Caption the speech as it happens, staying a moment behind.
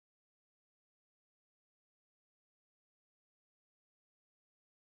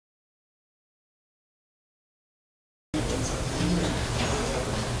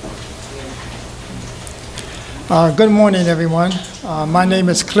Good morning, everyone. My name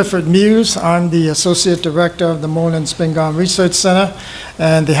is Clifford Muse. I'm the Associate Director of the Moorland-Spingarn Research Center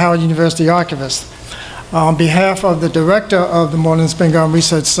and the Howard University Archivist. On behalf of the Director of the Moorland-Spingarn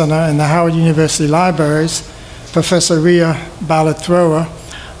Research Center and the Howard University Libraries, Professor Ria Balathroa,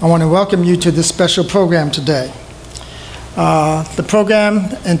 I want to welcome you to this special program today. The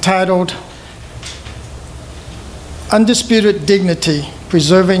program entitled Undisputed Dignity,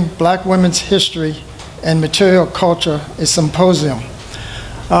 Preserving Black Women's History and Material Culture, a Symposium.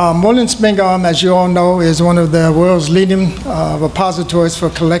 Moorland-Spingarn, as you all know, is one of the world's leading repositories for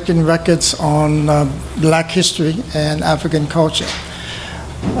collecting records on Black history and African culture.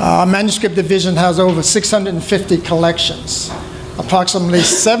 Our manuscript division has over 650 collections. Approximately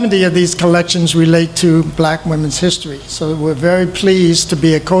 70 of these collections relate to Black women's history, so we're very pleased to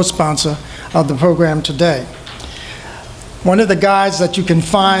be a co-sponsor of the program today. One of the guides that you can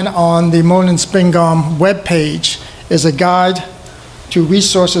find on the Moorland-Spingarn webpage is a guide to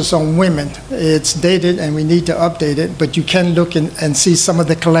resources on women. It's dated and we need to update it, but you can look and see some of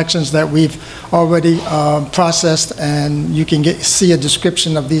the collections that we've already processed, and you can see a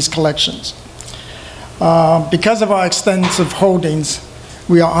description of these collections. Because of our extensive holdings,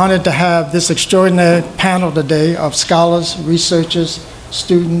 we are honored to have this extraordinary panel today of scholars, researchers,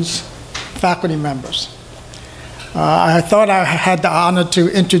 students, faculty members. I thought I had the honor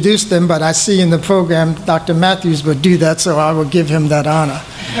to introduce them, but I see in the program Dr. Matthews would do that, so I will give him that honor.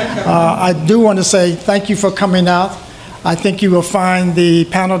 I do want to say thank you for coming out. I think you will find the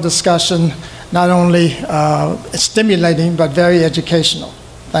panel discussion not only stimulating, but very educational.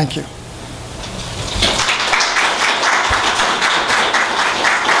 Thank you.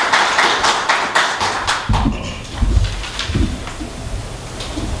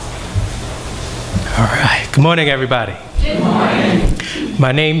 All right. Good morning, everybody. Good morning.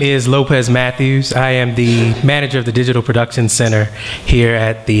 My name is Lopez Matthews. I am the manager of the Digital Production Center here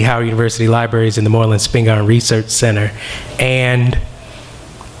at the Howard University Libraries and the Moorland-Spingarn Research Center. And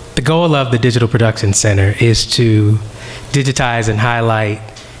the goal of the Digital Production Center is to digitize and highlight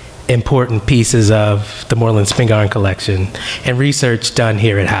important pieces of the Moorland-Spingarn collection and research done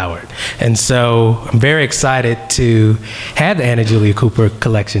here at Howard. And so I'm very excited to have the Anna Julia Cooper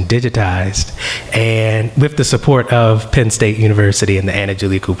collection digitized, and with the support of Penn State University and the Anna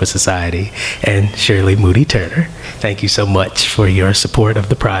Julia Cooper Society and Shirley Moody Turner. Thank you so much for your support of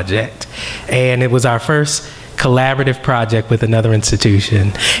the project. And it was our first collaborative project with another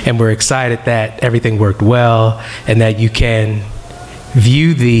institution, and we're excited that everything worked well and that you can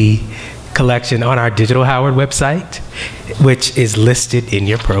view the collection on our Digital Howard website, which is listed in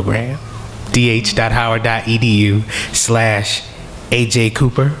your program, dh.howard.edu/AJ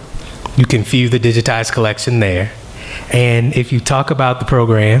Cooper. You can view the digitized collection there. And if you talk about the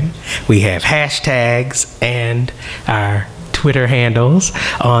program, we have hashtags and our Twitter handles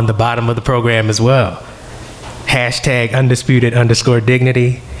on the bottom of the program as well. Hashtag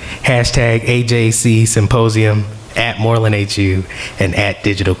 #Undisputed_Dignity, hashtag AJC Symposium, at MoorlandHU, and at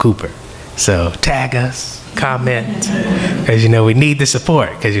Digital Cooper. So tag us, comment, because we need the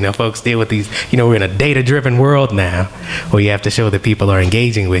support, because folks deal with these, we're in a data-driven world now where you have to show that people are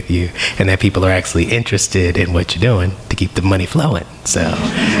engaging with you and that people are actually interested in what you're doing to keep the money flowing. So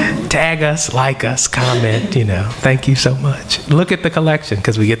tag us, like us, comment, thank you so much. Look at the collection,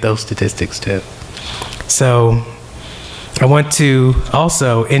 because we get those statistics too. So I want to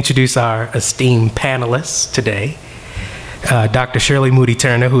also introduce our esteemed panelists today. Dr. Shirley Moody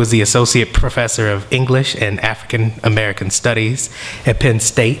Turner, who is the Associate Professor of English and African American Studies at Penn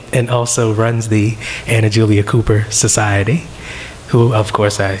State and also runs the Anna Julia Cooper Society, who, of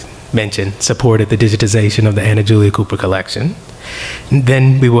course, I mentioned, supported the digitization of the Anna Julia Cooper collection. And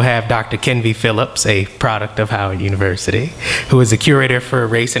then we will have Dr. Kenvie Phillips, a product of Howard University, who is a curator for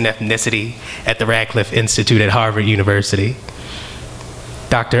race and ethnicity at the Radcliffe Institute at Harvard University.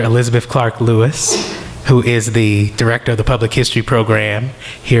 Dr. Elizabeth Clark Lewis, who is the director of the Public History Program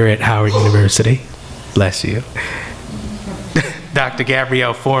here at Howard University. Bless you. Dr.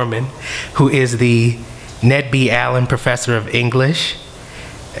 Gabrielle Foreman, who is the Ned B. Allen Professor of English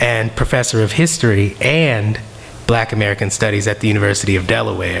and Professor of History and Black American Studies at the University of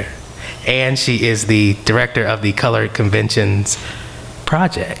Delaware. And she is the director of the Colored Conventions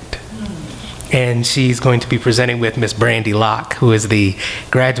Project. And she's going to be presenting with Miss Brandy Locke, who is the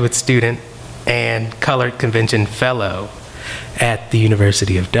graduate student and Colored Convention Fellow at the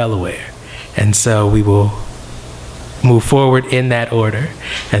University of Delaware. And so we will move forward in that order.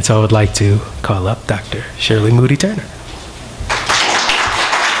 And so I would like to call up Dr. Shirley Moody Turner.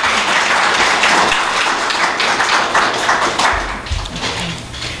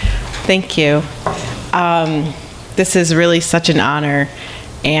 Thank you. This is really such an honor,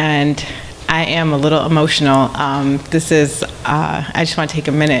 and I am a little emotional. I just want to take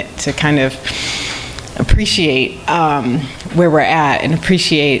a minute to kind of appreciate where we're at and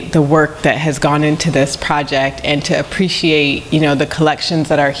appreciate the work that has gone into this project, and to appreciate, the collections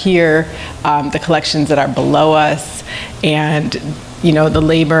that are here, the collections that are below us, and the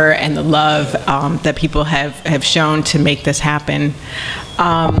labor and the love that people have shown to make this happen.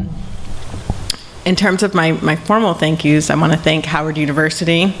 In terms of my formal thank yous, I want to thank Howard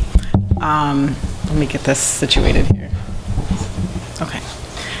University. Let me get this situated here. Okay.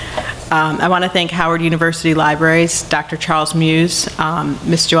 I want to thank Howard University Libraries, Dr. Charles Muse,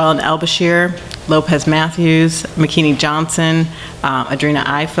 Ms. Joellen Elbashir, Lopez Matthews, McKinney Johnson, Adrena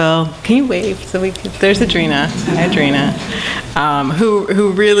Eiffel. Can you wave so we can, there's Adrena. Hi, Adrena.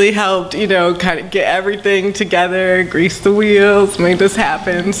 Who really helped, kind of get everything together, grease the wheels, made this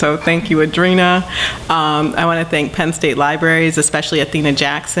happen. So thank you, Adrena. I want to thank Penn State Libraries, especially Athena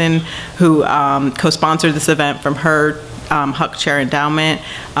Jackson, who co-sponsored this event from her Huck Chair Endowment,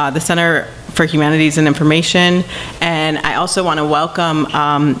 the Center for Humanities and Information, and I also want to welcome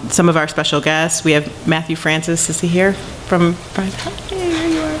some of our special guests. We have Matthew Francis, is he here? From Penn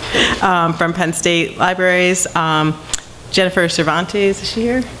State Libraries. Jennifer Cervantes, is she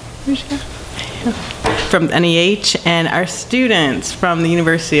here? Where's she at? From NEH, and our students from the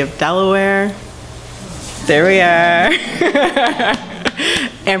University of Delaware. There we are.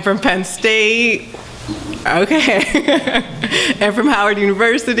 And from Penn State. Okay. And from Howard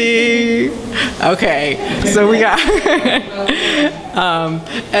University. Okay. So we got,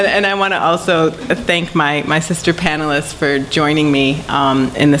 and I want to also thank my sister panelists for joining me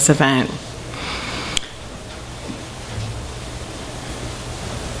in this event.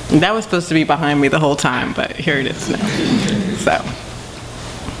 That was supposed to be behind me the whole time, but here it is now. So.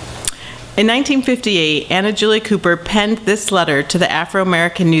 In 1958, Anna Julia Cooper penned this letter to the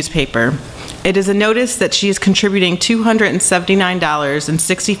Afro-American newspaper. It is a notice that she is contributing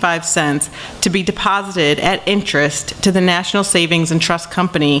 $279.65 to be deposited at interest to the National Savings and Trust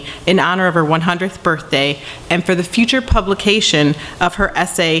Company in honor of her 100th birthday and for the future publication of her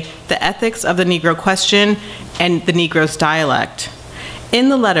essay, The Ethics of the Negro Question and the Negro's Dialect. In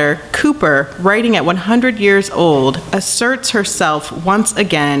the letter, Cooper, writing at 100 years old, asserts herself once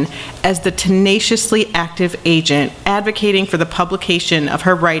again as the tenaciously active agent advocating for the publication of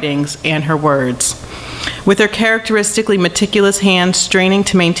her writings and her words. With her characteristically meticulous hand straining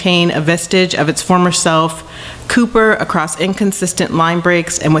to maintain a vestige of its former self, Cooper, across inconsistent line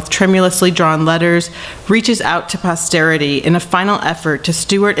breaks and with tremulously drawn letters, reaches out to posterity in a final effort to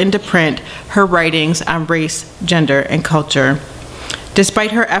steward into print her writings on race, gender, and culture.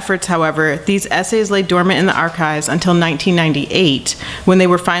 Despite her efforts, however, these essays lay dormant in the archives until 1998, when they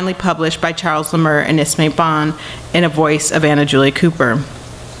were finally published by Charles Lemur and Ismay Bond in A Voice of Anna Julia Cooper.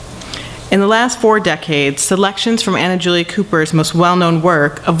 In the last 4 decades, selections from Anna Julia Cooper's most well-known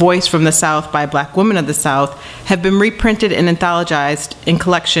work, A Voice from the South by a Black Woman of the South, have been reprinted and anthologized in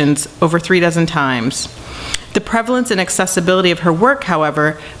collections over 36 times. The prevalence and accessibility of her work,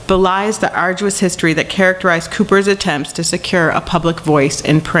 however, belies the arduous history that characterized Cooper's attempts to secure a public voice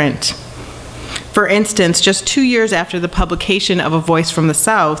in print. For instance, just 2 years after the publication of A Voice from the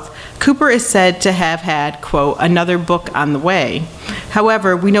South, Cooper is said to have had, quote, another book on the way.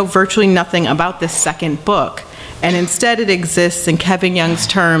 However, we know virtually nothing about this second book, and instead it exists in Kevin Young's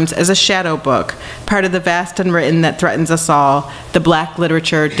terms as a shadow book, part of the vast unwritten that threatens us all, the Black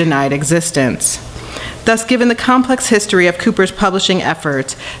literature denied existence. Thus, given the complex history of Cooper's publishing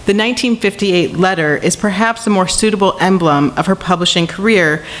efforts, the 1958 letter is perhaps a more suitable emblem of her publishing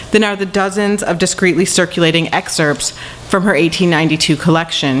career than are the dozens of discreetly circulating excerpts from her 1892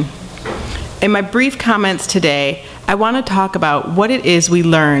 collection. In my brief comments today, I want to talk about what it is we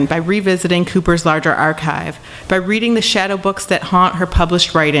learn by revisiting Cooper's larger archive, by reading the shadow books that haunt her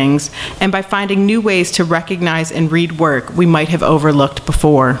published writings, and by finding new ways to recognize and read work we might have overlooked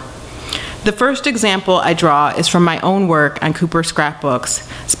before. The first example I draw is from my own work on Cooper scrapbooks,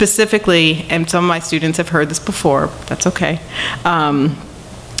 specifically, and some of my students have heard this before, that's okay,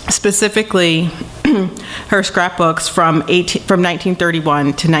 specifically her scrapbooks from 1931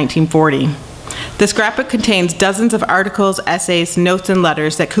 to 1940. The scrapbook contains dozens of articles, essays, notes, and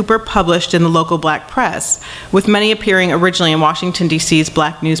letters that Cooper published in the local Black press, with many appearing originally in Washington, D.C.'s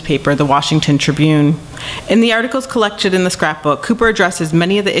Black newspaper, the Washington Tribune. In the articles collected in the scrapbook, Cooper addresses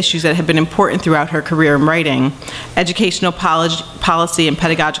many of the issues that have been important throughout her career in writing: educational policy and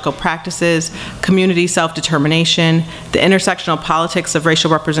pedagogical practices, community self-determination, the intersectional politics of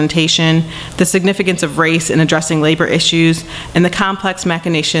racial representation, the significance of race in addressing labor issues, and the complex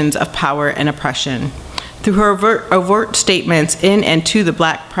machinations of power and oppression. Through her overt statements in and to the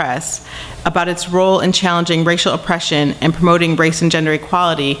Black press about its role in challenging racial oppression and promoting race and gender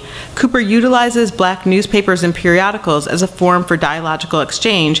equality, Cooper utilizes Black newspapers and periodicals as a forum for dialogical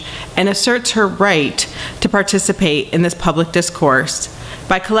exchange and asserts her right to participate in this public discourse.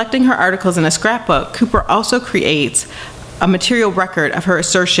 By collecting her articles in a scrapbook, Cooper also creates a material record of her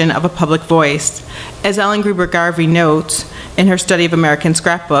assertion of a public voice. As Ellen Gruber Garvey notes in her study of American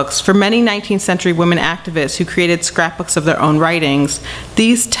scrapbooks, for many 19th century women activists who created scrapbooks of their own writings,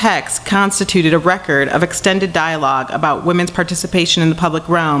 these texts constituted a record of extended dialogue about women's participation in the public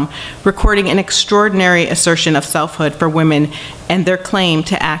realm, recording an extraordinary assertion of selfhood for women and their claim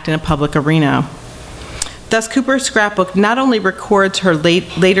to act in a public arena. Thus, Cooper's scrapbook not only records her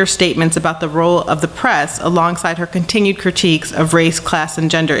later statements about the role of the press alongside her continued critiques of race, class,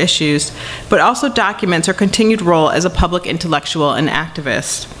 and gender issues, but also documents her continued role as a public intellectual and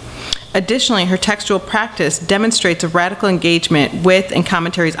activist. Additionally, her textual practice demonstrates a radical engagement with and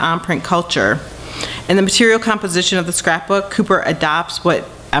commentaries on print culture. In the material composition of the scrapbook, Cooper adopts what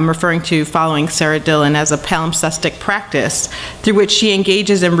I'm referring to, following Sarah Dillon, as a palimpsestic practice through which she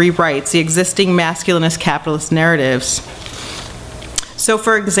engages and rewrites the existing masculinist capitalist narratives. So,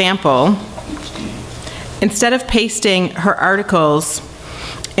 for example, instead of pasting her articles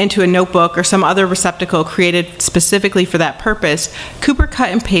into a notebook or some other receptacle created specifically for that purpose, Cooper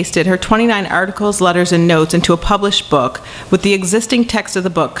cut and pasted her 29 articles, letters, and notes into a published book with the existing text of the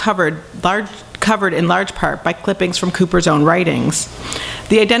book covered in large part by clippings from Cooper's own writings.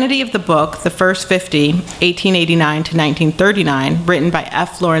 The identity of the book, The First 50, 1889 to 1939, written by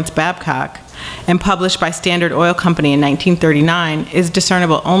F. Lawrence Babcock and published by Standard Oil Company in 1939, is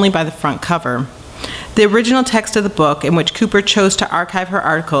discernible only by the front cover. The original text of the book, in which Cooper chose to archive her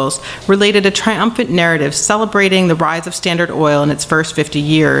articles, related a triumphant narrative celebrating the rise of Standard Oil in its first 50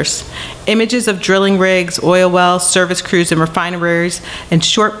 years. Images of drilling rigs, oil wells, service crews, and refineries, and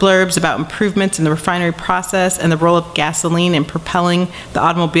short blurbs about improvements in the refinery process and the role of gasoline in propelling the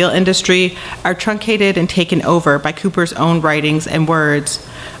automobile industry are truncated and taken over by Cooper's own writings and words.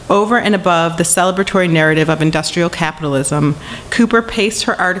 Over and above the celebratory narrative of industrial capitalism, Cooper pastes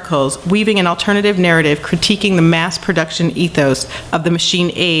her articles, weaving an alternative narrative critiquing the mass production ethos of the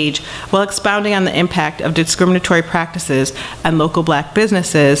machine age while expounding on the impact of discriminatory practices on local Black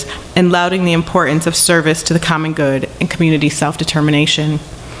businesses and lauding the importance of service to the common good and community self-determination.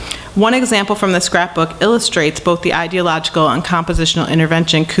 One example from the scrapbook illustrates both the ideological and compositional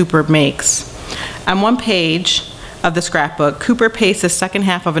intervention Cooper makes. On one page of the scrapbook, Cooper pastes the second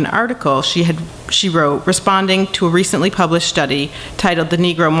half of an article she wrote responding to a recently published study titled The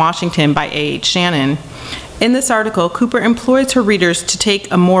Negro in Washington by A.H. Shannon. In this article, Cooper implores her readers to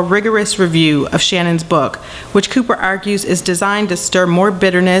take a more rigorous review of Shannon's book, which Cooper argues is designed to stir more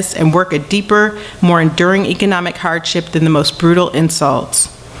bitterness and work a deeper, more enduring economic hardship than the most brutal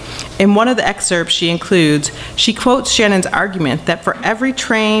insults. In one of the excerpts she includes, she quotes Shannon's argument that for every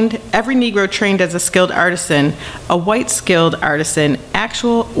Negro trained as a skilled artisan, a white skilled artisan,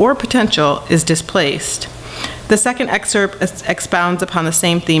 actual or potential, is displaced. The second excerpt expounds upon the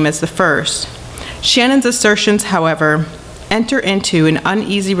same theme as the first. Shannon's assertions, however, enter into an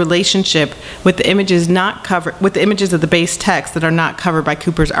uneasy relationship with the images of the base text that are not covered by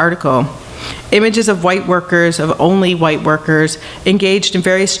Cooper's article. Images of white workers, of only white workers, engaged in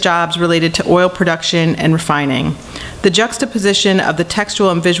various jobs related to oil production and refining. The juxtaposition of the textual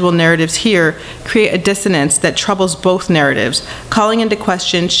and visual narratives here create a dissonance that troubles both narratives, calling into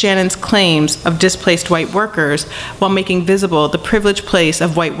question Shannon's claims of displaced white workers while making visible the privileged place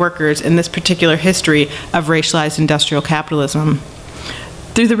of white workers in this particular history of racialized industrial capitalism.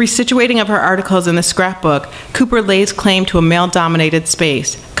 Through the resituating of her articles in the scrapbook, Cooper lays claim to a male-dominated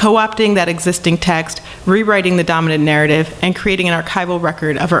space, co-opting that existing text, rewriting the dominant narrative, and creating an archival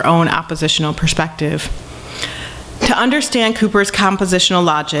record of her own oppositional perspective. To understand Cooper's compositional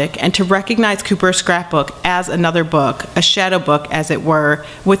logic and to recognize Cooper's scrapbook as another book, a shadow book as it were,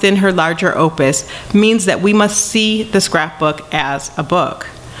 within her larger opus, means that we must see the scrapbook as a book.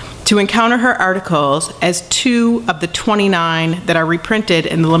 To encounter her articles as 2 of the 29 that are reprinted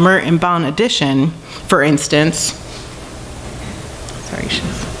in the Lemert and Bon edition, for instance.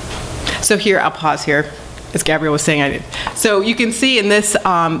 So here, I'll pause here, as Gabrielle was saying I did. So you can see in this,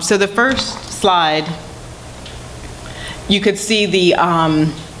 so the first slide, you could see the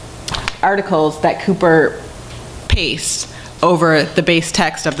articles that Cooper pastes over the base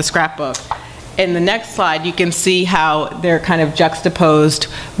text of the scrapbook. In the next slide, you can see how they're kind of juxtaposed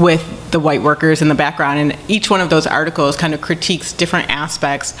with the white workers in the background, and each one of those articles kind of critiques different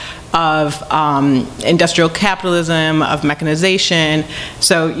aspects of industrial capitalism, of mechanization.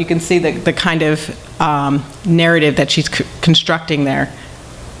 So you can see the kind of narrative that she's constructing there.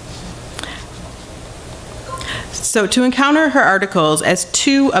 So to encounter her articles as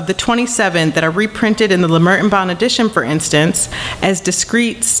 2 of the 27 that are reprinted in the Moorland-Spingarn edition, for instance, as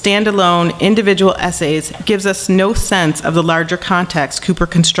discrete, standalone, individual essays, gives us no sense of the larger context Cooper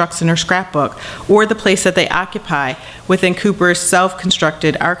constructs in her scrapbook or the place that they occupy within Cooper's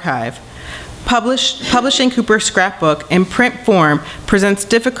self-constructed archive. Publishing Cooper's scrapbook in print form presents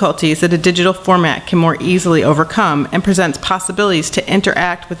difficulties that a digital format can more easily overcome, and presents possibilities to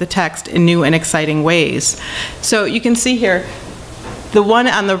interact with the text in new and exciting ways. So you can see here, the one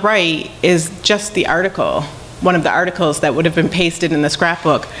on the right is just the article, one of the articles that would have been pasted in the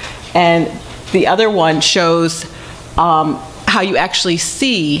scrapbook, and the other one shows how you actually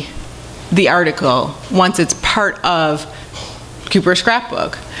see the article once it's part of Cooper's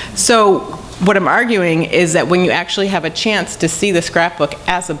scrapbook. So what I'm arguing is that when you actually have a chance to see the scrapbook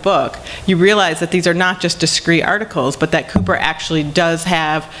as a book, you realize that these are not just discrete articles, but that Cooper actually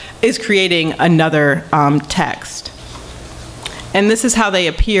is creating another text. And this is how they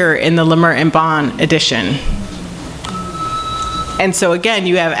appear in the Moorland-Spingarn edition. And so again,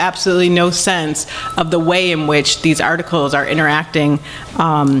 you have absolutely no sense of the way in which these articles are interacting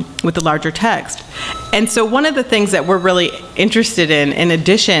with the larger text. And so one of the things that we're really interested in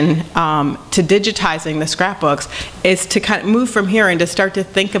addition to digitizing the scrapbooks, is to kind of move from here and to start to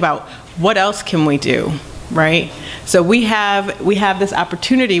think about what else can we do, right? So we have this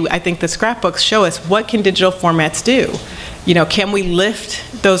opportunity. I think the scrapbooks show us, what can digital formats do? You know, can we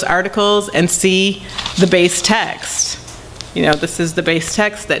lift those articles and see the base text? You know, this is the base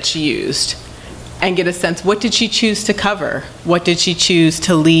text that she used, and get a sense, what did she choose to cover? What did she choose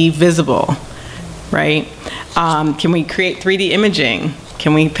to leave visible, right? Can we create 3D imaging?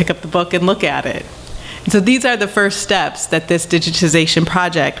 Can we pick up the book and look at it? And so these are the first steps that this digitization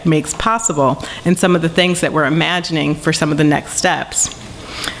project makes possible, and some of the things that we're imagining for some of the next steps.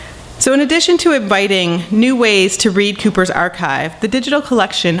 So in addition to inviting new ways to read Cooper's archive, the digital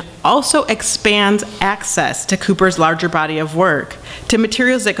collection also expands access to Cooper's larger body of work, to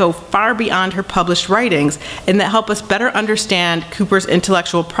materials that go far beyond her published writings and that help us better understand Cooper's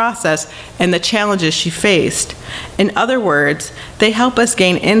intellectual process and the challenges she faced. In other words, they help us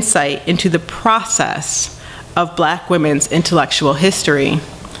gain insight into the process of Black women's intellectual history.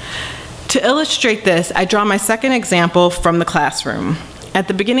 To illustrate this, I draw my second example from the classroom. At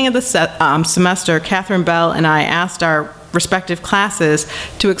the beginning of the semester, Catherine Bell and I asked our respective classes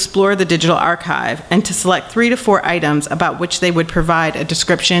to explore the digital archive and to select 3 to 4 items about which they would provide a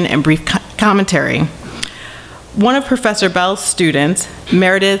description and brief commentary. One of Professor Bell's students,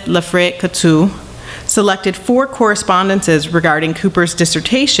 Meredith Lafrette-Coutu, selected 4 correspondences regarding Cooper's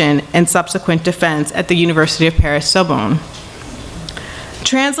dissertation and subsequent defense at the University of Paris-Sorbonne.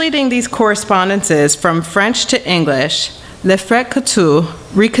 Translating these correspondences from French to English, Lafrette-Coutu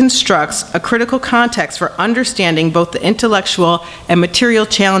reconstructs a critical context for understanding both the intellectual and material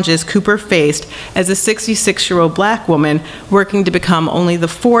challenges Cooper faced as a 66-year-old Black woman working to become only the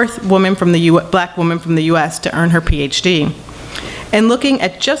 4th woman from the Black woman from the U.S. to earn her PhD. And looking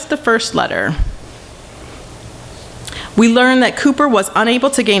at just the first letter, we learn that Cooper was unable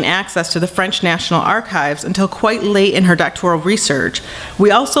to gain access to the French National Archives until quite late in her doctoral research. We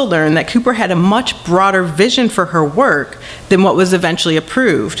also learn that Cooper had a much broader vision for her work than what was eventually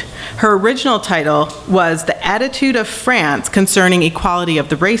approved. Her original title was The Attitude of France Concerning Equality of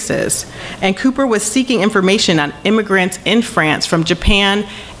the Races, and Cooper was seeking information on immigrants in France from Japan,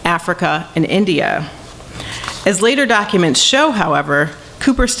 Africa, and India. As later documents show, however,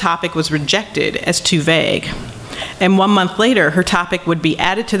 Cooper's topic was rejected as too vague. And 1 month later, her topic would be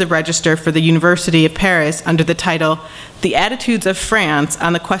added to the register for the University of Paris under the title, The Attitudes of France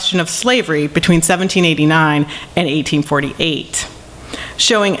on the Question of Slavery Between 1789 and 1848.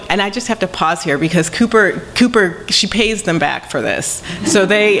 Showing, and I just have to pause here because Cooper, she pays them back for this. So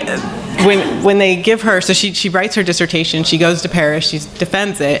they, when they give her, so she writes her dissertation, she goes to Paris, she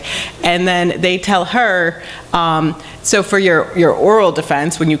defends it, and then they tell her, so for your oral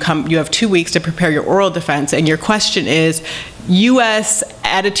defense, when you come, you have 2 weeks to prepare your oral defense, and your question is U.S.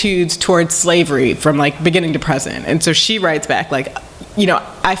 attitudes towards slavery from like beginning to present. And so she writes back like, you know,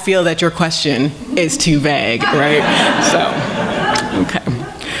 I feel that your question is too vague, right? So, okay.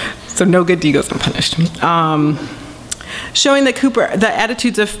 So no good deed goes unpunished. showing that the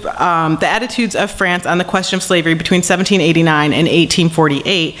attitudes of France on the question of slavery between 1789 and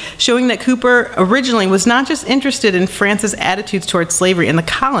 1848, showing that Cooper originally was not just interested in France's attitudes towards slavery in the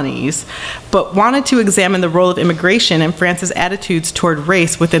colonies, but wanted to examine the role of immigration and France's attitudes toward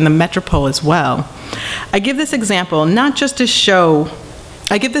race within the metropole as well. I give this example not just to show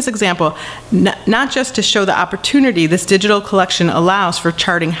the opportunity this digital collection allows for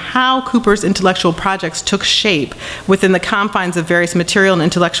charting how Cooper's intellectual projects took shape within the confines of various material and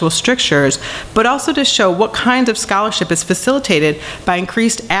intellectual strictures, but also to show what kinds of scholarship is facilitated by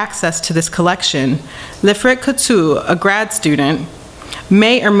increased access to this collection. Lefret Couture, a grad student,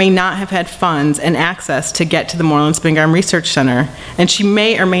 may or may not have had funds and access to get to the Moorland-Spingarn Research Center, and she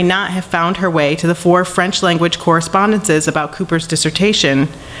may or may not have found her way to the 4 French-language correspondences about Cooper's dissertation.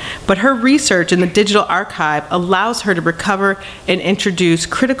 But her research in the digital archive allows her to recover and introduce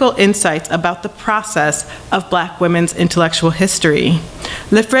critical insights about the process of Black women's intellectual history.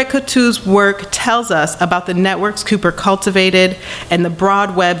 Lefret Couture's work tells us about the networks Cooper cultivated and the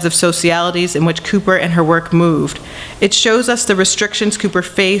broad webs of socialities in which Cooper and her work moved. It shows us the restrictions Cooper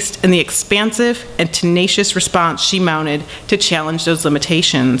faced and the expansive and tenacious response she mounted to challenge those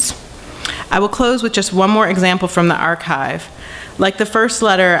limitations. I will close with just one more example from the archive. Like the first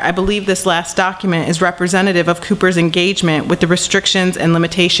letter, I believe this last document is representative of Cooper's engagement with the restrictions and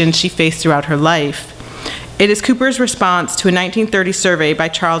limitations she faced throughout her life. It is Cooper's response to a 1930 survey by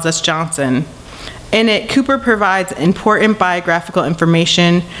Charles S. Johnson. In it, Cooper provides important biographical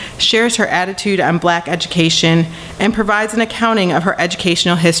information, shares her attitude on Black education, and provides an accounting of her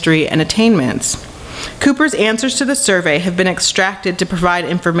educational history and attainments. Cooper's answers to the survey have been extracted to provide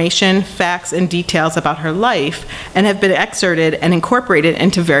information, facts, and details about her life, and have been excerpted and incorporated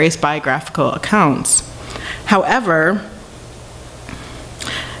into various biographical accounts. However,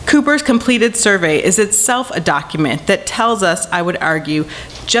 Cooper's completed survey is itself a document that tells us, I would argue,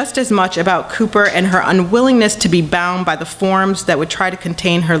 just as much about Cooper and her unwillingness to be bound by the forms that would try to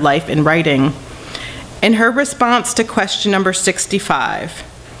contain her life in writing. In her response to question number 65,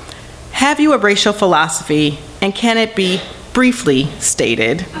 have you a racial philosophy, and can it be briefly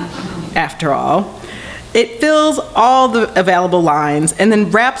stated, after all? It fills all the available lines and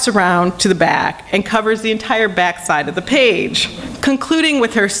then wraps around to the back and covers the entire back side of the page, concluding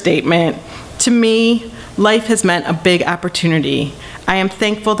with her statement, to me, life has meant a big opportunity. I am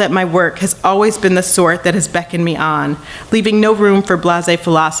thankful that my work has always been the sort that has beckoned me on, leaving no room for blasé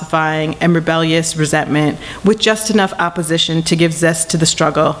philosophizing and rebellious resentment, with just enough opposition to give zest to the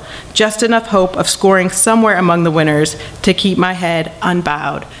struggle, just enough hope of scoring somewhere among the winners to keep my head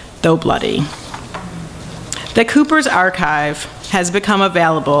unbowed, though bloody. That Cooper's archive has become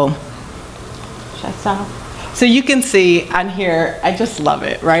available. Should I stop? So you can see on here, I just love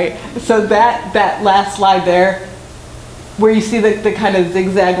it, right? So that last slide there, where you see the kind of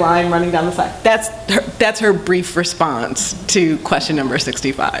zigzag line running down the side, that's her brief response to question number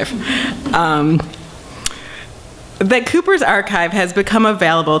 65. That Cooper's archive has become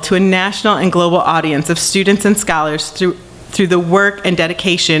available to a national and global audience of students and scholars through the work and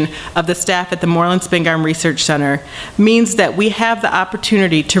dedication of the staff at the Moorland-Spingarn Research Center means that we have the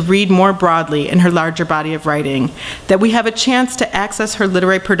opportunity to read more broadly in her larger body of writing, that we have a chance to access her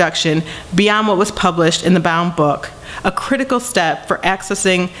literary production beyond what was published in the bound book, a critical step for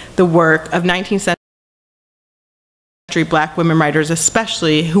accessing the work of 19th century Black women writers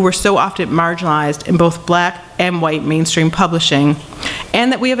especially, who were so often marginalized in both Black and white mainstream publishing,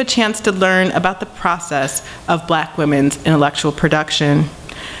 and that we have a chance to learn about the process of Black women's intellectual production.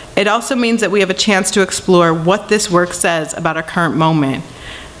 It also means that we have a chance to explore what this work says about our current moment.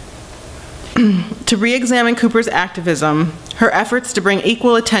 To re-examine Cooper's activism, her efforts to bring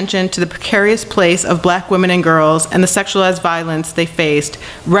equal attention to the precarious place of Black women and girls and the sexualized violence they faced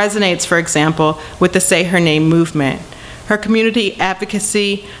resonates, for example, with the Say Her Name movement. Her community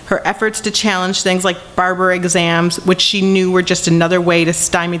advocacy, her efforts to challenge things like barber exams, which she knew were just another way to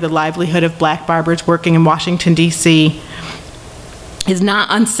stymie the livelihood of Black barbers working in Washington, D.C., is not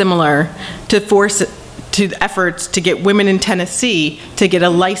unsimilar to efforts to get women in Tennessee to get a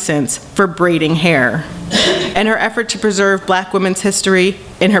license for braiding hair. And her effort to preserve Black women's history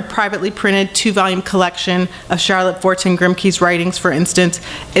in her privately printed 2-volume collection of Charlotte Fortune Grimke's writings, for instance,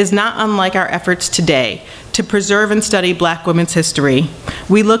 is not unlike our efforts today to preserve and study Black women's history.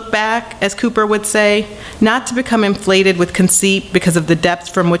 We look back, as Cooper would say, not to become inflated with conceit because of the depths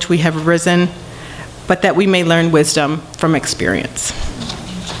from which we have arisen, but that we may learn wisdom from experience.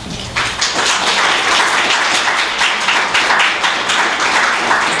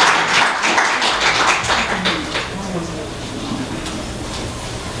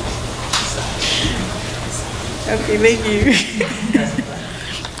 Okay, thank you.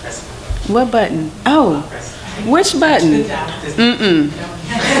 What button? Oh, which button?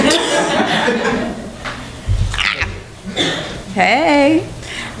 Hey,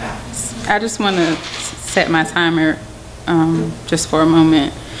 I just want to set my timer just for a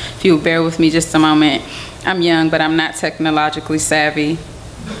moment. If you'll bear with me just a moment. I'm young, but I'm not technologically savvy.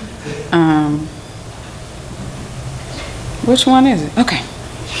 Which one is it? Okay.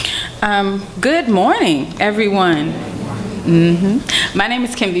 Good morning, everyone. My name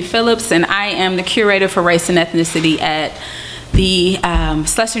is Kimby Phillips, and I am the curator for race and ethnicity at the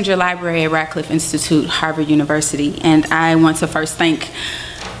Schlesinger Library at Radcliffe Institute, Harvard University. And I want to first thank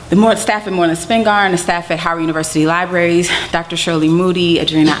the staff at Moorland-Spingarn, the staff at Howard University Libraries, Dr. Shirley Moody,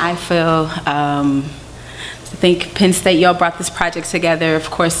 Adrena Eiffel. I think Penn State, y'all brought this project together.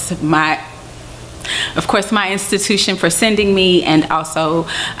 Of course, my institution for sending me, and also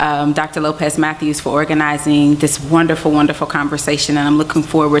Dr. Lopez Matthews for organizing this wonderful, wonderful conversation. And I'm looking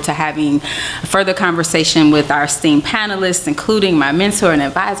forward to having a further conversation with our esteemed panelists, including my mentor and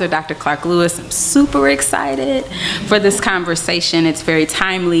advisor, Dr. Clark Lewis. I'm super excited for this conversation. It's very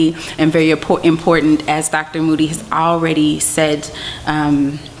timely and very important, as Dr. Moody has already said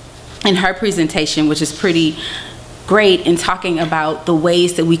in her presentation, which is pretty great, in talking about the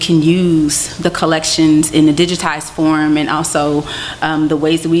ways that we can use the collections in a digitized form, and also the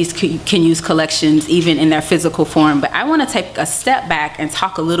ways that we can use collections even in their physical form. But I want to take a step back and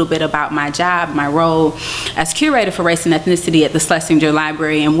talk a little bit about my job, my role as curator for race and ethnicity at the Schlesinger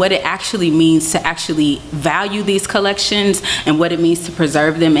Library, and what it actually means to actually value these collections, and what it means to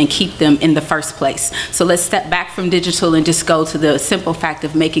preserve them and keep them in the first place. So let's step back from digital and just go to the simple fact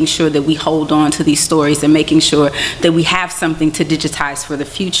of making sure that we hold on to these stories and making sure that we have something to digitize for the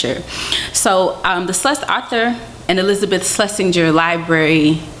future. So the Arthur and Elizabeth Schlesinger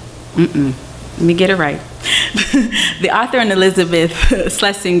Library, let me get it right. The Arthur and Elizabeth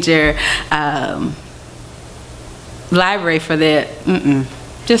Schlesinger Library for the,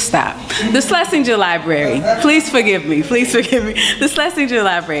 just stop. The Schlesinger Library, please forgive me, please forgive me. The Schlesinger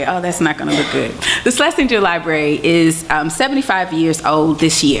Library, oh, that's not gonna look good. The Schlesinger Library is 75 years old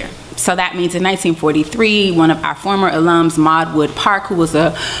this year. So that means in 1943, one of our former alums, Maud Wood Park, who was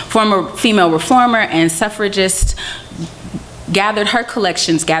a former female reformer and suffragist, gathered her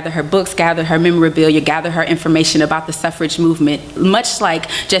collections, gathered her books, gathered her memorabilia, gathered her information about the suffrage movement, much like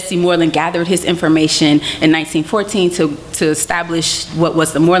Jesse Moorland gathered his information in 1914 to establish what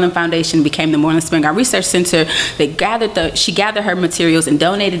was the Moorland Foundation, became the Moorland-Spingarn Research Center. She gathered her materials and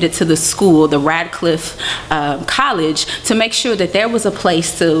donated it to the school, the Radcliffe College, to make sure that there was a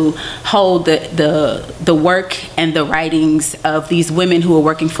place to hold the work and the writings of these women who were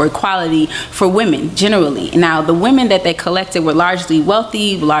working for equality for women generally. Now, the women that they collected were largely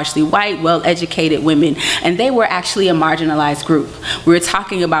wealthy, largely white, well-educated women, and they were actually a marginalized group. We're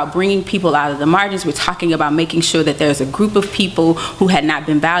talking about bringing people out of the margins. We're talking about making sure that there's a group of people who had not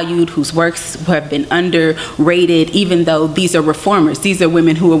been valued, whose works have been underrated, even though these are reformers. These are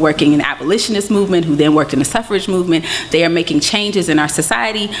women who are working in the abolitionist movement, who then worked in the suffrage movement. They are making changes in our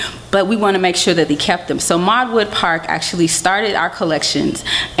society, but we want to make sure that they kept them. So Maud Wood Park actually started our collections,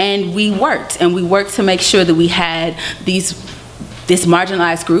 and we worked to make sure that we had this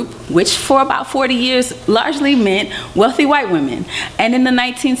marginalized group, which for about 40 years largely meant wealthy white women. And in the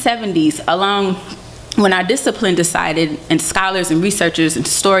 1970s, when our discipline decided, and scholars and researchers and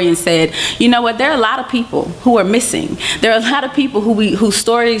historians said, you know what, there are a lot of people who are missing. There are a lot of people whose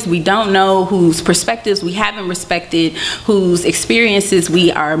stories we don't know, whose perspectives we haven't respected, whose experiences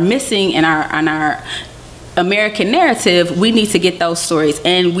we are missing in our American narrative. We need to get those stories.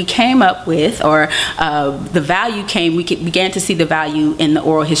 And we came up with, or we began to see the value in the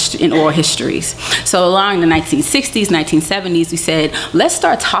oral histories. So along the 1960s, 1970s, we said, let's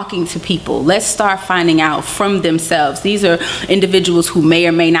start talking to people. Let's start finding out from themselves. These are individuals who may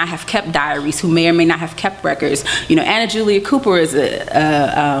or may not have kept diaries, who may or may not have kept records. You know, Anna Julia Cooper is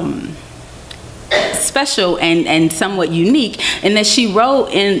special and somewhat unique in that she wrote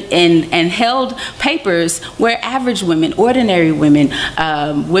and held papers where average women, ordinary women,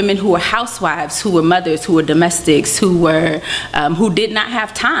 women who were housewives, who were mothers, who were domestics, who did not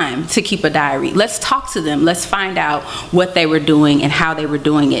have time to keep a diary. Let's talk to them. Let's find out what they were doing and how they were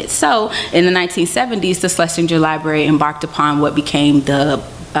doing it. So in the 1970s, the Schlesinger Library embarked upon what became the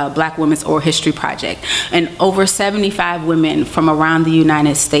Black Women's Oral History Project. And over 75 women from around the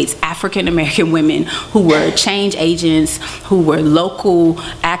United States, African American women who were change agents, who were local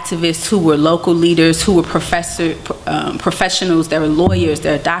activists, who were local leaders, who were professionals. There are lawyers,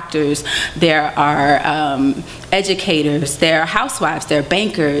 there are doctors, there are educators, there are housewives, there are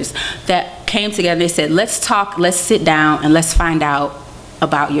bankers that came together. They said, let's talk, let's sit down, and let's find out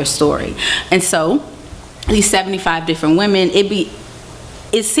about your story. And so these 75 different women,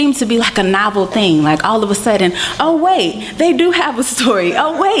 it seemed to be like a novel thing. Like all of a sudden, oh wait, they do have a story.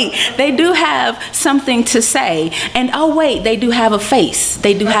 Oh wait, they do have something to say. And oh wait, they do have a face.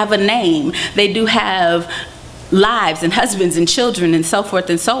 They do have a name. They do have lives and husbands and children and so forth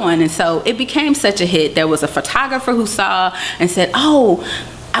and so on. And so it became such a hit. There was a photographer who saw and said, oh,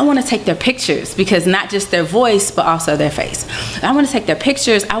 I want to take their pictures, because not just their voice, but also their face. I want to take their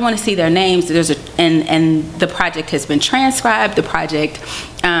pictures. I want to see their names. And the project has been transcribed. The project,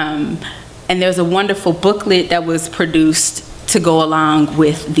 and there's a wonderful booklet that was produced to go along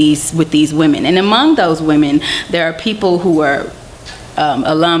with these women. And among those women, there are people who are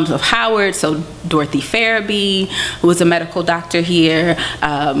alums of Howard, so Dorothy Farabee, who was a medical doctor here,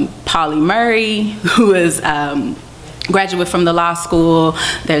 Polly Murray, who is graduate from the law school.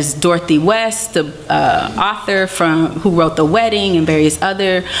 There's Dorothy West, the author who wrote The Wedding and various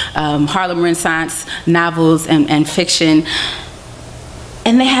other Harlem Renaissance novels and fiction.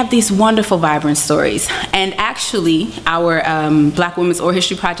 And they have these wonderful, vibrant stories. And actually, our Black Women's Oral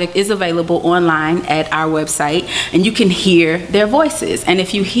History Project is available online at our website, and you can hear their voices. And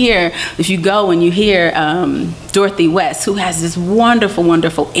if you go and you hear Dorothy West, who has this wonderful,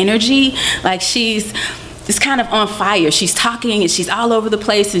 wonderful energy, like she's kind of on fire. She's talking and she's all over the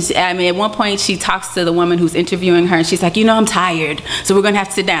place. And at one point she talks to the woman who's interviewing her, and she's like, I'm tired, so we're gonna have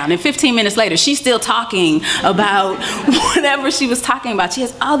to sit down. And 15 minutes later, she's still talking about whatever she was talking about. She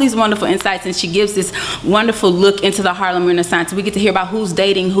has all these wonderful insights, and she gives this wonderful look into the Harlem Renaissance. We get to hear about who's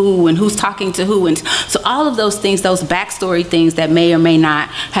dating who and who's talking to who. And so all of those things, those backstory things that may or may not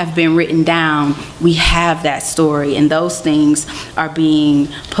have been written down, we have that story, and those things are being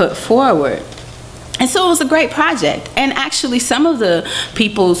put forward. And so it was a great project. And actually, some of the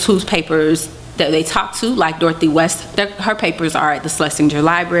people whose papers that they talked to, like Dorothy West, her papers are at the Schlesinger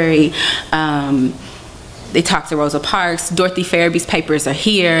Library. They talked to Rosa Parks. Dorothy Farabee's papers are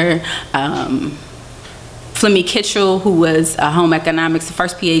here. Flemmi Kittrell, who was a home economics, the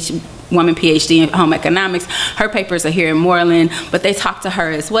first woman PhD in home economics, her papers are here in Moorland, but they talked to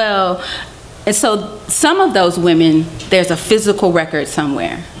her as well. And so some of those women, there's a physical record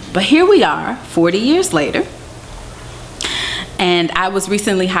somewhere. But here we are, 40 years later, and I was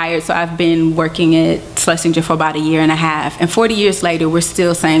recently hired, so I've been working at Schlesinger for about 1.5 years, and 40 years later, we're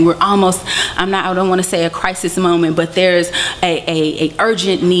still saying we're almost, I don't want to say a crisis moment, but there's a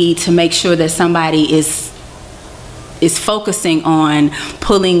urgent need to make sure that somebody is focusing on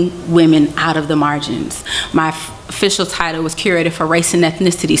pulling women out of the margins. My official title was Curator for Race and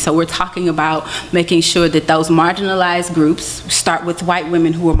Ethnicity, so we're talking about making sure that those marginalized groups, start with white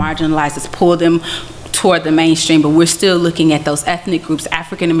women who are marginalized, let's pull them toward the mainstream, but we're still looking at those ethnic groups,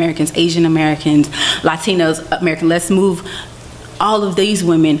 African Americans, Asian Americans, Latinos, American. Let's move all of these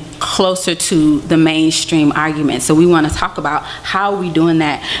women closer to the mainstream argument. So we want to talk about how are we doing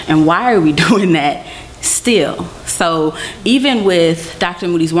that and why are we doing that still. So even with Dr.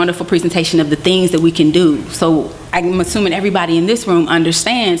 Moody's wonderful presentation of the things that we can do, so I'm assuming everybody in this room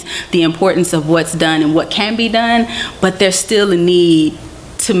understands the importance of what's done and what can be done, but there's still a need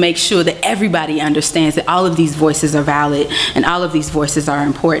to make sure that everybody understands that all of these voices are valid and all of these voices are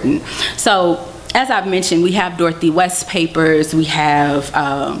important. So as I've mentioned, we have Dorothy West's papers, we have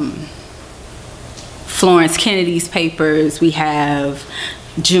Florence Kennedy's papers, we have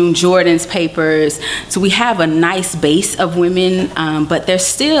June Jordan's papers. So we have a nice base of women, but there's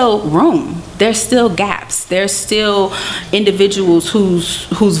still room. There's still gaps. There's still individuals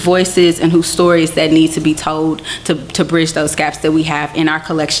whose voices and whose stories that need to be told to bridge those gaps that we have in our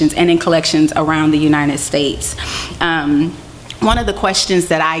collections and in collections around the United States. One of the questions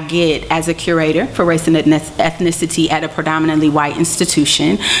that I get as a curator for race and ethnicity at a predominantly white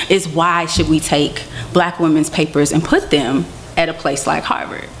institution is, why should we take Black women's papers and put them at a place like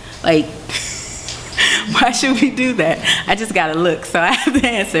Harvard? Like, why should we do that? I just gotta look, so I have the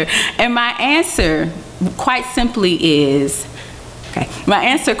answer. And my answer quite simply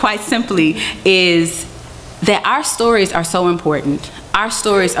is, that our stories are so important. Our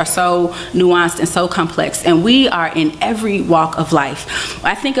stories are so nuanced and so complex, and we are in every walk of life.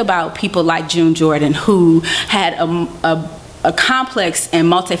 I think about people like June Jordan, who had a complex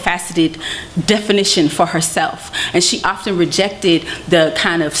and multifaceted definition for herself, and she often rejected the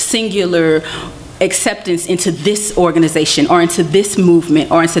kind of singular acceptance into this organization or into this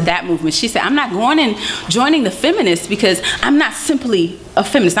movement or into that movement. She said, I'm not going and joining the feminists because I'm not simply a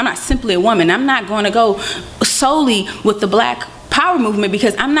feminist. I'm not simply a woman. I'm not going to go solely with the Black Power movement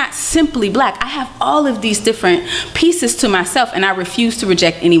because I'm not simply Black. I have all of these different pieces to myself, and I refuse to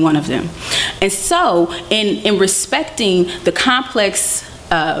reject any one of them. And so in respecting the complex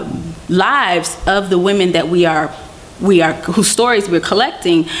lives of the women that we are whose stories we're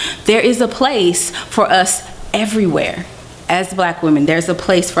collecting, there is a place for us everywhere. As Black women, there's a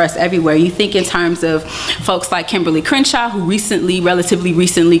place for us everywhere. You think in terms of folks like Kimberly Crenshaw, who relatively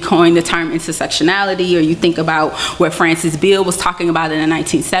recently coined the term intersectionality, or you think about where Frances Beale was talking about in the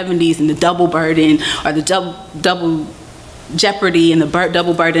 1970s and the double burden, or the double jeopardy and the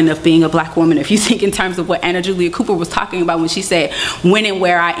double burden of being a Black woman. If you think in terms of what Anna Julia Cooper was talking about when she said, when and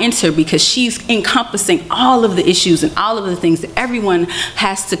where I enter, because she's encompassing all of the issues and all of the things that everyone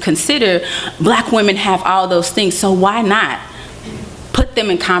has to consider. Black women have all those things, so why not put them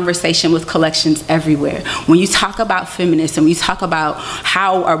in conversation with collections everywhere? When you talk about feminists and we talk about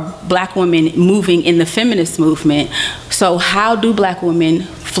how are Black women moving in the feminist movement, so how do Black women,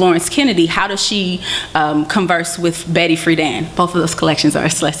 Florence Kennedy, how does she converse with Betty Friedan? Both of those collections are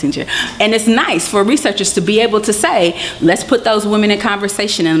at Schlesinger. And it's nice for researchers to be able to say, let's put those women in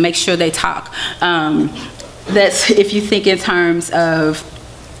conversation and make sure they talk. That's if you think in terms of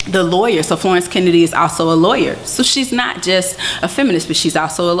the lawyer. So Florence Kennedy is also a lawyer. So she's not just a feminist, but she's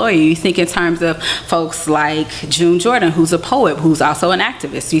also a lawyer. You think in terms of folks like June Jordan, who's a poet, who's also an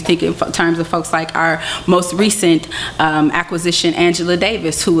activist. You think in terms of folks like our most recent acquisition, Angela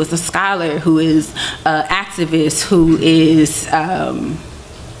Davis, who is a scholar, who is an activist, who is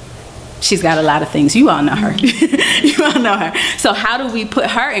she's got a lot of things. You all know her. You all know her. So how do we put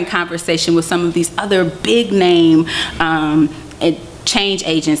her in conversation with some of these other big name change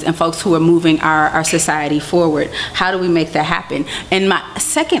agents and folks who are moving our society forward? How do we make that happen? And my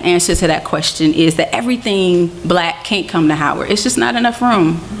second answer to that question is that everything Black can't come to Howard. It's just not enough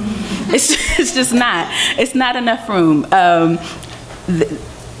room. It's just not. It's not enough room.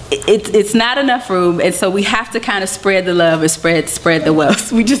 It's not enough room, and so we have to kind of spread the love and spread the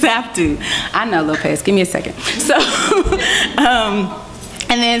wealth. We just have to. I know, Lopez. Give me a second. So.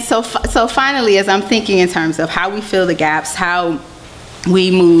 And then so finally, as I'm thinking in terms of how we fill the gaps, how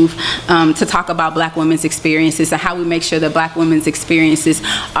we move to talk about Black women's experiences and how we make sure that Black women's experiences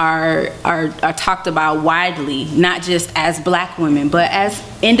are talked about widely, not just as Black women, but as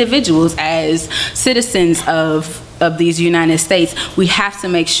individuals, as citizens of these United States. We have to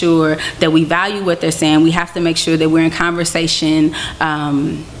make sure that we value what they're saying. We have to make sure that we're in conversation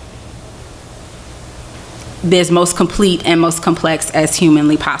that's most complete and most complex as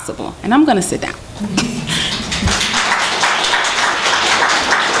humanly possible. And I'm gonna sit down.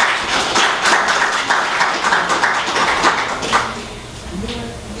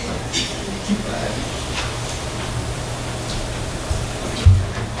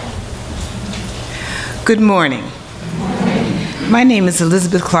 Good morning. My name is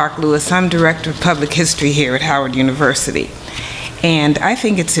Elizabeth Clark Lewis. I'm Director of Public History here at Howard University. And I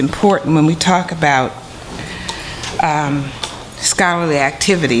think it's important when we talk about scholarly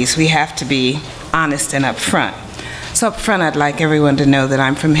activities, we have to be honest and upfront. So up front, I'd like everyone to know that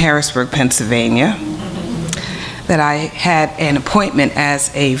I'm from Harrisburg, Pennsylvania, that I had an appointment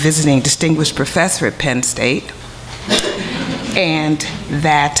as a visiting distinguished professor at Penn State, and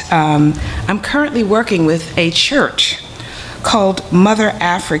that I'm currently working with a church called Mother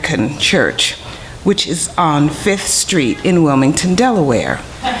African Church, which is on 5th Street in Wilmington, Delaware.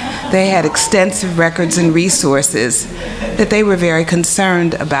 They had extensive records and resources that they were very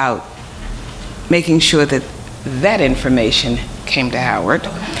concerned about making sure that that information came to Howard,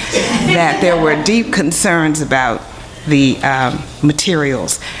 that there were deep concerns about the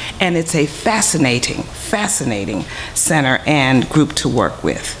materials. And it's a fascinating center and group to work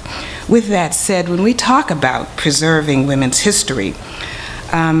with. With that said, when we talk about preserving women's history,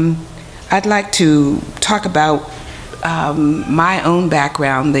 I'd like to talk about my own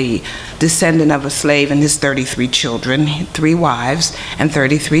background, the descendant of a slave and his 33 children, 3 wives and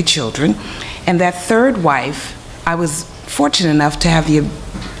 33 children. And that third wife, I was fortunate enough to have the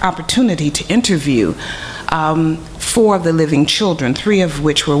opportunity to interview 4 of the living children, 3 of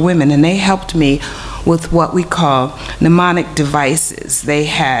which were women, and they helped me with what we call mnemonic devices. They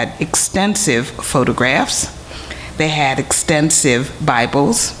had extensive photographs, they had extensive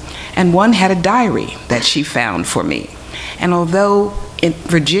Bibles, and one had a diary that she found for me. And although in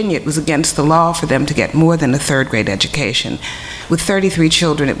Virginia it was against the law for them to get more than a 3rd grade education, with 33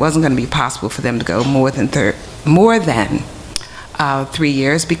 children it wasn't going to be possible for them to go more than 3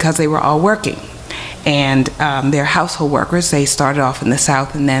 years because they were all working. and they're household workers. They started off in the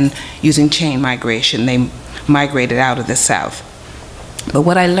South, and then using chain migration, they migrated out of the South. But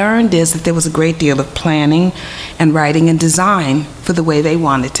what I learned is that there was a great deal of planning and writing and design for the way they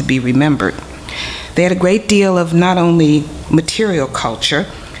wanted to be remembered. They had a great deal of not only material culture,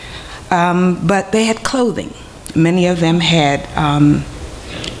 but they had clothing. Many of them had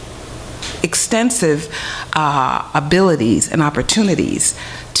extensive abilities and opportunities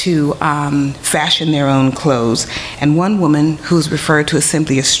to fashion their own clothes. And one woman, who's referred to as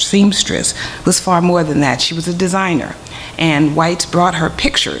simply a seamstress, was far more than that. She was a designer. And whites brought her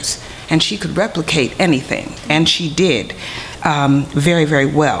pictures, and she could replicate anything, and she did very, very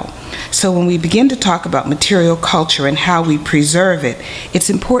well. So when we begin to talk about material culture and how we preserve it, it's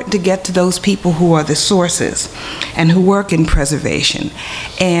important to get to those people who are the sources and who work in preservation.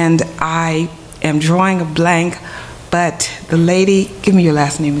 And I am drawing a blank, but the lady, give me your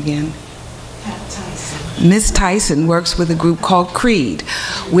last name again. Ms. Tyson works with a group called CREED,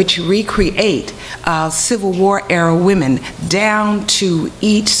 which recreate Civil War era women down to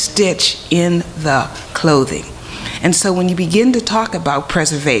each stitch in the clothing. And so when you begin to talk about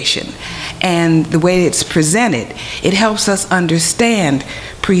preservation and the way it's presented, it helps us understand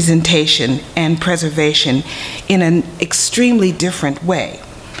presentation and preservation in an extremely different way.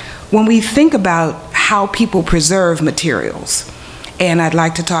 When we think about how people preserve materials, and I'd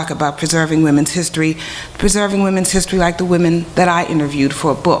like to talk about preserving women's history like the women that I interviewed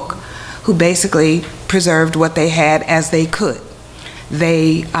for a book, who basically preserved what they had as they could.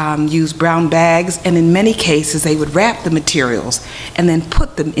 They used brown bags, and in many cases they would wrap the materials and then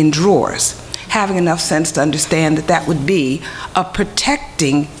put them in drawers, having enough sense to understand that that would be a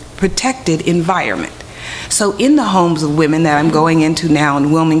protected environment. So in the homes of women that I'm going into now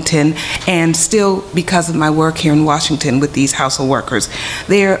in Wilmington, and still because of my work here in Washington with these household workers,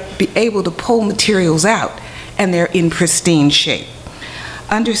 they're able to pull materials out and they're in pristine shape.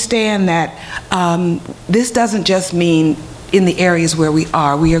 Understand that this doesn't just mean in the areas where we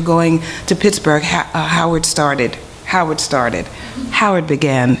are. We are going to Pittsburgh. Howard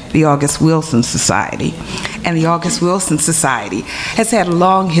began the August Wilson Society. And the August Wilson Society has had a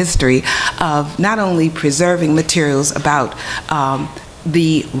long history of not only preserving materials about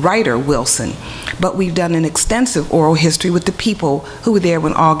the writer Wilson, but we've done an extensive oral history with the people who were there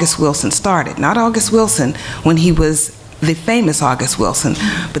when August Wilson started. Not August Wilson when he was the famous August Wilson,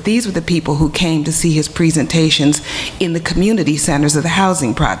 but these were the people who came to see his presentations in the community centers of the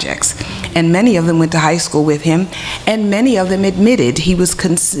housing projects. And many of them went to high school with him, and many of them admitted he was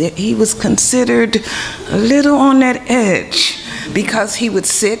considered a little on that edge, because he would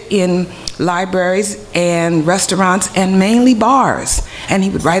sit in libraries and restaurants and mainly bars, and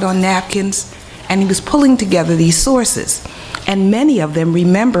he would write on napkins, and he was pulling together these sources. And many of them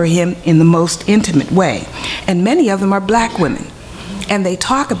remember him in the most intimate way. And many of them are black women. And they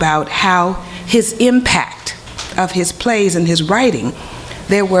talk about how his impact of his plays and his writing,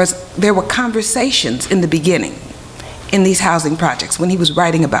 there were conversations in the beginning in these housing projects when he was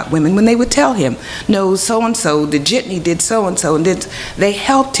writing about women, when they would tell him, no, so-and-so, the jitney did so-and-so, and they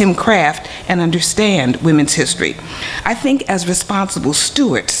helped him craft and understand women's history. I think as responsible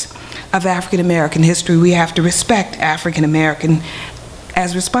stewards of African American history, we have to respect African American.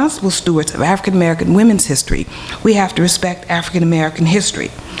 As responsible stewards of African American women's history, we have to respect African American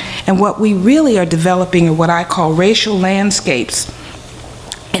history. And what we really are developing are what I call racial landscapes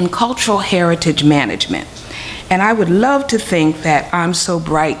and cultural heritage management. And I would love to think that I'm so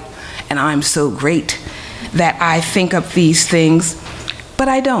bright and I'm so great that I think of these things, but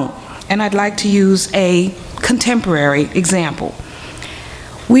I don't. And I'd like to use a contemporary example.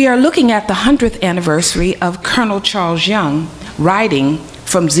 We are looking at the 100th anniversary of Colonel Charles Young riding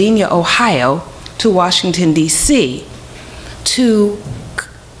from Xenia, Ohio to Washington, D.C. to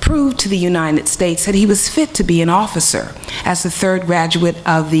prove to the United States that he was fit to be an officer. As the third graduate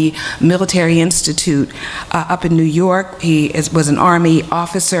of the Military Institute up in New York, he was an Army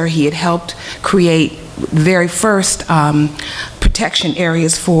officer. He had helped create the very first protection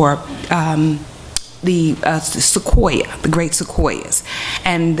areas for the sequoia, the great sequoias.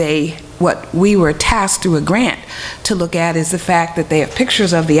 And what we were tasked through a grant to look at is the fact that they have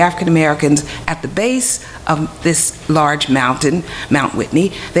pictures of the African Americans at the base of this large mountain, Mount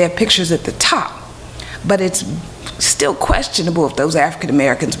Whitney. They have pictures at the top, but it's still questionable if those African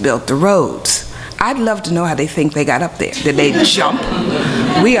Americans built the roads. I'd love to know how they think they got up there. Did they jump?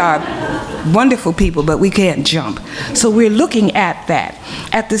 We are wonderful people, but we can't jump. So we're looking at that.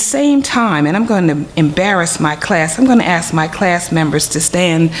 At the same time, and I'm going to embarrass my class, I'm going to ask my class members to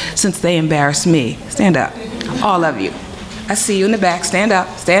stand since they embarrassed me. Stand up, all of you. I see you in the back. Stand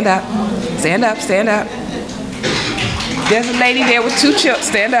up, stand up, stand up, stand up. There's a lady there with 2 children.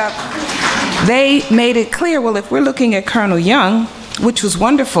 Stand up. They made it clear, well, if we're looking at Colonel Young, which was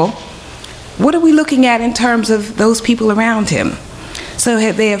wonderful, what are we looking at in terms of those people around him?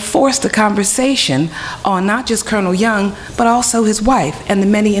 So they have forced a conversation on not just Colonel Young, but also his wife and the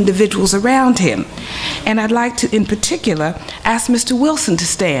many individuals around him. And I'd like to, in particular, ask Mr. Wilson to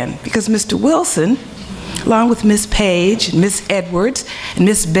stand, because Mr. Wilson, along with Miss Page, and Miss Edwards, and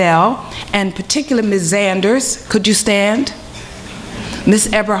Miss Bell, and in particular Ms. Zanders, could you stand?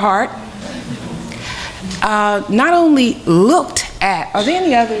 Miss Eberhardt, not only looked at, are there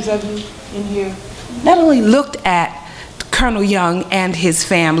any others of you in here? Not only looked at Colonel Young and his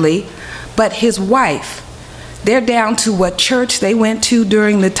family, but his wife. They're down to what church they went to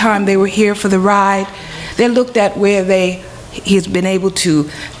during the time they were here for the ride. They looked at where he's been able to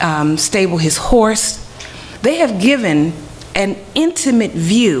stable his horse. They have given an intimate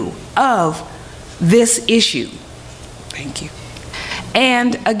view of this issue. Thank you.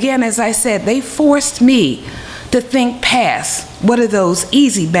 And again, as I said, they forced me to think past what are those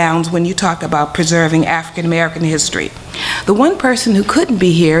easy bounds when you talk about preserving African American history. The one person who couldn't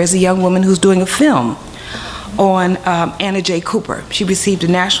be here is a young woman who's doing a film on Anna J. Cooper. She received a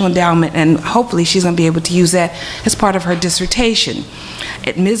national endowment, and hopefully she's going to be able to use that as part of her dissertation.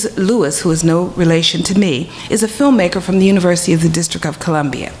 Ms. Lewis, who is no relation to me, is a filmmaker from the University of the District of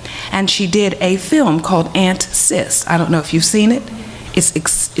Columbia, and she did a film called Aunt Sis. I don't know if you've seen it.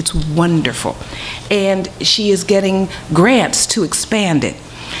 It's wonderful, and she is getting grants to expand it.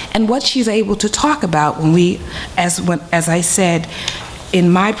 And what she's able to talk about when we, as I said in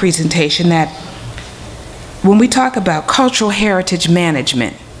my presentation, that when we talk about cultural heritage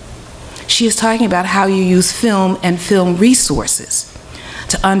management, she is talking about how you use film and film resources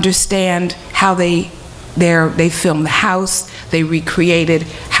to understand how they filmed the house, they recreated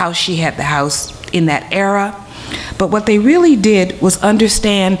how she had the house in that era. But what they really did was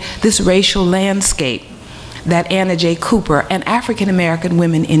understand this racial landscape that Anna J. Cooper and African American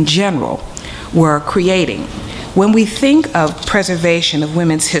women in general were creating. When we think of preservation of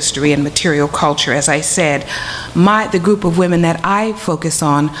women's history and material culture, as I said, the group of women that I focus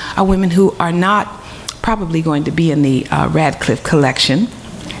on are women who are not probably going to be in the Radcliffe collection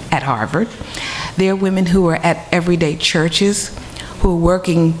at Harvard. They're women who are at everyday churches, who are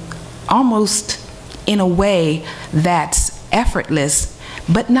working almost in a way that's effortless,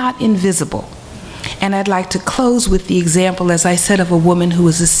 but not invisible. And I'd like to close with the example, as I said, of a woman who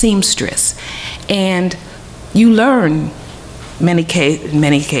was a seamstress. And you learn, in many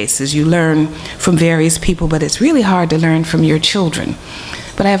cases, you learn from various people, but it's really hard to learn from your children.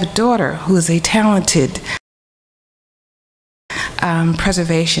 But I have a daughter who is a talented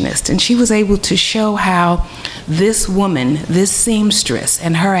preservationist, and she was able to show how this woman, this seamstress,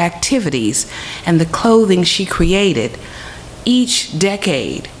 and her activities and the clothing she created, each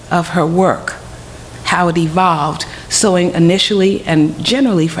decade of her work, how it evolved, sewing initially and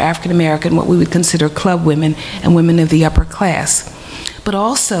generally for African American, what we would consider club women and women of the upper class, but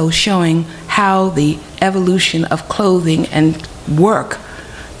also showing how the evolution of clothing and work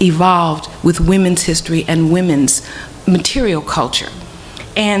evolved with women's history and women's material culture.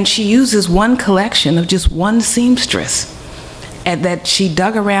 And she uses one collection of just one seamstress and that she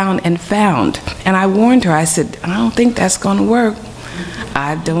dug around and found. And I warned her, I said, I don't think that's going to work.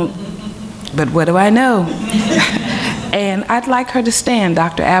 I don't, but what do I know? And I'd like her to stand,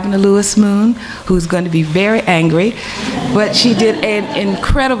 Dr. Abner Lewis Moon, who's going to be very angry, but she did an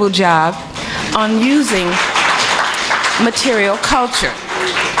incredible job on using material culture.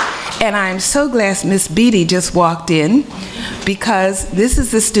 And I'm so glad Miss Beatty just walked in, because this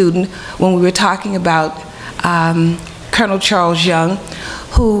is the student, when we were talking about Colonel Charles Young,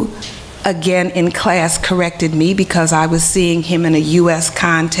 who again in class corrected me because I was seeing him in a US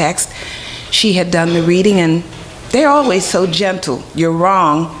context. She had done the reading, and they're always so gentle. You're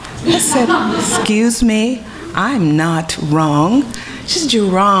wrong. I said, excuse me, I'm not wrong. She said,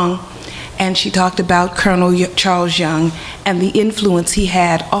 you're wrong. And she talked about Colonel Charles Young and the influence he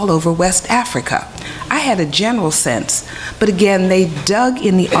had all over West Africa. I had a general sense, but again, they dug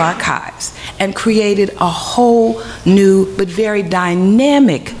in the archives and created a whole new but very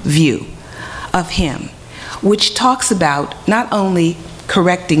dynamic view of him, which talks about not only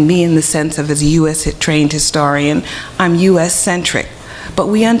correcting me in the sense of, as a US trained historian, I'm US centric, but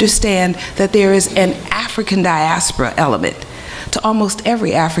we understand that there is an African diaspora element to almost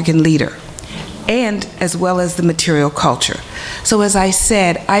every African leader, and as well as the material culture. So as I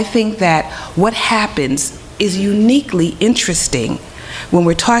said, I think that what happens is uniquely interesting when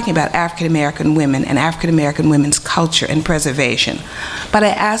we're talking about African American women and African American women's culture and preservation. But I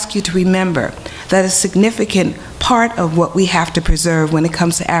ask you to remember that a significant part of what we have to preserve when it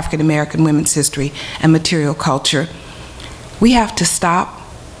comes to African American women's history and material culture, we have to stop.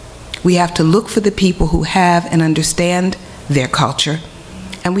 We have to look for the people who have and understand their culture,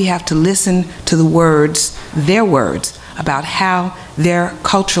 and we have to listen to the words, their words, about how their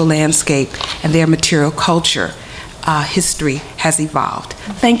cultural landscape and their material culture history has evolved.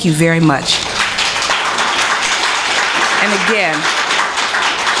 Thank you very much. And again,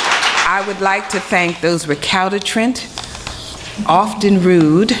 I would like to thank those recalcitrant, often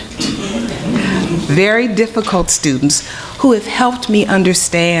rude, very difficult students who have helped me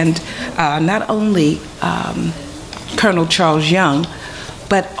understand not only Colonel Charles Young,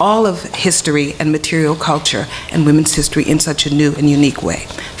 but all of history and material culture and women's history in such a new and unique way.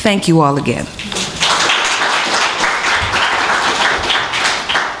 Thank you all again.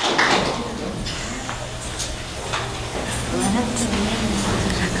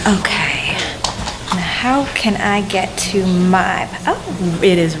 Okay, now how can I get to my, oh,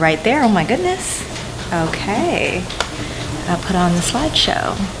 it is right there, oh my goodness. Okay, I'll put on the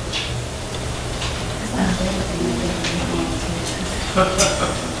slideshow.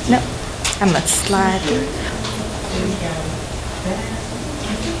 No, I'm gonna slide.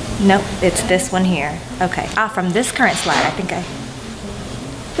 Nope, it's this one here. Okay, from this current slide, I think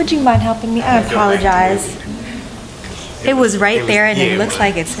would you mind helping me? I apologize. It was right there, and it looks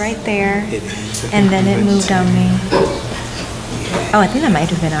like it's right there, and then it moved on me. Oh, I think that might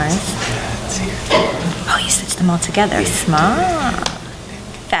have been ours. Oh, you stitched them all together. Smart.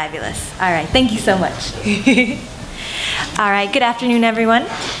 Fabulous. All right, thank you so much. All right, good afternoon, everyone.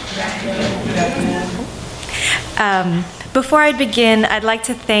 Before I begin, I'd like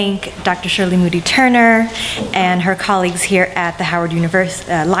to thank Dr. Shirley Moody Turner and her colleagues here at the Howard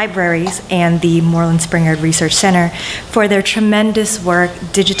University Libraries and the Moorland-Spingarn Research Center for their tremendous work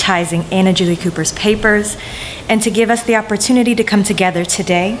digitizing Anna Julia Cooper's papers and to give us the opportunity to come together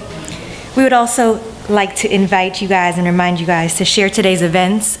today. We would also like to invite you guys and remind you guys to share today's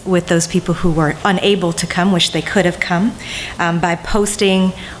events with those people who were unable to come, which they could have come, by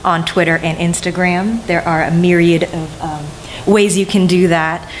posting on Twitter and Instagram. There are a myriad of ways you can do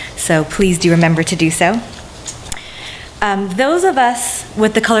that, so please do remember to do so. Those of us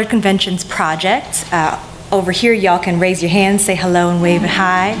with the Colored Conventions Project, over here, y'all can raise your hands, say hello, and wave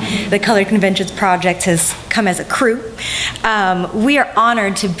hi. The Colored Conventions Project has come as a crew. We are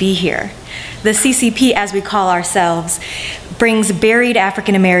honored to be here. The CCP, as we call ourselves, brings buried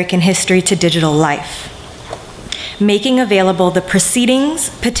African American history to digital life, making available the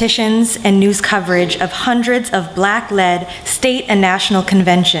proceedings, petitions, and news coverage of hundreds of Black-led state and national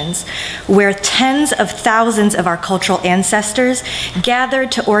conventions, where tens of thousands of our cultural ancestors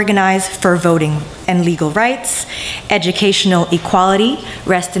gathered to organize for voting and legal rights, educational equality,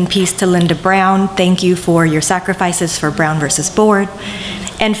 rest in peace to Linda Brown, thank you for your sacrifices for Brown versus Board,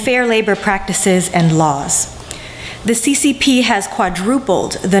 and fair labor practices and laws. The CCP has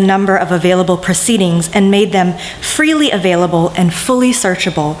quadrupled the number of available proceedings and made them freely available and fully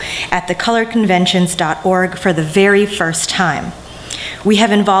searchable at thecoloredconventions.org for the very first time. We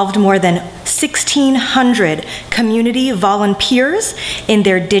have involved more than 1,600 community volunteers in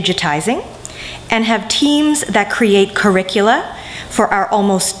their digitizing and have teams that create curricula for our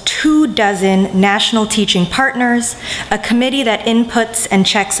almost 24 national teaching partners, a committee that inputs and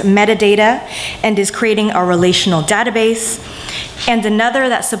checks metadata and is creating a relational database, and another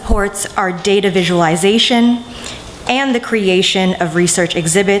that supports our data visualization and the creation of research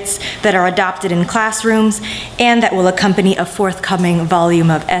exhibits that are adopted in classrooms and that will accompany a forthcoming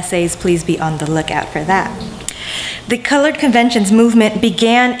volume of essays. Please be on the lookout for that. The Colored Conventions movement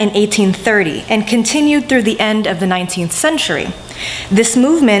began in 1830 and continued through the end of the 19th century. This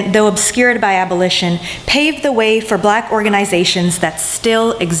movement, though obscured by abolition, paved the way for Black organizations that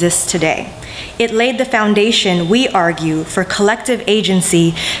still exist today. It laid the foundation, we argue, for collective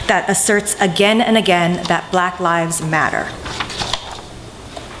agency that asserts again and again that Black lives matter.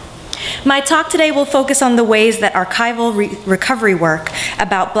 My talk today will focus on the ways that archival recovery work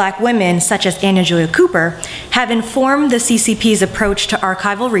about Black women, such as Anna Julia Cooper, have informed the CCP's approach to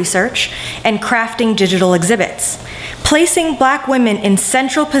archival research and crafting digital exhibits, placing Black women in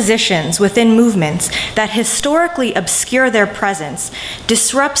central positions within movements that historically obscure their presence,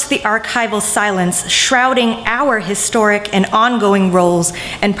 disrupts the archival silence shrouding our historic and ongoing roles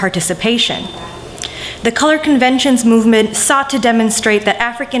and participation. the Color Conventions movement sought to demonstrate that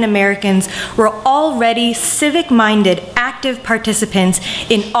African Americans were already civic-minded, active participants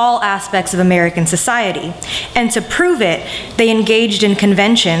in all aspects of American society. And to prove it, they engaged in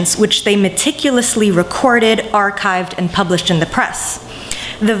conventions, which they meticulously recorded, archived, and published in the press.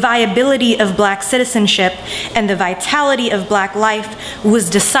 The viability of Black citizenship and the vitality of Black life was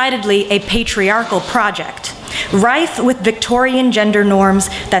decidedly a patriarchal project, rife with Victorian gender norms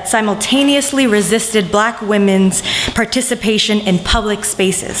that simultaneously resisted Black women's participation in public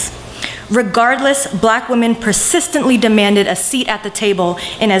spaces. Regardless, Black women persistently demanded a seat at the table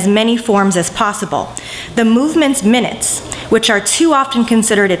in as many forms as possible. The movement's minutes, which are too often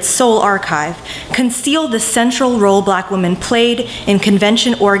considered its sole archive, conceal the central role Black women played in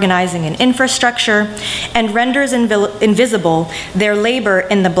convention organizing and infrastructure, and renders invisible their labor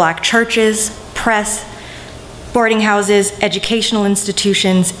in the Black churches, press, boarding houses, educational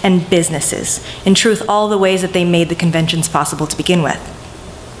institutions, and businesses. In truth, all the ways that they made the conventions possible to begin with.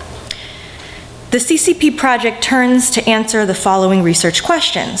 The CCP project turns to answer the following research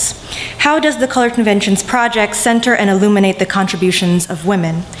questions. How does the Color Conventions project center and illuminate the contributions of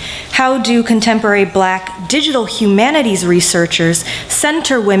women? How do contemporary Black digital humanities researchers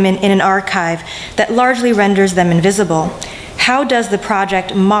center women in an archive that largely renders them invisible? How does the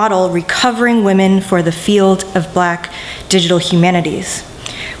project model recovering women for the field of Black digital humanities?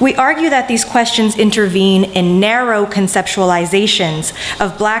 We argue that these questions intervene in narrow conceptualizations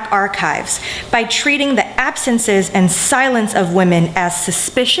of Black archives by treating the absences and silence of women as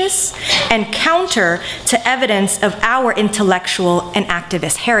suspicious and counter to evidence of our intellectual and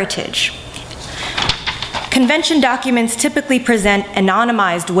activist heritage. Convention documents typically present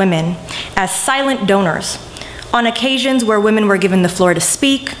anonymized women as silent donors. On occasions where women were given the floor to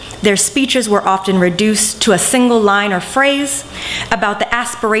speak, their speeches were often reduced to a single line or phrase about the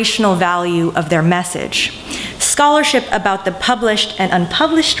aspirational value of their message. Scholarship about the published and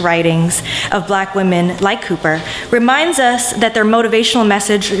unpublished writings of Black women like Cooper reminds us that their motivational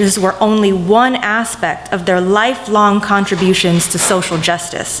messages were only one aspect of their lifelong contributions to social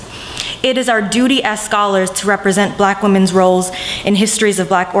justice. It is our duty as scholars to represent Black women's roles in histories of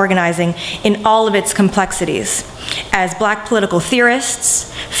Black organizing in all of its complexities. As Black political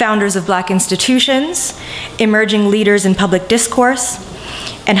theorists, founders of Black institutions, emerging leaders in public discourse,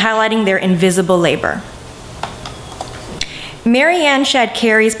 and highlighting their invisible labor. Mary Ann Shadd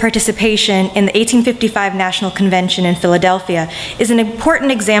Cary's participation in the 1855 National Convention in Philadelphia is an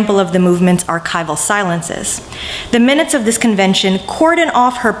important example of the movement's archival silences. The minutes of this convention cordon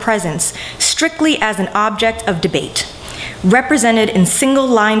off her presence strictly as an object of debate, represented in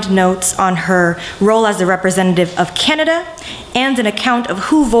single-lined notes on her role as a representative of Canada and an account of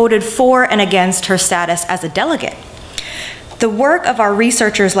who voted for and against her status as a delegate. The work of our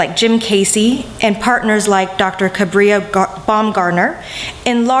researchers like Jim Casey and partners like Dr. Cabria Baumgartner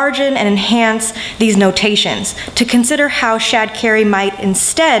enlarge and enhance these notations to consider how Shadd Cary might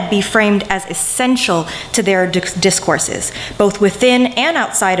instead be framed as essential to their discourses, both within and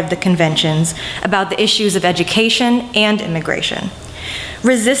outside of the conventions, about the issues of education and immigration.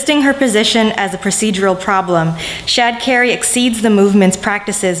 Resisting her position as a procedural problem, Shadd Cary exceeds the movement's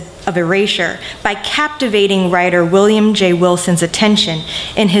practices of erasure by captivating writer William J. Wilson's attention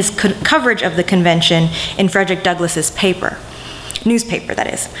in his coverage of the convention in Frederick Douglass's newspaper,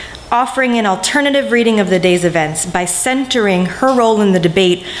 that is, offering an alternative reading of the day's events by centering her role in the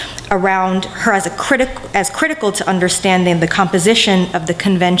debate around her as critical to understanding the composition of the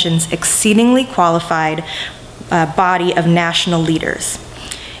convention's exceedingly qualified body of national leaders.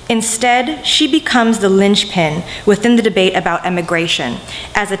 Instead, she becomes the linchpin within the debate about immigration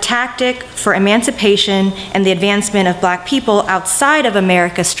as a tactic for emancipation and the advancement of Black people outside of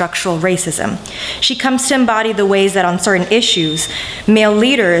America's structural racism. She comes to embody the ways that on certain issues, male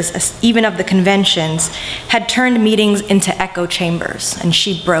leaders, even of the conventions, had turned meetings into echo chambers, and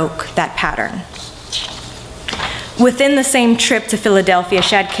she broke that pattern. Within the same trip to Philadelphia,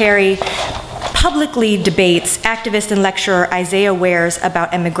 Shadd Cary publicly debates activist and lecturer Isaiah Ware's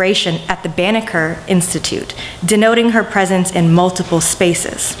about immigration at the Banneker Institute, denoting her presence in multiple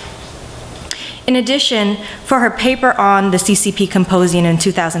spaces. In addition, for her paper on the CCP Symposium in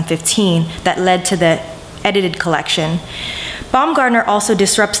 2015 that led to the edited collection, Baumgartner also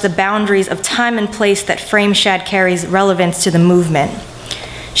disrupts the boundaries of time and place that frame Shadd Cary's relevance to the movement.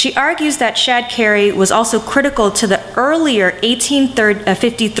 She argues that Shadd Cary was also critical to the earlier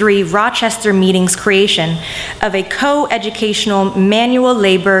 1853 Rochester meeting's creation of a co-educational manual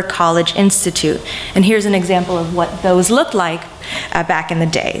labor college institute. And here's an example of what those looked like back in the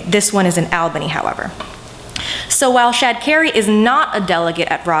day. This one is in Albany, however. So while Shad Carey is not a delegate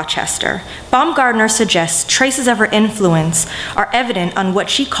at Rochester, Baumgartner suggests traces of her influence are evident on what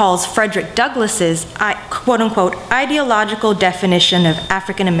she calls Frederick Douglass's quote-unquote ideological definition of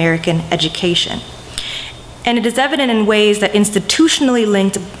African American education. And it is evident in ways that institutionally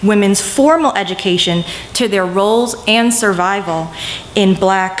linked women's formal education to their roles and survival in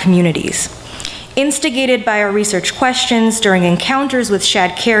Black communities. Instigated by our research questions during encounters with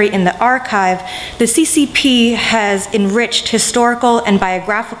Shad Carey in the archive, the CCP has enriched historical and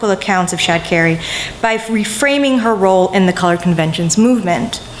biographical accounts of Shad Carey by reframing her role in the colored conventions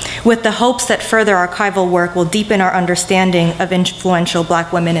movement, with the hopes that further archival work will deepen our understanding of influential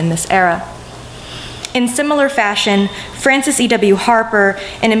Black women in this era. In similar fashion, Frances E.W. Harper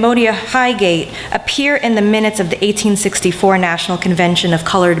and Emodia Highgate appear in the minutes of the 1864 National Convention of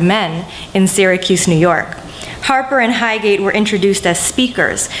Colored Men in Syracuse, New York. Harper and Highgate were introduced as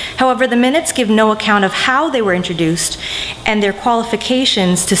speakers. However, the minutes give no account of how they were introduced and their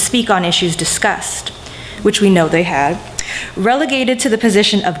qualifications to speak on issues discussed, which we know they had. Relegated to the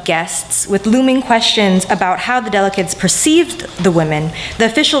position of guests, with looming questions about how the delegates perceived the women, the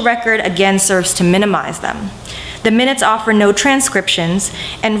official record again serves to minimize them. The minutes offer no transcriptions,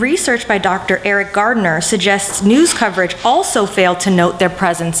 and research by Dr. Eric Gardner suggests news coverage also failed to note their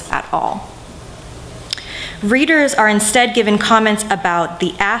presence at all. Readers are instead given comments about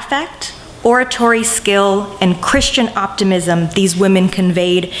the affect, oratory skill, and Christian optimism these women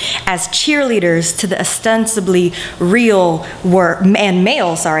conveyed as cheerleaders to the ostensibly real and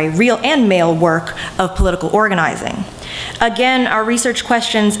male work of political organizing. Again, our research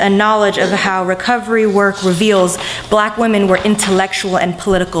questions and knowledge of how recovery work reveals Black women were intellectual and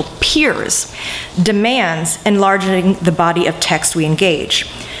political peers demands enlarging the body of text we engage.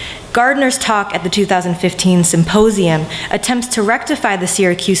 Gardner's talk at the 2015 Symposium attempts to rectify the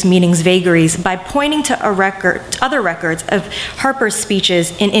Syracuse meeting's vagaries by pointing to other records of Harper's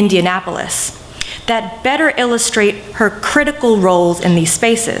speeches in Indianapolis that better illustrate her critical roles in these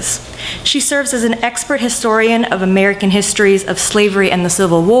spaces. She serves as an expert historian of American histories of slavery and the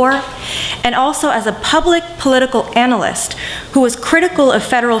Civil War, and also as a public political analyst who was critical of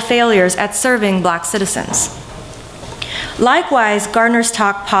federal failures at serving Black citizens. Likewise, Gardner's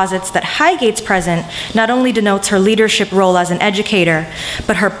talk posits that Highgate's presence not only denotes her leadership role as an educator,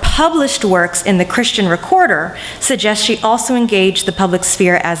 but her published works in the Christian Recorder suggest she also engaged the public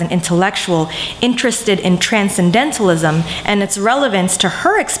sphere as an intellectual interested in transcendentalism and its relevance to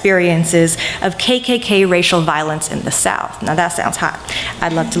her experiences of KKK racial violence in the South. Now that sounds hot.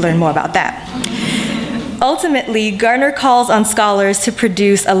 I'd love to learn more about that. Ultimately, Gardner calls on scholars to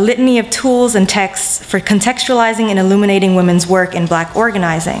produce a litany of tools and texts for contextualizing and illuminating women's work in Black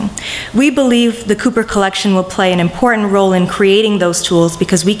organizing. We believe the Cooper Collection will play an important role in creating those tools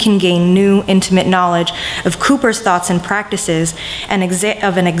because we can gain new, intimate knowledge of Cooper's thoughts and practices and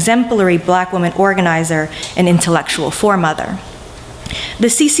of an exemplary Black woman organizer and intellectual foremother. The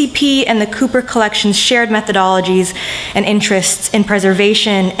CCP and the Cooper Collection's shared methodologies and interests in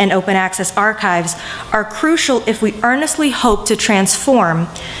preservation and open access archives are crucial if we earnestly hope to transform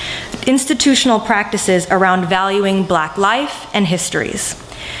institutional practices around valuing Black life and histories.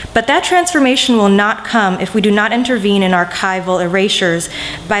 But that transformation will not come if we do not intervene in archival erasures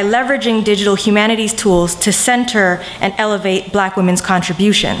by leveraging digital humanities tools to center and elevate Black women's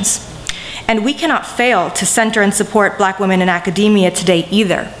contributions. And we cannot fail to center and support Black women in academia today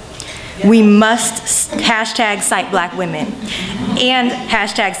either. We must hashtag cite Black women and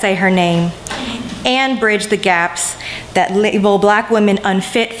hashtag say her name and bridge the gaps that label Black women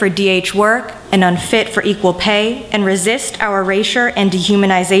unfit for DH work and unfit for equal pay and resist our erasure and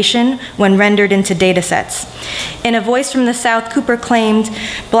dehumanization when rendered into data sets. In a voice from the South, Cooper claimed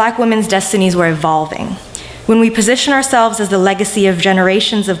Black women's destinies were evolving. When we position ourselves as the legacy of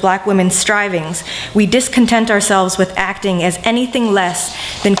generations of Black women's strivings, we discontent ourselves with acting as anything less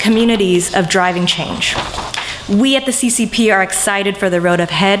than communities of driving change. We at the CCP are excited for the road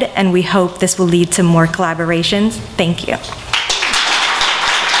ahead, and we hope this will lead to more collaborations. Thank you.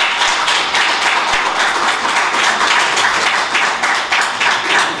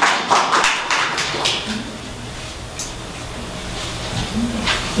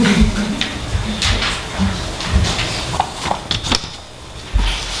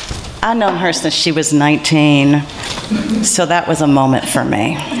 I've known her since she was 19, so that was a moment for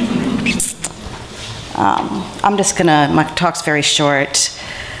me. My talk's very short,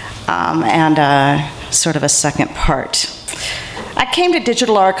 and sort of a second part. I came to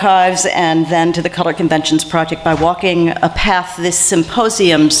digital archives and then to the Color Conventions Project by walking a path this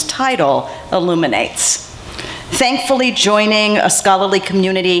symposium's title illuminates. thankfully joining a scholarly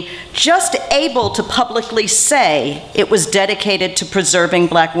community just able to publicly say it was dedicated to preserving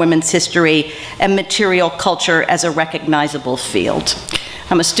Black women's history and material culture as a recognizable field.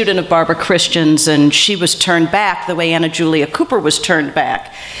 I'm a student of Barbara Christian's, and she was turned back the way Anna Julia Cooper was turned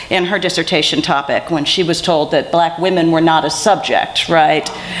back in her dissertation topic when she was told that Black women were not a subject, right,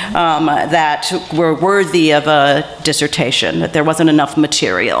 that were worthy of a dissertation, that there wasn't enough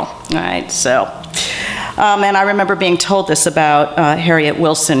material, right, so. And I remember being told this about Harriet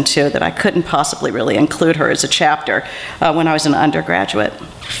Wilson, too, that I couldn't possibly really include her as a chapter when I was an undergraduate.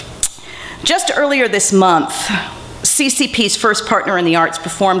 Just earlier this month, CCP's first partner in the arts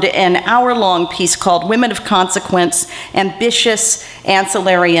performed an hour-long piece called Women of Consequence, Ambitious,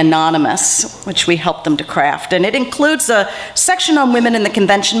 Ancillary, Anonymous, which we helped them to craft. And it includes a section on women in the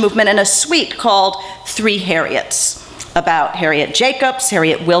convention movement and a suite called Three Harriets, about Harriet Jacobs,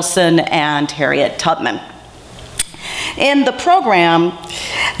 Harriet Wilson, and Harriet Tubman. In the program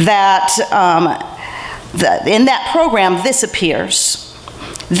in that program, this appears.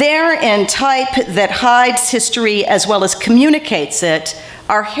 There, in type that hides history as well as communicates it,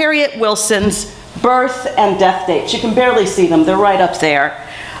 are Harriet Wilson's birth and death dates. You can barely see them, they're right up there.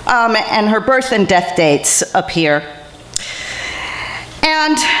 And her birth and death dates appear.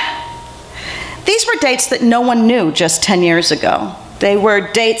 And these were dates that no one knew just 10 years ago. They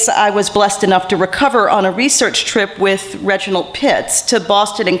were dates I was blessed enough to recover on a research trip with Reginald Pitts to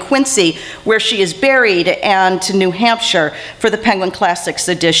Boston and Quincy, where she is buried, and to New Hampshire for the Penguin Classics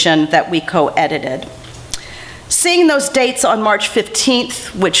edition that we co-edited. Seeing those dates on March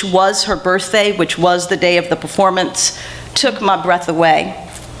 15th, which was her birthday, which was the day of the performance, took my breath away.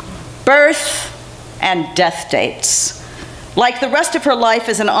 Birth and death dates. Like the rest of her life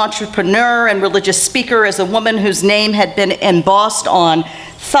as an entrepreneur and religious speaker, as a woman whose name had been embossed on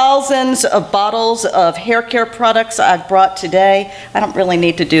thousands of bottles of hair care products I've brought today. I don't really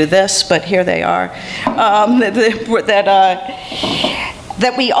need to do this, but here they are.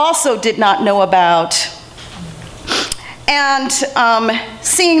 That we also did not know about. And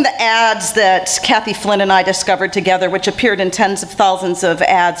seeing the ads that Kathy Flynn and I discovered together, which appeared in tens of thousands of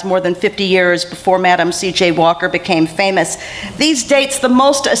ads more than 50 years before Madam C.J. Walker became famous, these dates, the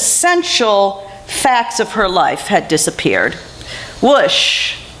most essential facts of her life had disappeared.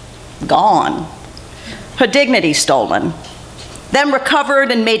 Whoosh, gone. Her dignity stolen. Then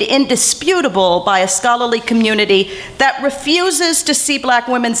recovered and made indisputable by a scholarly community that refuses to see Black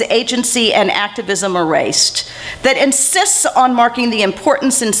women's agency and activism erased, that insists on marking the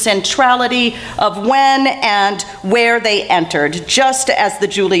importance and centrality of when and where they entered, just as the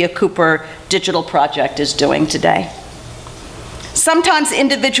Julia Cooper Digital Project is doing today. Sometimes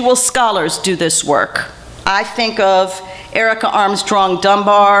individual scholars do this work. I think of Erica Armstrong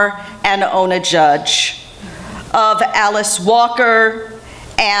Dunbar and Ona Judge, of Alice Walker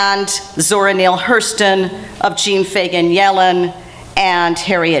and Zora Neale Hurston, of Jean Fagan Yellen and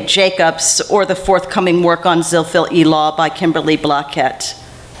Harriet Jacobs, or the forthcoming work on Zilphil Elaw by Kimberly Blockett.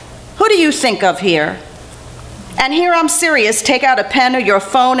 Who do you think of here? And here I'm serious, take out a pen or your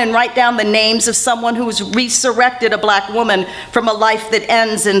phone and write down the names of someone who's resurrected a Black woman from a life that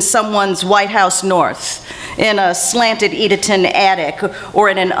ends in someone's White House North, in a slanted Edenton attic, or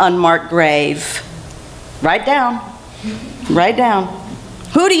in an unmarked grave. Write down, write down.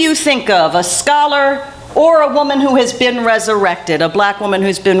 Who do you think of, a scholar or a woman who has been resurrected, a Black woman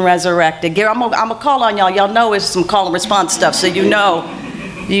who's been resurrected? I'm gonna call on y'all. Y'all know it's some call and response stuff, so you know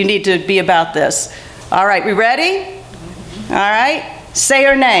you need to be about this. All right, we ready? All right, say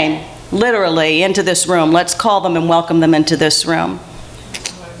her name, literally, into this room. Let's call them and welcome them into this room.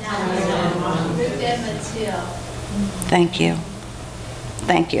 Thank you,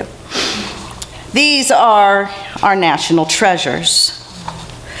 thank you. These are our national treasures.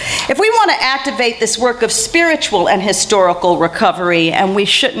 If we want to activate this work of spiritual and historical recovery, and we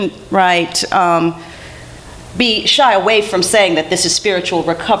shouldn't, right, be shy away from saying that this is spiritual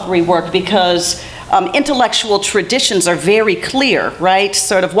recovery work, because intellectual traditions are very clear, right?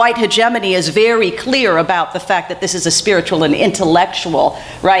 Sort of white hegemony is very clear about the fact that this is a spiritual and intellectual,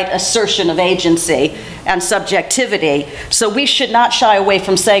 right, assertion of agency and subjectivity. So we should not shy away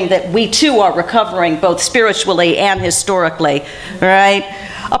from saying that we too are recovering both spiritually and historically, right?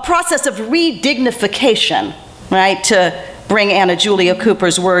 A process of redignification, right, to bring Anna Julia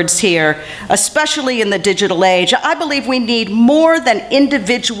Cooper's words here, especially in the digital age. I believe we need more than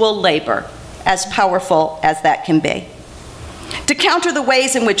individual labor, as powerful as that can be, to counter the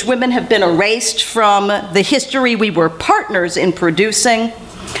ways in which women have been erased from the history we were partners in producing.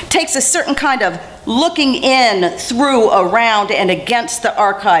 Takes a certain kind of looking in, through, around, and against the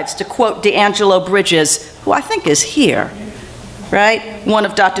archives, to quote D'Angelo Bridges, who I think is here, right? One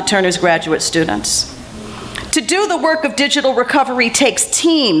of Dr. Turner's graduate students. To do the work of digital recovery takes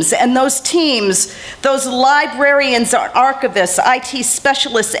teams, and those teams, those librarians, archivists, IT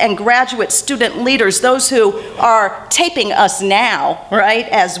specialists, and graduate student leaders, those who are taping us now, right,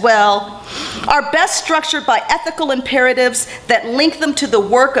 as well, are best structured by ethical imperatives that link them to the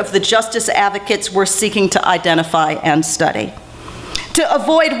work of the justice advocates we're seeking to identify and study. To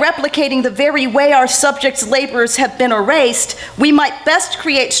avoid replicating the very way our subjects' labors have been erased, we might best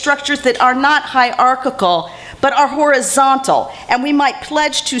create structures that are not hierarchical, but are horizontal, and we might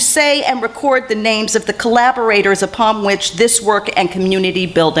pledge to say and record the names of the collaborators upon which this work and community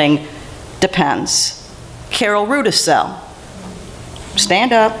building depends. Carol Rudisell,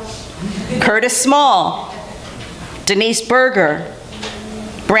 stand up. Curtis Small, Denise Berger,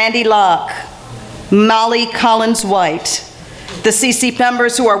 Brandy Locke, Molly Collins-White, the CC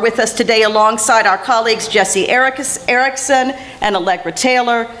members who are with us today alongside our colleagues Jesse Erickson and Allegra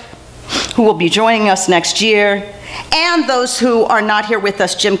Taylor, who will be joining us next year, and those who are not here with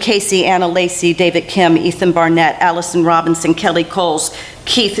us, Jim Casey, Anna Lacey, David Kim, Ethan Barnett, Allison Robinson, Kelly Coles,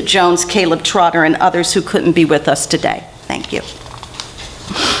 Keith Jones, Caleb Trotter, and others who couldn't be with us today. Thank you.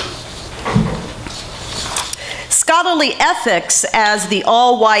 Scholarly ethics as the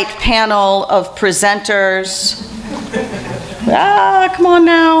all-white panel of presenters. Come on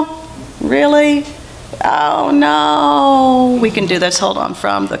now, really? Oh no, we can do this, hold on,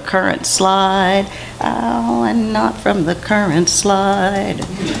 from the current slide. Oh, and not from the current slide.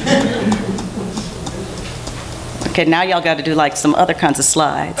 Okay, now y'all got to do like some other kinds of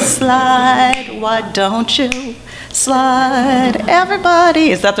slides. Slide, why don't you slide?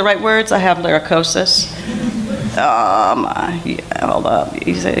 Everybody, is that the right words? I have lyricosis. Yeah, hold up.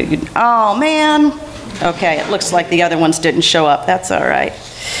 Oh man. Okay, it looks like the other ones didn't show up. That's all right.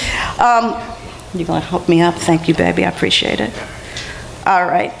 You gonna help me up? Thank you, baby. I appreciate it. All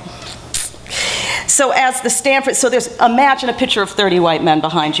right. So as the Stanford, so there's, imagine a picture of 30 white men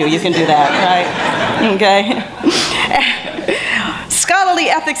behind you. You can do that, right? Okay. Scholarly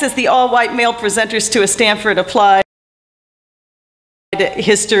ethics as the all-white male presenters to a Stanford Applied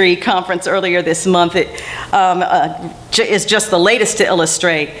History conference earlier this month. It is just the latest to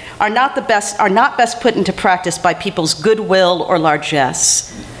illustrate, are not best put into practice by people's goodwill or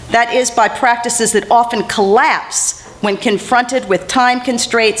largesse. That is, by practices that often collapse when confronted with time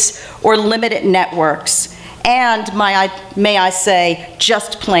constraints or limited networks, and may I say,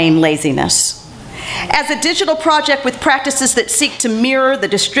 just plain laziness. As a digital project with practices that seek to mirror the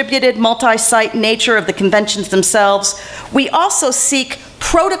distributed multi-site nature of the conventions themselves, we also seek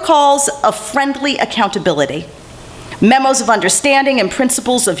protocols of friendly accountability, memos of understanding and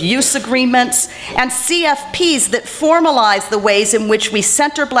principles of use agreements, and CFPs that formalize the ways in which we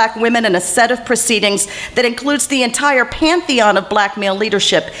center Black women in a set of proceedings that includes the entire pantheon of Black male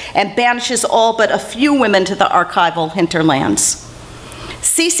leadership and banishes all but a few women to the archival hinterlands.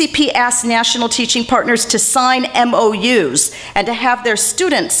 CCP asks national teaching partners to sign MOUs and to have their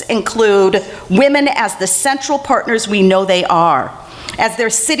students include women as the central partners we know they are, as their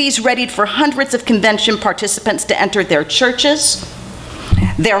cities readied for hundreds of convention participants to enter their churches,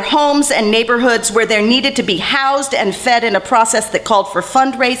 their homes and neighborhoods where they're needed to be housed and fed in a process that called for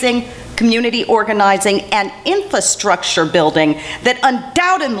fundraising, community organizing, and infrastructure building that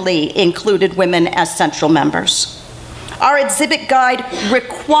undoubtedly included women as central members. Our exhibit guide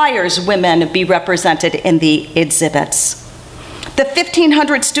requires women be represented in the exhibits. The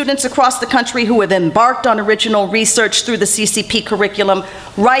 1,500 students across the country who have embarked on original research through the CCP curriculum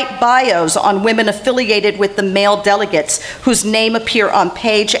write bios on women affiliated with the male delegates whose name appear on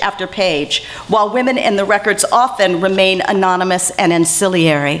page after page, while women in the records often remain anonymous and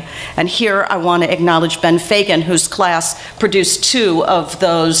ancillary. And here I want to acknowledge Ben Fagan, whose class produced 2 of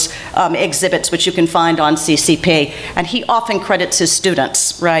those exhibits, which you can find on CCP. And he often credits his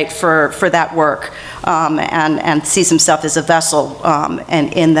students, right, for that work, and sees himself as a vessel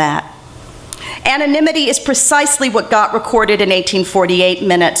and in that. Anonymity is precisely what got recorded in 1848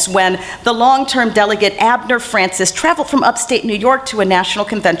 minutes when the long-term delegate Abner Francis traveled from upstate New York to a national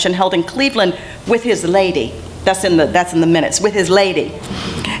convention held in Cleveland with his lady. That's in the minutes, with his lady,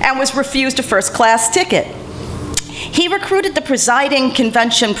 and was refused a first-class ticket. He recruited the presiding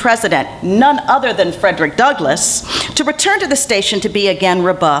convention president, none other than Frederick Douglass, to return to the station to be again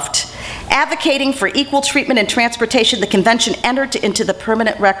rebuffed. Advocating for equal treatment and transportation, the convention entered into the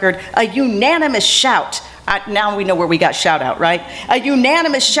permanent record a unanimous shout. Now we know where we got shout out, right? A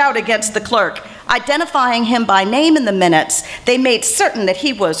unanimous shout against the clerk. Identifying him by name in the minutes, they made certain that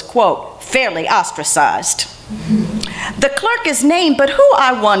he was, quote, fairly ostracized. The clerk is named, but who,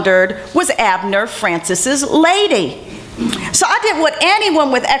 I wondered, was Abner Francis's lady. So I did what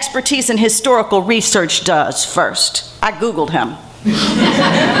anyone with expertise in historical research does first. I Googled him.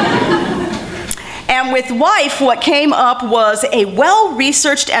 And with wife, what came up was a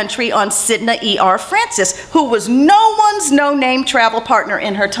well-researched entry on Sidna E.R. Francis, who was no one's no-name travel partner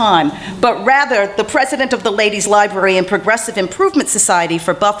in her time, but rather the president of the Ladies' Library and Progressive Improvement Society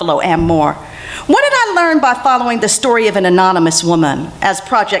for Buffalo and more. What did I learn by following the story of an anonymous woman, as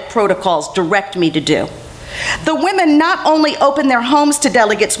project protocols direct me to do? The women not only opened their homes to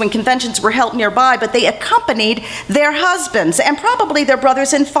delegates when conventions were held nearby, but they accompanied their husbands and probably their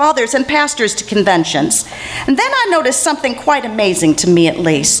brothers and fathers and pastors to conventions. And then I noticed something quite amazing, to me at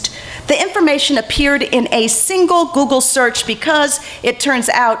least. The information appeared in a single Google search because it turns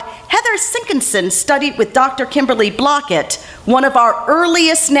out Heather Sinkinson studied with Dr. Kimberly Blockett, one of our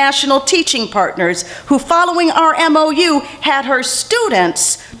earliest national teaching partners, who following our MOU had her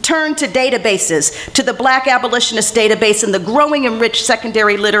students turn to databases, to the Black Abolitionist database and the growing and rich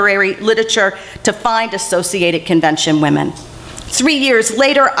secondary literary literature to find associated convention women. 3 years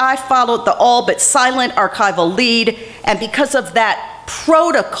later, I followed the all but silent archival lead, and because of that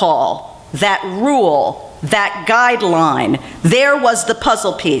protocol, that rule, that guideline, there was the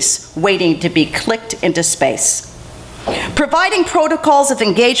puzzle piece waiting to be clicked into space. Providing protocols of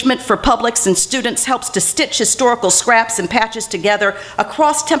engagement for publics and students helps to stitch historical scraps and patches together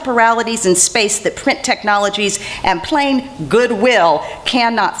across temporalities and space that print technologies and plain goodwill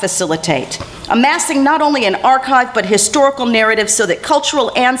cannot facilitate. Amassing not only an archive but historical narrative so that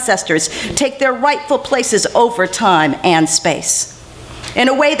cultural ancestors take their rightful places over time and space. In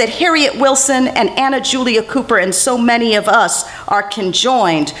a way that Harriet Wilson and Anna Julia Cooper and so many of us are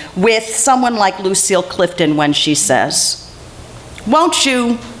conjoined with someone like Lucille Clifton when she says, "Won't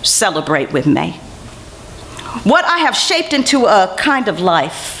you celebrate with me? What I have shaped into a kind of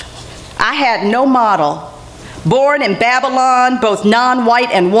life. I had no model. Born in Babylon, both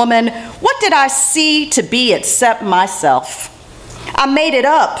non-white and woman, what did I see to be except myself? I made it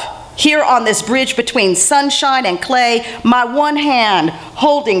up. Here on this bridge between sunshine and clay, my one hand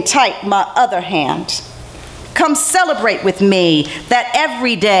holding tight my other hand. Come celebrate with me that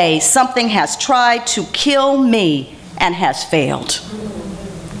every day something has tried to kill me and has failed.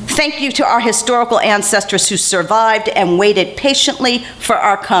 Thank you to our historical ancestors who survived and waited patiently for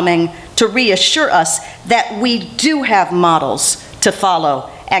our coming to reassure us that we do have models to follow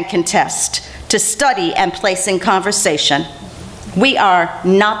and contest, to study and place in conversation. We are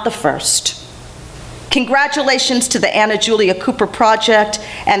not the first. Congratulations to the Anna Julia Cooper Project,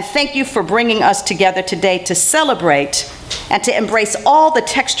 and thank you for bringing us together today to celebrate and to embrace all the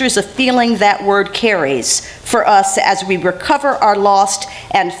textures of feeling that word carries for us as we recover our lost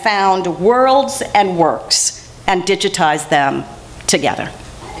and found worlds and works and digitize them together.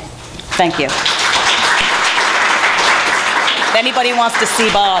 Thank you. If anybody wants to see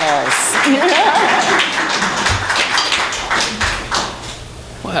bottles.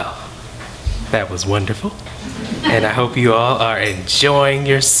 Well, that was wonderful. And I hope you all are enjoying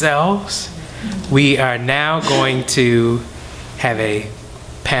yourselves. We are now going to have a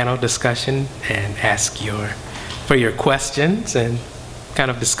panel discussion and ask for your questions and kind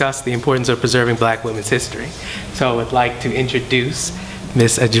of discuss the importance of preserving Black women's history. So I would like to introduce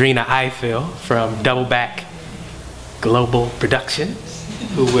Ms. Adrena Eiffel from Doubleback Global Productions,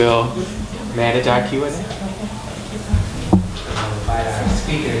 who will manage our Q&A.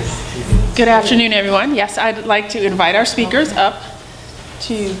 Good afternoon, everyone. Yes, I'd like to invite our speakers up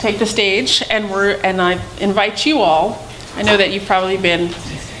to take the stage, and I invite you all. I know that you've probably been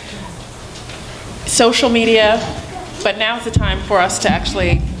social media, but now's the time for us to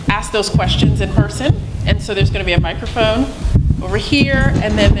actually ask those questions in person. And so there's going to be a microphone over here,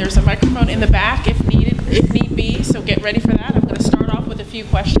 and then there's a microphone in the back if need be. So get ready for that. I'm going to start off with a few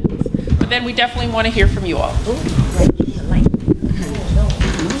questions, but then we definitely want to hear from you all.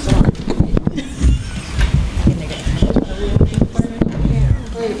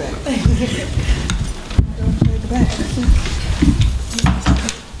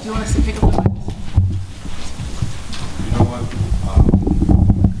 Do you want us to pick up the mic? You know what? We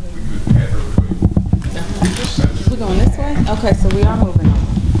could have everybody. We're going this way? Okay, so we are moving on.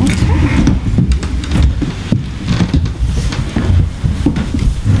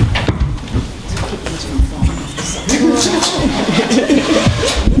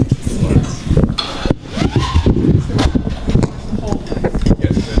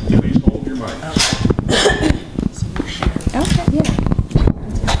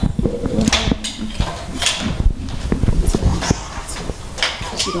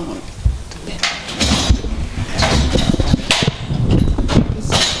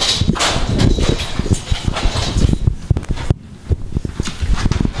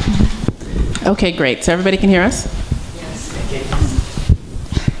 Okay, great. So everybody can hear us?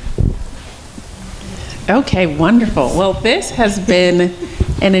 Okay, wonderful. Well, this has been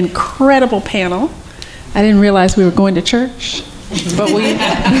an incredible panel. I didn't realize we were going to church, but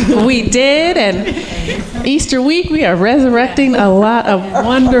we did, and Easter week we are resurrecting a lot of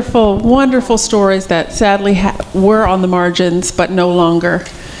wonderful, wonderful stories that sadly were on the margins, but no longer,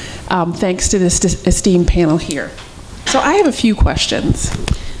 thanks to this esteemed panel here. So I have a few questions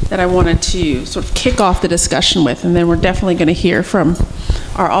that I wanted to sort of kick off the discussion with, and then we're definitely going to hear from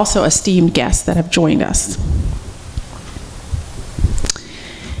our also esteemed guests that have joined us.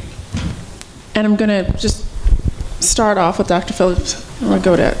 And I'm going to just start off with Dr. Phillips. I'm going to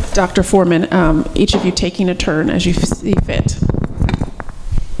go to Dr. Foreman, each of you taking a turn as you see fit.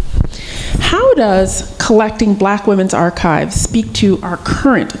 How does collecting Black women's archives speak to our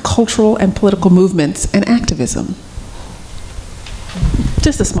current cultural and political movements and activism?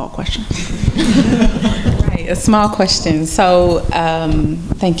 Just a small question. Right, a small question. So,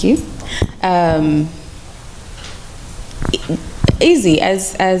 thank you. Easy,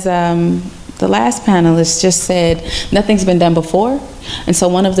 as the last panelist just said, nothing's been done before. And so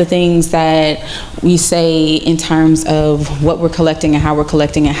one of the things that we say in terms of what we're collecting and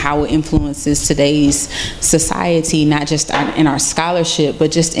how it influences today's society, not just in our scholarship, but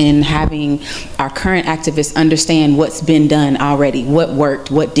just in having our current activists understand what's been done already, what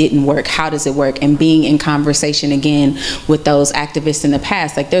worked, what didn't work, how does it work, and being in conversation again with those activists in the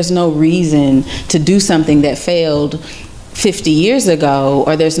past. Like, there's no reason to do something that failed 50 years ago,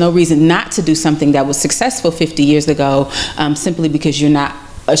 or there's no reason not to do something that was successful 50 years ago, simply because you're not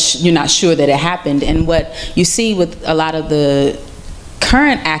sure that it happened. And what you see with a lot of the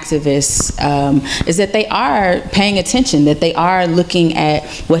current activists is that they are paying attention, that they are looking at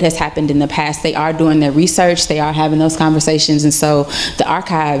what has happened in the past, they are doing their research, they are having those conversations. And so the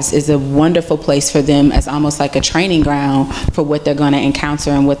archives is a wonderful place for them as almost like a training ground for what they're going to encounter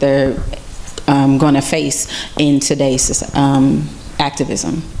and what they're going to face in today's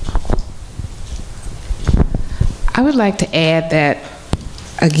activism. I would like to add that,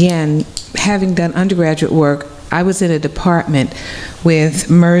 again, having done undergraduate work, I was in a department with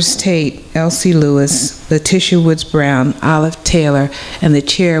Merce Tate, Elsie Lewis, Letitia Woods Brown, Olive Taylor, and the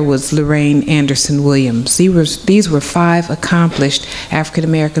chair was Lorraine Anderson Williams. These were 5 accomplished African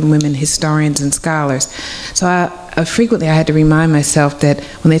American women historians and scholars. So frequently I had to remind myself that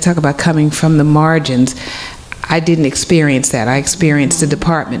when they talk about coming from the margins, I didn't experience that. I experienced a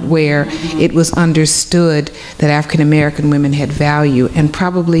department where it was understood that African American women had value, and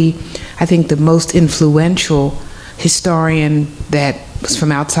probably, I think, the most influential historian that was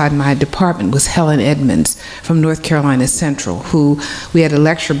from outside my department was Helen Edmonds from North Carolina Central, who we had a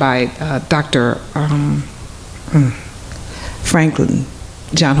lecture by Dr. Franklin,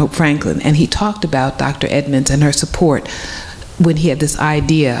 John Hope Franklin, and he talked about Dr. Edmonds and her support when he had this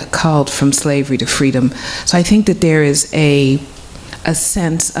idea called From Slavery to Freedom. So I think that there is a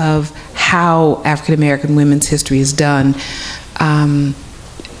sense of how African American women's history is done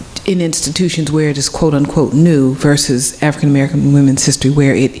in institutions where it is quote unquote new versus African American women's history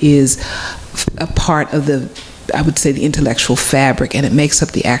where it is a part of the, I would say, the intellectual fabric, and it makes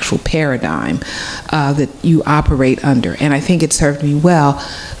up the actual paradigm that you operate under. And I think it served me well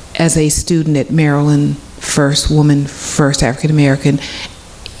as a student at Maryland, first woman, first African American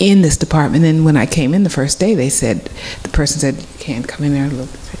in this department. And when I came in the first day, they said, the person said, "You can't come in there." Look,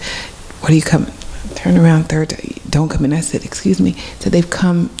 what are you coming? Turn around, third day, don't come in. I said, "Excuse me." So they've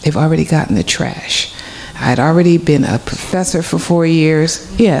already gotten the trash. I had already been a professor for 4 years.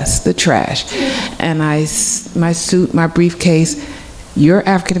 Yes, the trash. And my suit, my briefcase, your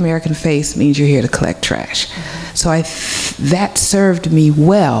African American face means you're here to collect trash. So that served me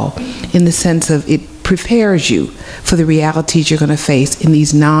well in the sense of it prepares you for the realities you're going to face in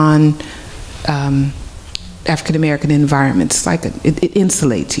these African American environments. Like it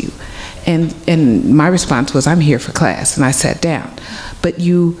insulates you. And my response was, "I'm here for class," and I sat down. But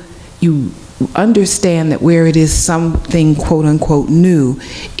you understand that where it is something quote unquote new,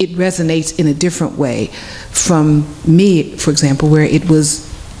 it resonates in a different way from me, for example, where it was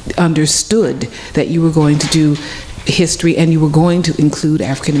understood that you were going to do history and you were going to include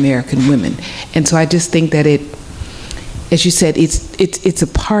African American women. And so I just think that it, as you said, it's a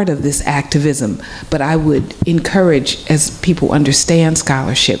part of this activism, but I would encourage, as people understand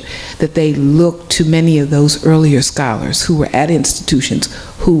scholarship, that they look to many of those earlier scholars who were at institutions,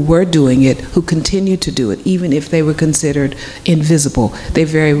 who were doing it, who continued to do it, even if they were considered invisible. They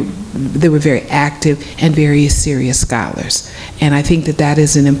were very active and very serious scholars. And I think that that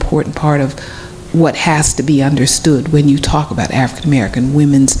is an important part of what has to be understood when you talk about African American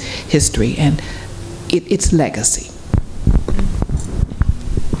women's history and its legacy.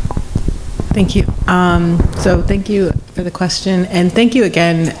 Thank you. So thank you for the question, and thank you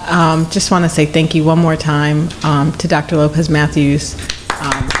again. Just want to say thank you one more time to Dr. Lopez-Matthews.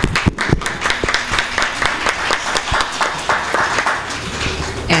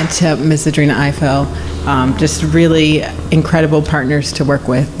 And to Ms. Adrena Eiffel. Just really incredible partners to work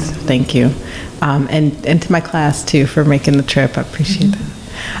with. Thank you. And to my class, too, for making the trip. I appreciate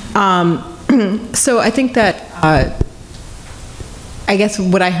that. So I think that, I guess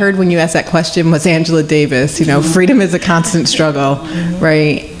what I heard when you asked that question was Angela Davis, you know, freedom is a constant struggle,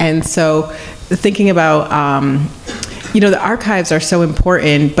 right? And so thinking about, you know, the archives are so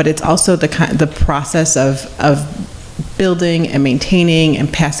important, but it's also the process of building and maintaining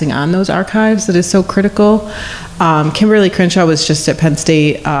and passing on those archives that is so critical. Kimberly Crenshaw was just at Penn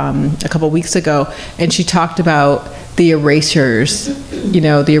State a couple weeks ago, and she talked about the erasures, you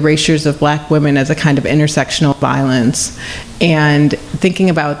know, the erasures of Black women as a kind of intersectional violence, and thinking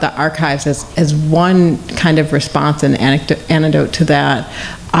about the archives as one kind of response and antidote to that,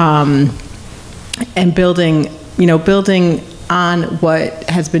 and building on what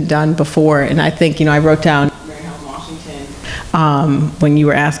has been done before. And I think, you know, I wrote down when you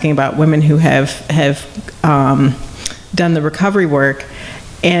were asking about women who have done the recovery work,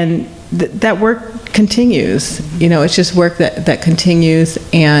 and that work continues. You know, it's just work that continues,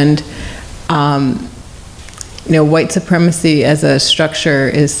 and you know, white supremacy as a structure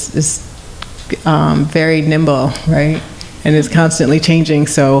is very nimble, right? And is constantly changing.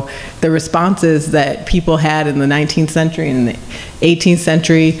 So the responses that people had in the 19th century and the 18th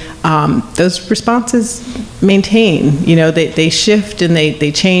century, those responses maintain. You know, they shift and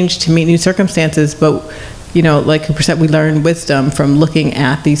they change to meet new circumstances, but, you know, like Cooper said, we learn wisdom from looking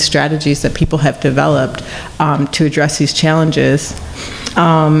at these strategies that people have developed to address these challenges.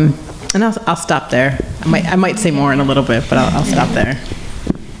 And I'll stop there. I might say more in a little bit, but I'll stop there.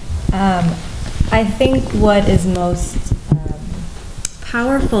 I think what is most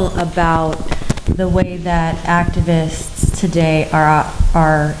powerful about the way that activists today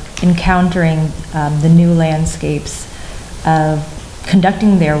are encountering the new landscapes of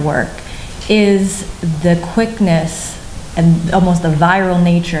conducting their work is the quickness and almost the viral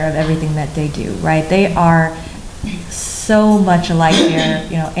nature of everything that they do, right? They are so much like their,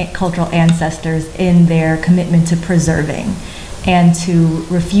 you know, cultural ancestors in their commitment to preserving and to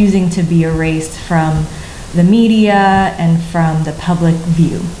refusing to be erased from the media and from the public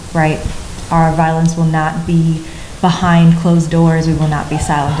view, right? Our violence will not be behind closed doors. We will not be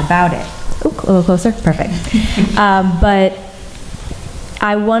silent about it. Ooh, a little closer, perfect. But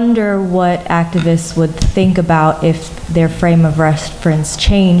I wonder what activists would think about if their frame of reference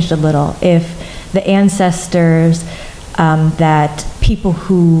changed a little, if the ancestors that people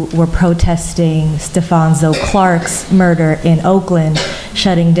who were protesting Stephon Zoe Clark's murder in Oakland,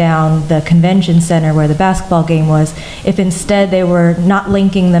 shutting down the convention center where the basketball game was, if instead they were not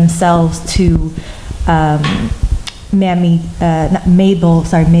linking themselves to Mabel,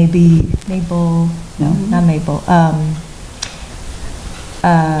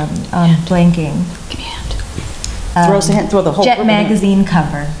 I'm blanking. Throw the whole Jet magazine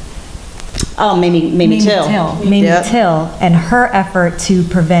cover. Oh, Mamie Till. Till, and her effort to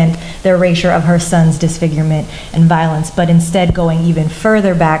prevent the erasure of her son's disfigurement and violence, but instead going even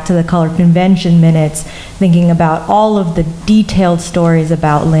further back to the Colored Convention minutes, thinking about all of the detailed stories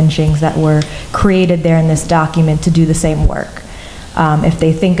about lynchings that were created there in this document to do the same work. If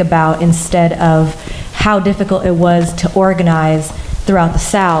they think about, instead of how difficult it was to organize throughout the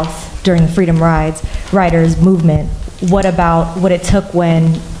South during the Freedom Riders movement, what about what it took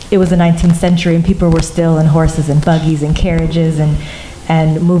when it was the 19th century and people were still in horses and buggies and carriages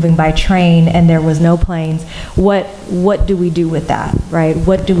and moving by train, and there was no planes. What do we do with that, right?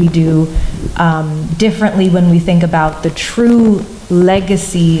 What do we do differently when we think about the true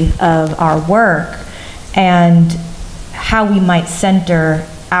legacy of our work and how we might center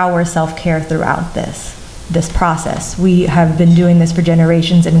our self-care throughout this process? We have been doing this for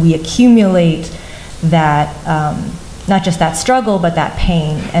generations, and we accumulate that not just that struggle, but that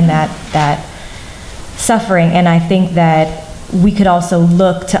pain and that suffering. And I think that we could also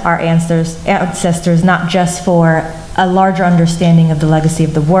look to our ancestors not just for a larger understanding of the legacy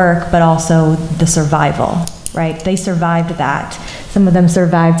of the work, but also the survival, right? They survived that. Some of them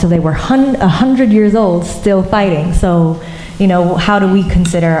survived till they were 100 years old, still fighting. So, you know, how do we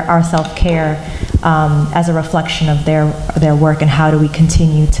consider our self-care as a reflection of their work, and how do we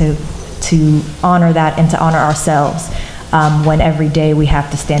continue to honor that and to honor ourselves when every day we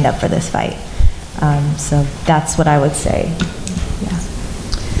have to stand up for this fight? So that's what I would say.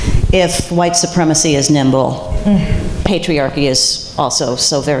 If white supremacy is nimble, patriarchy is also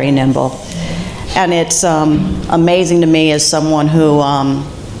so very nimble. And it's amazing to me as someone who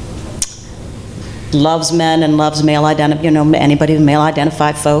loves men and loves male identity, anybody male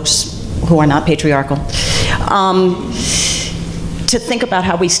identified folks who are not patriarchal, to think about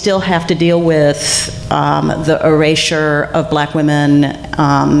how we still have to deal with the erasure of black women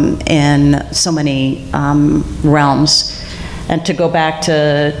in so many realms. And to go back to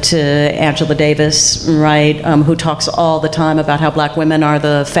Angela Davis, right, who talks all the time about how black women are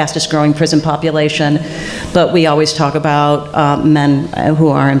the fastest growing prison population, but we always talk about men who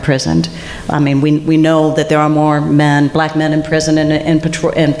are imprisoned. I mean, we know that there are more black men in prison and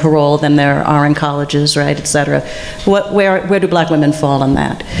parole than there are in colleges, right, et cetera. Where do black women fall in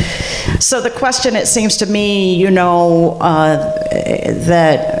that? So the question, it seems to me,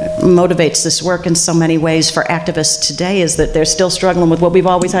 that motivates this work in so many ways for activists today is that they're still struggling with what we've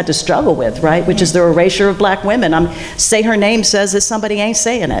always had to struggle with, right? Which is the erasure of black women. Say her name says that somebody ain't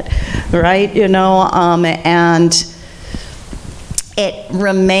saying it, right? And it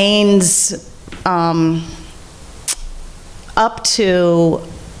remains up to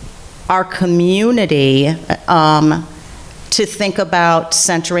our community to think about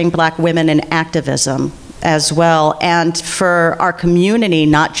centering black women in activism as well, and for our community,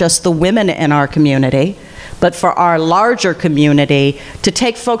 not just the women in our community, but for our larger community, to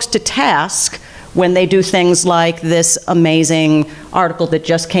take folks to task when they do things like this amazing article that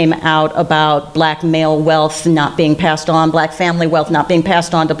just came out about black male wealth not being passed on, black family wealth not being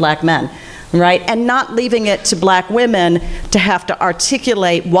passed on to black men, right? And not leaving it to black women to have to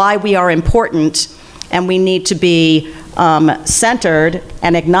articulate why we are important and we need to be centered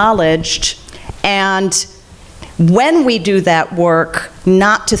and acknowledged. And when we do that work,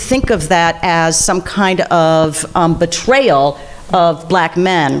 not to think of that as some kind of betrayal of black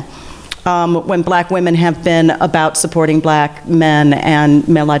men, when black women have been about supporting black men and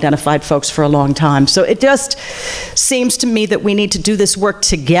male-identified folks for a long time. So it just seems to me that we need to do this work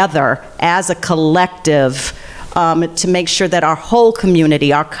together as a collective to make sure that our whole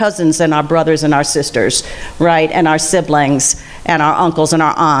community, our cousins and our brothers and our sisters, right, and our siblings and our uncles and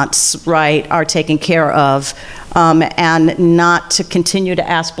our aunts, right, are taken care of, and not to continue to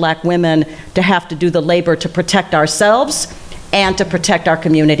ask black women to have to do the labor to protect ourselves and to protect our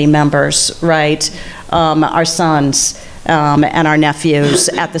community members, right, our sons and our nephews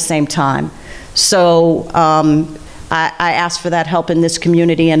at the same time. So I ask for that help in this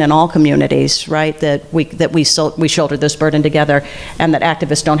community and in all communities, right? That we shoulder this burden together, and that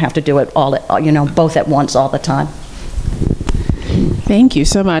activists don't have to do it all, both at once all the time. Thank you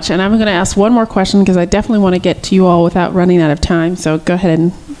so much. And I'm going to ask one more question because I definitely want to get to you all without running out of time. So go ahead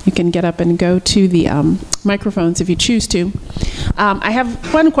and you can get up and go to the microphones if you choose to. I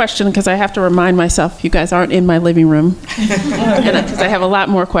have one question because I have to remind myself you guys aren't in my living room because I have a lot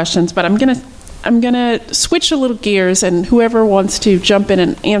more questions. But I'm gonna switch a little gears, and whoever wants to jump in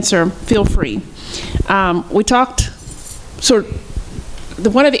and answer, feel free. We talked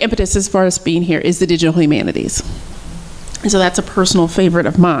one of the impetuses for us being here is the digital humanities. So that's a personal favorite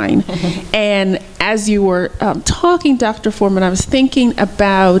of mine. And as you were talking, Dr. Foreman, I was thinking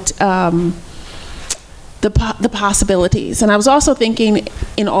about the possibilities. And I was also thinking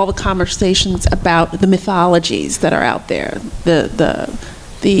in all the conversations about the mythologies that are out there,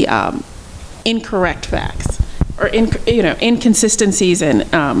 the incorrect facts, or inconsistencies and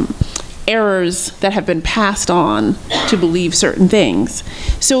errors that have been passed on to believe certain things.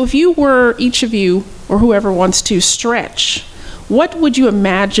 So if you were, each of you, or whoever wants to stretch, what would you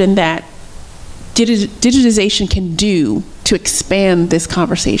imagine that digitization can do to expand this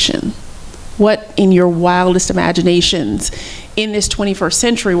conversation? What, in your wildest imaginations, in this 21st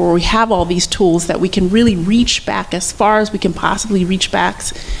century where we have all these tools that we can really reach back as far as we can possibly reach back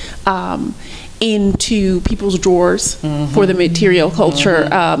into people's drawers for the material culture,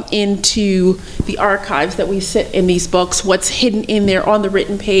 into the archives that we sit in these books, what's hidden in there on the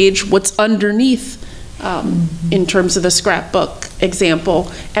written page, what's underneath in terms of the scrapbook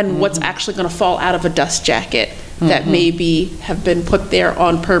example, and what's actually going to fall out of a dust jacket that maybe have been put there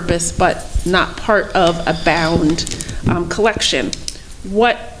on purpose but not part of a bound collection.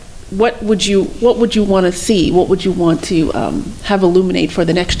 What would you want to see? What would you want to have illuminate for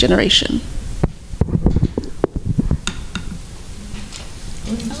the next generation?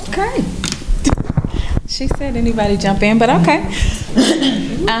 Okay. She said anybody jump in, but okay.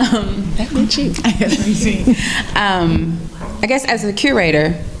 That meant you. I guess as a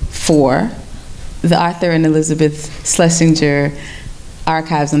curator for the Arthur and Elizabeth Schlesinger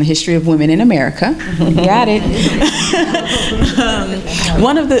Archives on the History of Women in America. Got it.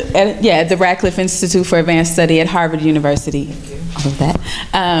 One of the Radcliffe Institute for Advanced Study at Harvard University. All of that.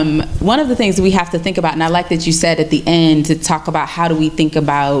 One of the things that we have to think about, and I like that you said at the end to talk about how do we think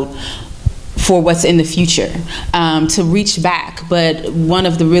about for what's in the future, to reach back. But one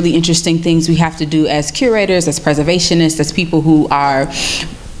of the really interesting things we have to do as curators, as preservationists, as people who are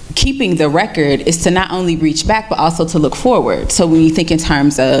keeping the record is to not only reach back, but also to look forward. So when you think in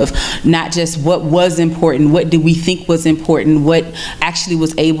terms of not just what was important, what did we think was important, what actually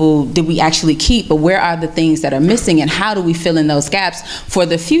did we actually keep, but where are the things that are missing and how do we fill in those gaps for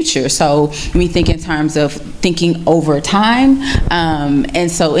the future? So when we think in terms of thinking over time,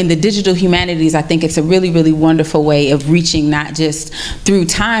 and so in the digital humanities, I think it's a really, really wonderful way of reaching not just through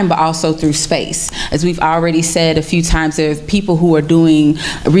time, but also through space. As we've already said a few times, there's people who are doing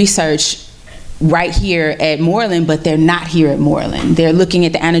research right here at Moorland, but they're not here at Moorland. They're looking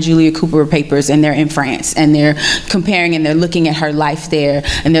at the Anna Julia Cooper papers and they're in France and they're comparing and they're looking at her life there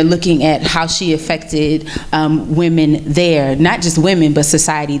and they're looking at how she affected women there, not just women, but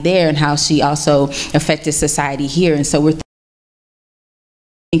society there, and how she also affected society here. And so we're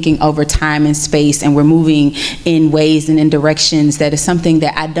thinking over time and space, and we're moving in ways and in directions that is something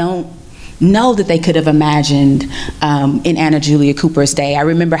that I don't know that they could have imagined in Anna Julia Cooper's day. I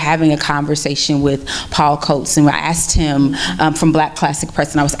remember having a conversation with Paul Coates, and I asked him from Black Classic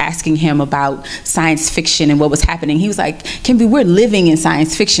Press, and I was asking him about science fiction and what was happening. He was like, Kimby, we're living in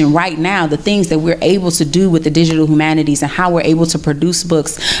science fiction right now. The things that we're able to do with the digital humanities and how we're able to produce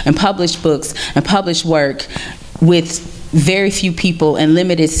books and publish work with very few people and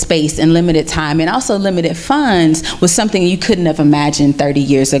limited space and limited time and also limited funds was something you couldn't have imagined 30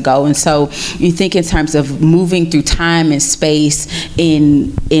 years ago. And so you think in terms of moving through time and space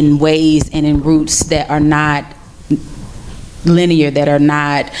in ways and in routes that are not linear, that are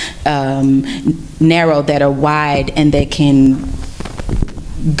not narrow, that are wide, and that can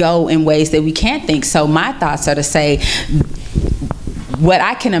go in ways that we can't think. So my thoughts are to say, what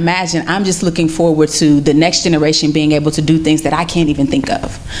I can imagine, I'm just looking forward to the next generation being able to do things that I can't even think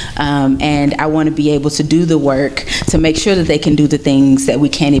of. And I want to be able to do the work to make sure that they can do the things that we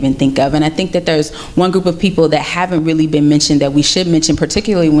can't even think of. And I think that there's one group of people that haven't really been mentioned that we should mention,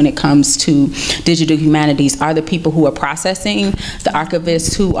 particularly when it comes to digital humanities, are the people who are processing, the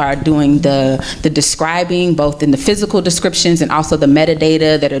archivists who are doing the describing, both in the physical descriptions and also the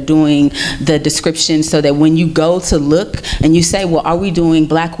metadata that are doing the descriptions, so that when you go to look and you say, well, are we doing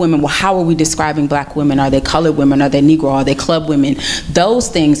Black women? Well, how are we describing Black women? Are they colored women? Are they Negro? Are they club women? Those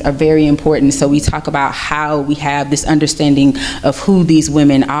things are very important. So we talk about how we have this understanding of who these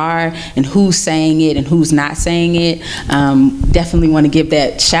women are and who's saying it and who's not saying it. Definitely want to give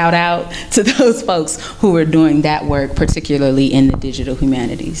that shout out to those folks who are doing that work, particularly in the digital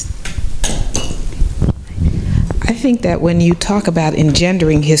humanities. I think that when you talk about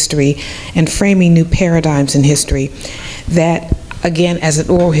engendering history and framing new paradigms in history, that again, as an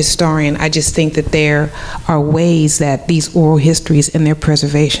oral historian, I just think that there are ways that these oral histories and their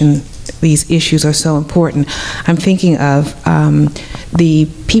preservation, these issues are so important. I'm thinking of the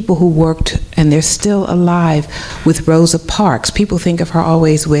people who worked, and they're still alive, with Rosa Parks. People think of her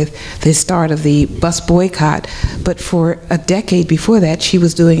always with the start of the bus boycott, but for a decade before that, she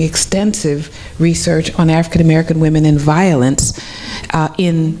was doing extensive research on African American women and violence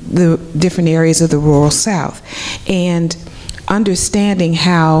in the different areas of the rural South. And understanding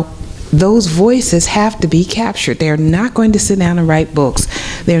how those voices have to be captured. They're not going to sit down and write books.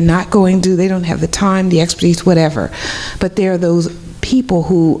 They're not going to, they don't have the time, the expertise, whatever. But there are those people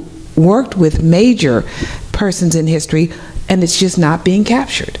who worked with major persons in history, and it's just not being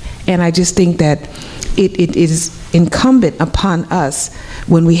captured. And I just think that it is incumbent upon us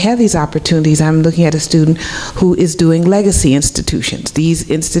when we have these opportunities. I'm looking at a student who is doing legacy institutions. These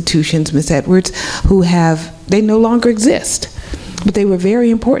institutions, Ms. Edwards, they no longer exist. But they were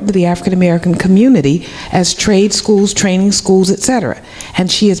very important to the African American community as trade schools, training schools, etc. And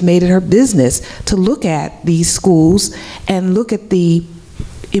she has made it her business to look at these schools and look at the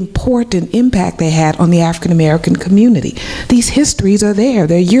important impact they had on the African American community. These histories are there,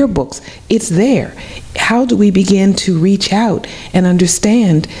 they're yearbooks, it's there. How do we begin to reach out and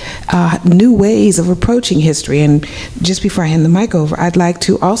understand new ways of approaching history? And just before I hand the mic over, I'd like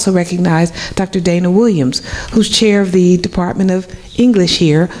to also recognize Dr. Dana Williams, who's chair of the Department of English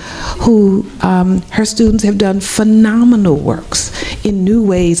here, who her students have done phenomenal works in new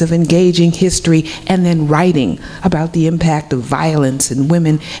ways of engaging history and then writing about the impact of violence and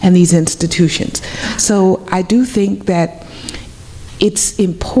women and these institutions. So I do think that it's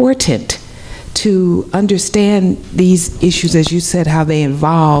important to understand these issues, as you said, how they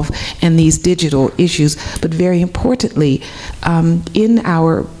evolve, and these digital issues. But very importantly, in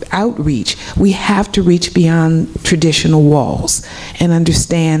our outreach, we have to reach beyond traditional walls and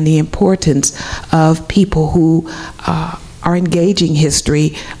understand the importance of people who are engaging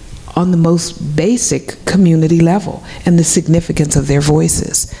history on the most basic community level, and the significance of their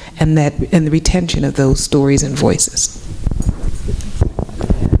voices, and the retention of those stories and voices.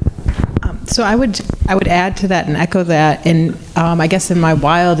 So I would add to that and echo that, and I guess in my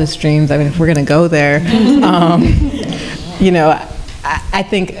wildest dreams, I mean, if we're going to go there, you know, I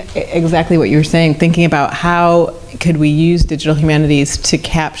think exactly what you were saying, thinking about how could we use digital humanities to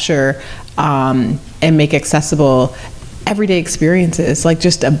capture and make accessible everyday experiences, like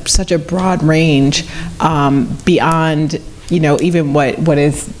just such a broad range beyond, you know, even what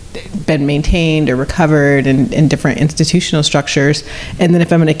has been maintained or recovered in different institutional structures. And then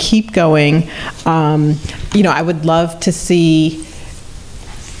if I'm going to keep going, you know, I would love to see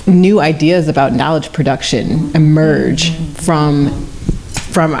new ideas about knowledge production emerge from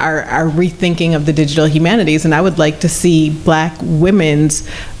our rethinking of the digital humanities. And I would like to see Black women's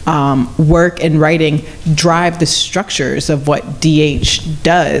work and writing drive the structures of what DH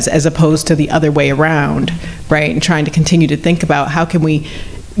does, as opposed to the other way around, right? And trying to continue to think about how can we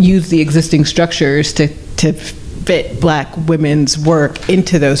use the existing structures to fit Black women's work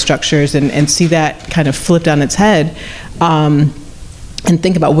into those structures, and see that kind of flipped on its head, and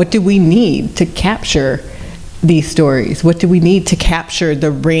think about what do we need to capture these stories? What do we need to capture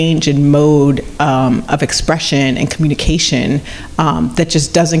the range and mode of expression and communication that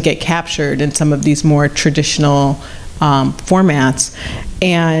just doesn't get captured in some of these more traditional formats?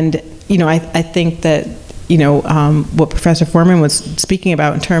 And, you know, I think that, you know, what Professor Foreman was speaking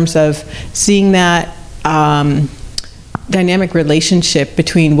about in terms of seeing that dynamic relationship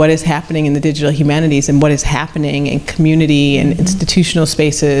between what is happening in the digital humanities and what is happening in community and institutional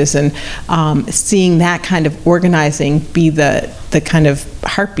spaces, and seeing that kind of organizing be the kind of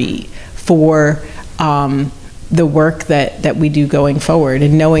heartbeat for the work that we do going forward,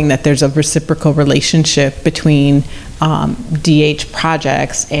 and knowing that there's a reciprocal relationship between DH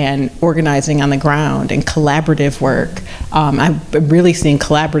projects and organizing on the ground and collaborative work. I'm really seeing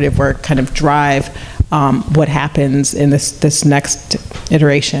collaborative work kind of drive what happens in this next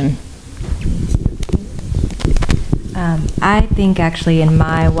iteration. I think actually in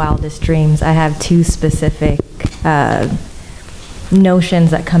my wildest dreams, I have two specific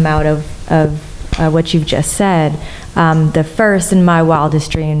notions that come out of what you've just said. The first, in my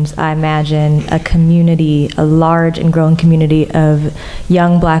wildest dreams, I imagine a community, a large and growing community of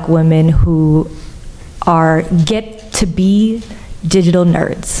young Black women who get to be digital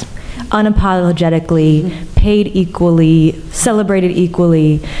nerds, unapologetically, paid equally, celebrated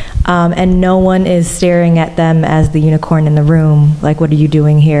equally, and no one is staring at them as the unicorn in the room, like, what are you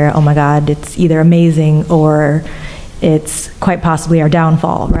doing here? Oh my God, it's either amazing or it's quite possibly our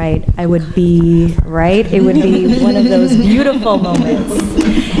downfall, right? It would be one of those beautiful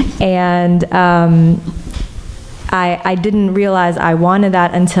moments. And I didn't realize I wanted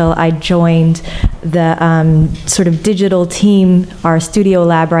that until I joined the sort of digital team, our studio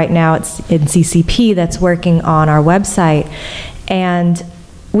lab right now. It's in CCP that's working on our website. And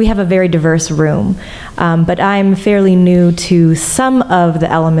we have a very diverse room, but I'm fairly new to some of the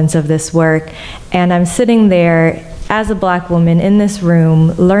elements of this work. And I'm sitting there as a Black woman in this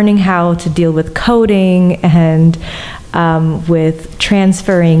room, learning how to deal with coding and with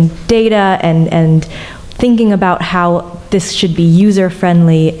transferring data and thinking about how this should be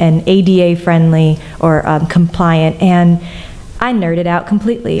user-friendly and ADA-friendly or compliant. And I nerded out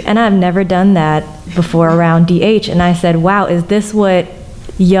completely. And I've never done that before around DH. And I said, wow, is this what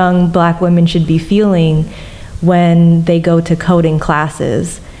young Black women should be feeling when they go to coding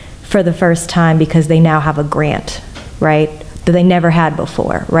classes for the first time because they now have a grant, right, that they never had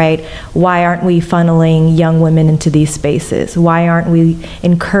before, right? Why aren't we funneling young women into these spaces? Why aren't we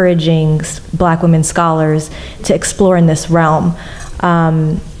encouraging Black women scholars to explore in this realm?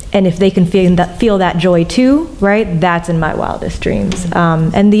 And if they can feel that joy too, right, that's in my wildest dreams.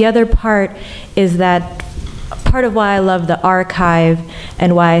 And the other part is that part of why I love the archive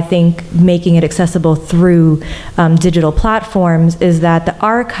and why I think making it accessible through digital platforms is that the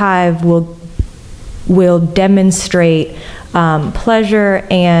archive will demonstrate pleasure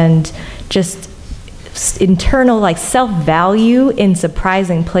and just internal, like, self-value in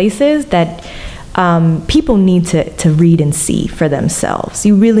surprising places that people need to read and see for themselves.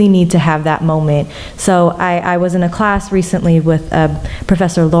 You really need to have that moment. So I was in a class recently with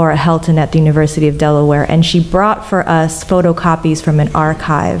Professor Laura Helton at the University of Delaware, and she brought for us photocopies from an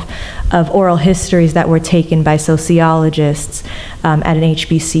archive of oral histories that were taken by sociologists at an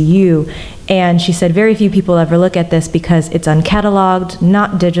HBCU. And she said very few people ever look at this because it's uncatalogued,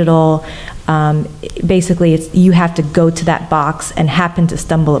 not digital. Basically, you have to go to that box and happen to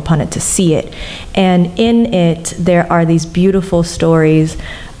stumble upon it to see it. And in it, there are these beautiful stories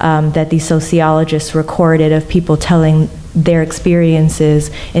that these sociologists recorded of people telling their experiences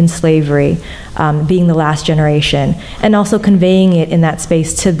in slavery, being the last generation, and also conveying it in that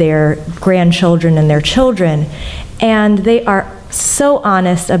space to their grandchildren and their children. And they are so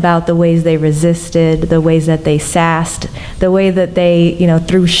honest about the ways they resisted, the ways that they sassed, the way that they,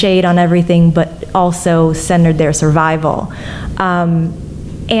 threw shade on everything, but also centered their survival.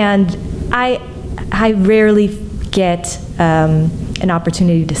 And I rarely get an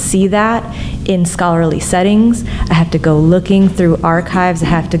opportunity to see that in scholarly settings. I have to go looking through archives. I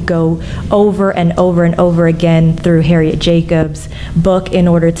have to go over and over and over again through Harriet Jacobs' book in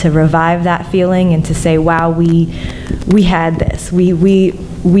order to revive that feeling and to say, wow, we had this.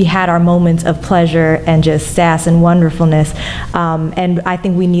 We had our moments of pleasure and just sass and wonderfulness. And I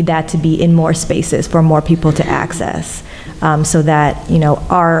think we need that to be in more spaces for more people to access. So that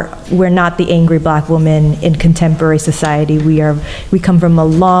we're not the angry Black woman in contemporary society. We come from a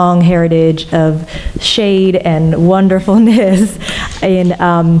long heritage of shade and wonderfulness in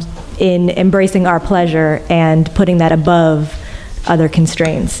embracing our pleasure and putting that above other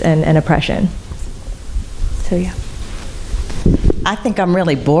constraints and oppression. So yeah. I think I'm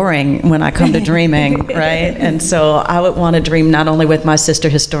really boring when I come to dreaming, right? And so I would want to dream not only with my sister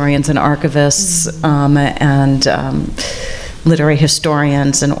historians and archivists and literary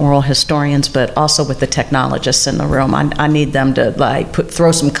historians and oral historians, but also with the technologists in the room. I need them to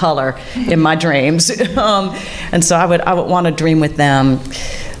throw some color in my dreams. And so I would want to dream with them.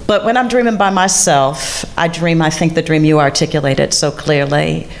 But when I'm dreaming by myself, I think the dream you articulated so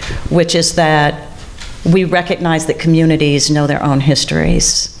clearly, which is that we recognize that communities know their own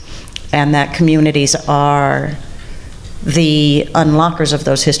histories, and that communities are the unlockers of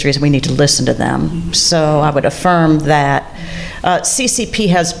those histories. We need to listen to them. So I would affirm that CCP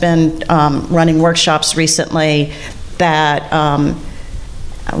has been running workshops recently that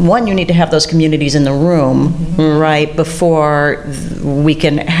one, you need to have those communities in the room, right, before we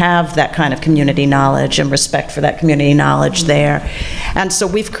can have that kind of community knowledge and respect for that community knowledge there. And so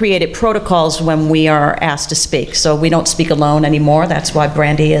we've created protocols when we are asked to speak. So we don't speak alone anymore. That's why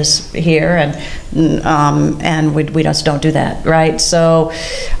Brandy is here, and we just don't do that, right? So,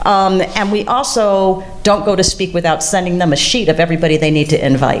 and we also don't go to speak without sending them a sheet of everybody they need to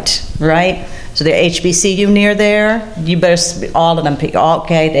invite, right? So the HBCU near there, you better, all of them,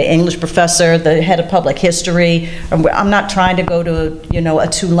 okay, the English professor, the head of public history. I'm not trying to go to, a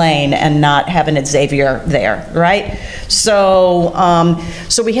Tulane and not have an Xavier there, right? So,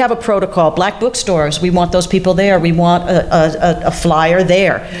 so we have a protocol. Black bookstores, we want those people there. We want a flyer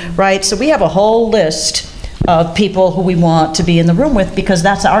there, right? So we have a whole list of people who we want to be in the room with because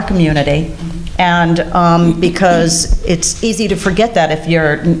that's our community. And because it's easy to forget that if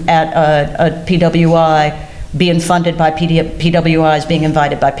you're at a PWI being funded by PWIs, being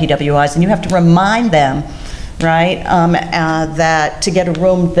invited by PWIs, and you have to remind them, right, that to get a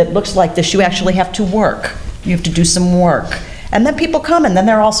room that looks like this, you actually have to work. You have to do some work. And then people come, and then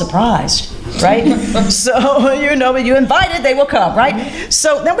they're all surprised, right? So, you invited, they will come, right?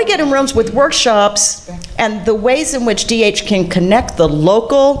 So then we get in rooms with workshops, and the ways in which DH can connect the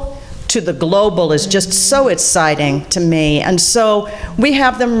local to the global is just so exciting to me. And so we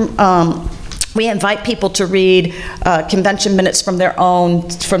have them, we invite people to read convention minutes from their own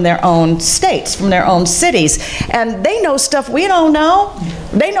states, from their own cities. And they know stuff we don't know.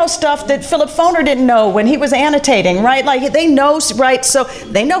 They know stuff that Philip Foner didn't know when he was annotating, right? Like they know, right? So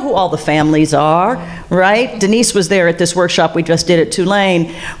they know who all the families are, right? Denise was there at this workshop we just did at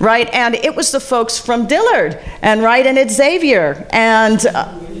Tulane, right? And it was the folks from Dillard and at Xavier and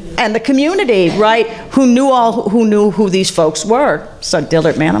the community, right, who knew who these folks were. So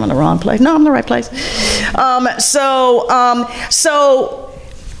Dillard, man, I'm in the wrong place. No, I'm in the right place. So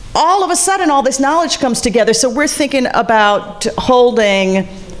all of a sudden, all this knowledge comes together. So we're thinking about holding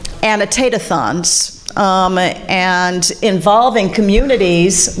annotate-a-thons and involving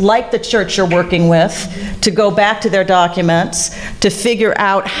communities like the church you're working with to go back to their documents, to figure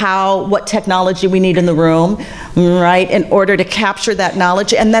out what technology we need in the room, right, in order to capture that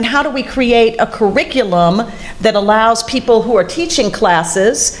knowledge. And then how do we create a curriculum that allows people who are teaching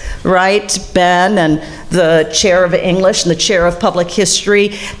classes, right, Ben and the chair of English and the chair of public history,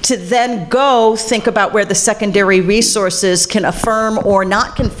 to then go think about where the secondary resources can affirm or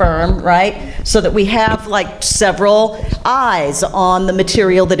not confirm, right, so that we have like several eyes on the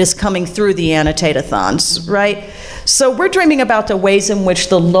material that is coming through the annotate-a-thons, right? So we're dreaming about the ways in which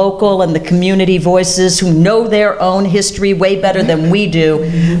the local and the community voices who know their own history way better than we do,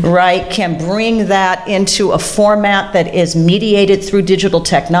 right, can bring that into a format that is mediated through digital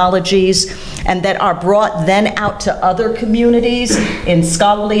technologies and that are brought then out to other communities in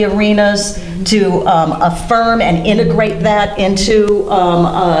scholarly arenas to affirm and integrate that into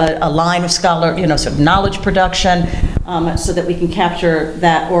a line of sort of knowledge production so that we can capture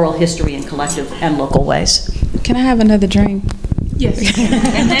that oral history in collective and local ways. Can I have another drink? Yes.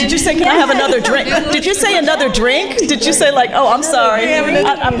 Did you say, can I have another drink? Did you say another drink? Did you say like, oh, I'm sorry.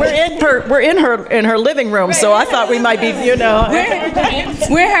 We're in her living room, so I thought we might be,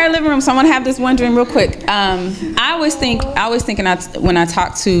 We're in her living room, so I want to have this one drink real quick. I always think when I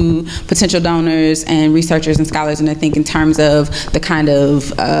talk to potential donors and researchers and scholars, and I think in terms of the kind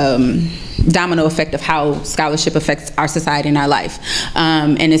of domino effect of how scholarship affects our society and our life.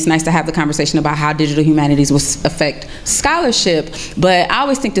 And it's nice to have the conversation about how digital humanities will affect scholarship, but I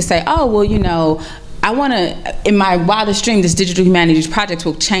always think to say, oh, well, I want to, in my wildest dream, this digital humanities project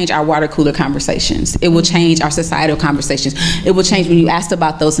will change our water cooler conversations. It will change our societal conversations. It will change when you asked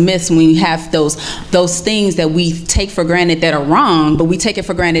about those myths, when you have those things that we take for granted that are wrong, but we take it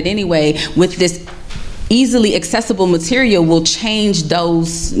for granted anyway. With this easily accessible material will change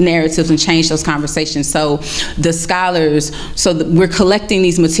those narratives and change those conversations. So the scholars, we're collecting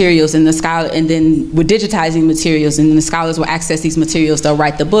these materials and then we're digitizing materials, and then the scholars will access these materials, they'll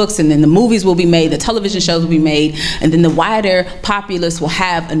write the books, and then the movies will be made, the television shows will be made, and then the wider populace will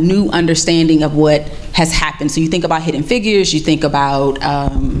have a new understanding of what has happened. So you think about Hidden Figures, you think about,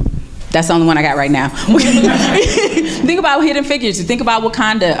 that's the only one I got right now. Think about Hidden Figures. You think about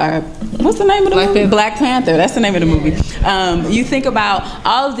Wakanda. What's the name of the movie? Black Panther. That's the name of the movie. You think about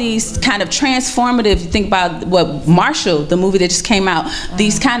all of these kind of transformative. You think about what Marshall, the movie that just came out.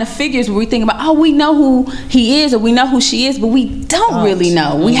 These kind of figures where we think about, oh, we know who he is or we know who she is, but we don't really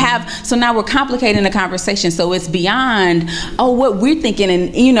know. We have. So now we're complicating the conversation. So it's beyond what we're thinking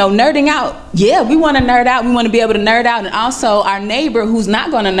and nerding out. Yeah, we want to nerd out. We want to be able to nerd out, and also our neighbor who's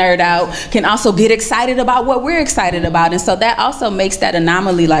not going to nerd out can also get excited about what we're excited about. And so that also makes that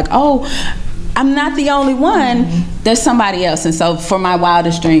anomaly like, oh, I'm not the only one, there's somebody else. And so for my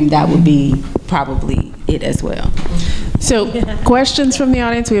wildest dream, that would be probably it as well. So questions from the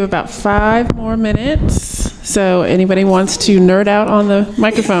audience. We have about 5 more minutes. So anybody wants to nerd out on the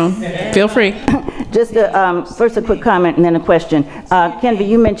microphone, feel free. Just first a quick comment and then a question. Kenva,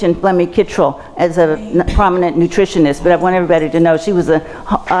 you mentioned Flemmi Kittrell as a prominent nutritionist, but I want everybody to know she was a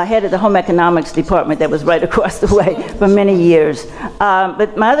head of the home economics department that was right across the way for many years.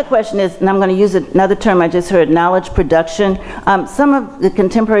 But my other question is, and I'm going to use another term I just heard, knowledge production. Some of the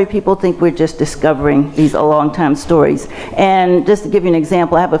contemporary people think we're just discovering these long-time stories. And just to give you an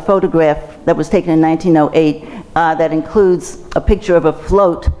example, I have a photograph that was taken in 1908 that includes a picture of a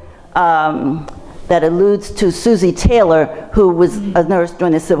float that alludes to Susie Taylor, who was a nurse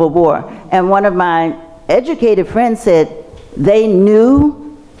during the Civil War. And one of my educated friends said they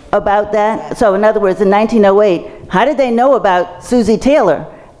knew about that. So in other words, in 1908, how did they know about Susie Taylor?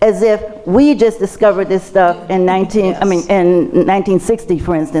 As if we just discovered this stuff in 1960,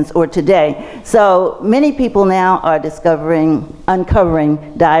 for instance, or today. So many people now are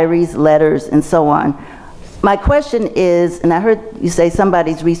uncovering diaries, letters, and so on. My question is, and I heard you say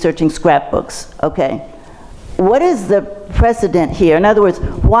somebody's researching scrapbooks, okay. What is the precedent here? In other words,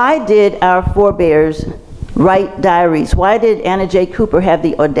 why did our forebears write diaries? Why did Anna J. Cooper have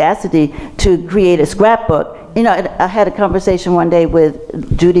the audacity to create a scrapbook? I had a conversation one day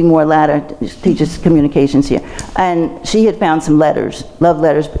with Judy Moore-Latter, teaches communications here, and she had found some letters, love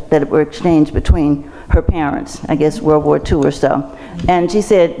letters that were exchanged between her parents, I guess World War II or so. And she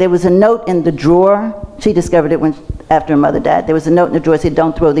said there was a note in the drawer. She discovered it after her mother died. There was a note in the drawer that said,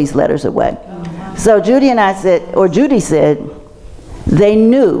 don't throw these letters away. So Judy said, they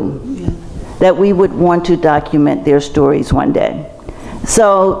knew that we would want to document their stories one day.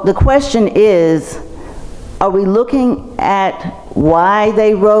 So the question is, are we looking at why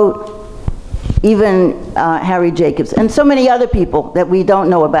they wrote, even Harry Jacobs, and so many other people that we don't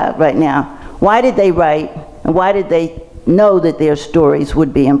know about right now? Why did they write, and why did they know that their stories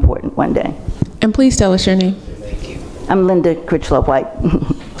would be important one day? And please tell us your name. Thank you. I'm Linda Critchlow White.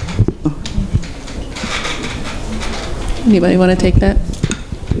 Anybody want to take that?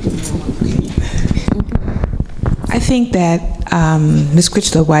 I think that Ms.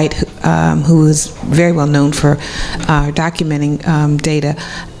 Critchlow White, who is very well known for documenting data,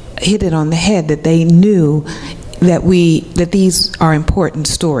 hit it on the head, that they knew that these are important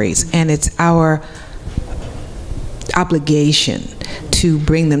stories, and it's our obligation to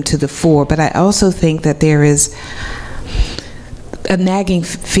bring them to the fore. But I also think that there is a nagging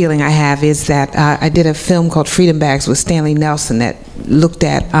feeling I have is that I did a film called Freedom Bags with Stanley Nelson that looked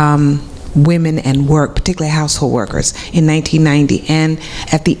at women and work, particularly household workers, in 1990. And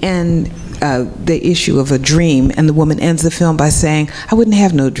at the end, the issue of a dream, and the woman ends the film by saying, "I wouldn't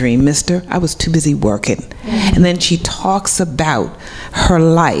have no dream, mister. I was too busy working." And then she talks about her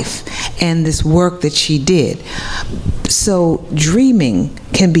life and this work that she did. So dreaming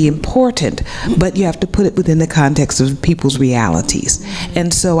can be important, but you have to put it within the context of people's realities.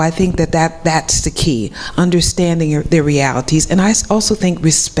 And so I think that that's the key, understanding their realities, and I also think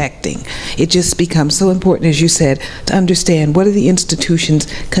respecting. It just becomes so important, as you said, to understand what are the institutions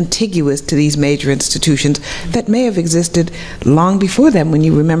contiguous to these major institutions that may have existed long before them, when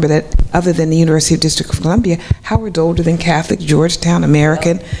you remember that other than the University of District of Columbia, Howard's older than Catholic, Georgetown,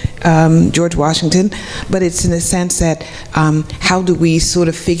 American, George Washington, but it's in the sense that how do we sort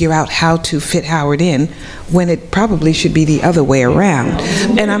of figure out how to fit Howard in when it probably should be the other way around?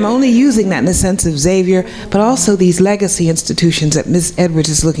 And I'm only using that in the sense of Xavier, but also these legacy institutions that Ms. Edwards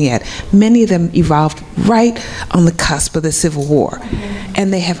is looking at. Many of them evolved right on the cusp of the Civil War,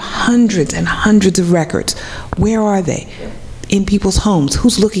 and they have hundreds and hundreds of records. Where are they? In people's homes.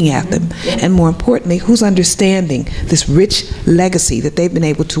 Who's looking at them? And more importantly, who's understanding this rich legacy that they've been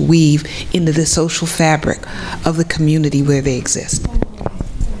able to weave into the social fabric of the community where they exist?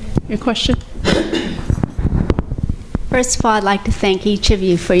 Your question? First of all, I'd like to thank each of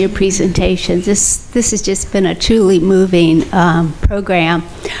you for your presentations. This has just been a truly moving program.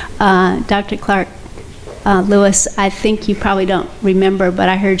 Dr. Clark Lewis, I think you probably don't remember, but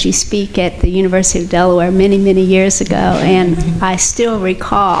I heard you speak at the University of Delaware many, many years ago, and I still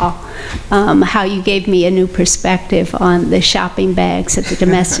recall how you gave me a new perspective on the shopping bags that the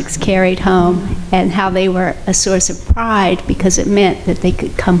domestics carried home, and how they were a source of pride because it meant that they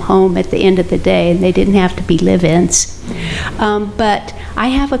could come home at the end of the day and they didn't have to be live-ins. But I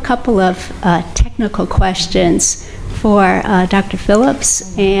have a couple of technical questions for Dr.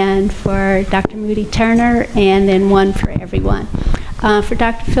 Phillips and for Dr. Moody Turner, and then one for everyone. For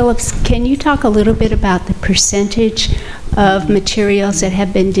Dr. Phillips, can you talk a little bit about the percentage of materials that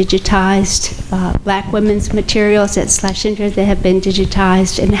have been digitized, Black women's materials at Schlesinger that have been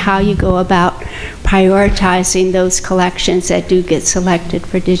digitized, and how you go about prioritizing those collections that do get selected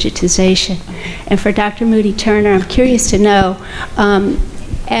for digitization? And for Dr. Moody Turner, I'm curious to know,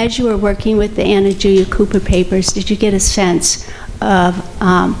 as you were working with the Anna Julia Cooper papers, did you get a sense of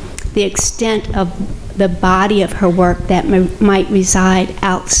the extent of the body of her work that might reside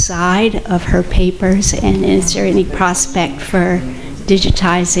outside of her papers, and is there any prospect for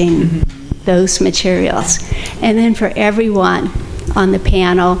digitizing those materials? And then for everyone on the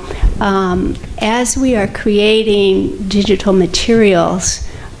panel, as we are creating digital materials,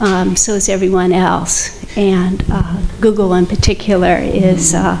 so is everyone else. And Google in particular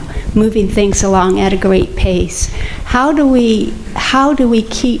is moving things along at a great pace. How do we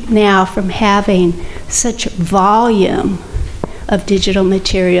keep now from having such volume of digital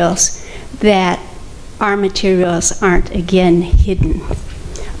materials that our materials aren't again hidden?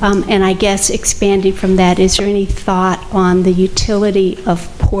 And I guess expanding from that, is there any thought on the utility of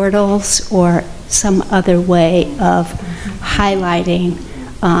portals or some other way of highlighting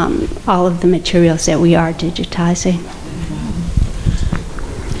all of the materials that we are digitizing?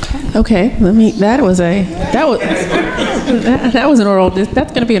 Okay, that was an oral,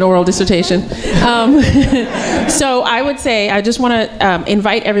 that's going to be an oral dissertation. So I would say, I just want to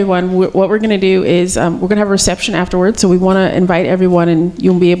invite everyone. What we're going to do is we're going to have a reception afterwards, so we want to invite everyone, and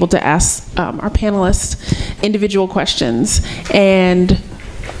you'll be able to ask our panelists individual questions. And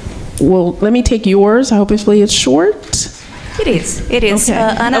let me take yours. Hopefully it's short. It is. It is. Okay.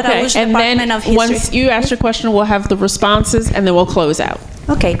 Anna Rausch, And Department then of History. once you ask your question, we'll have the responses, and then we'll close out.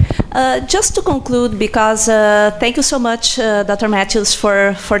 Okay. Just to conclude, because thank you so much, Dr. Matthews,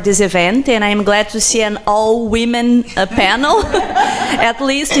 for this event, and I'm glad to see an all-women panel. At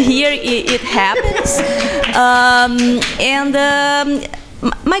least here it happens.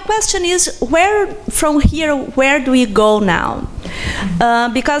 My question is, from here, where do we go now?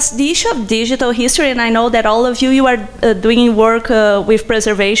 because the issue of digital history, and I know that all of you are doing work with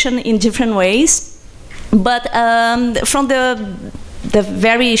preservation in different ways, but from the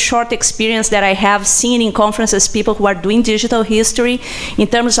very short experience that I have seen in conferences, people who are doing digital history in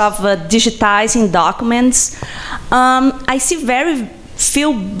terms of digitizing documents, I see very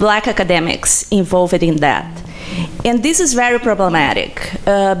few Black academics involved in that. And this is very problematic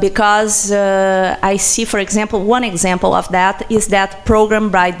because I see, for example, one example of that is that program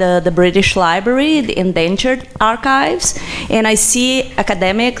by the British Library, the Endangered Archives, and I see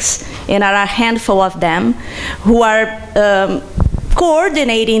academics, and there are a handful of them, who are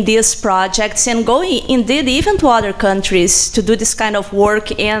coordinating these projects and going indeed even to other countries to do this kind of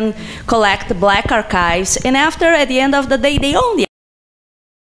work and collect Black archives. And after, at the end of the day, they own the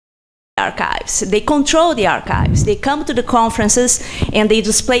archives. They control the archives. They come to the conferences and they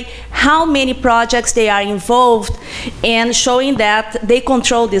display how many projects they are involved and showing that they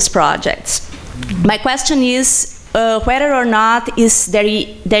control these projects. My question is whether or not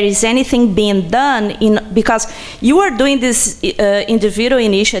there is anything being done because you are doing these individual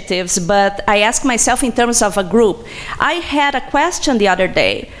initiatives, but I ask myself in terms of a group. I had a question the other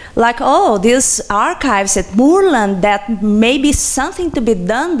day, like, oh, these archives at Moorland, that may be something to be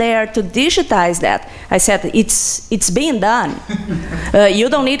done there to digitize that. I said, it's being done. You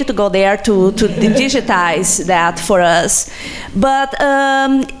don't need to go there to digitize that for us. But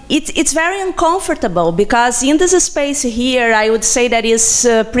it's very uncomfortable because in this space here, I would say that is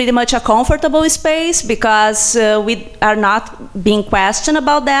pretty much a comfortable space because we are not being questioned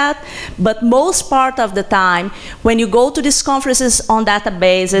about that. But most part of the time, when you go to these conferences on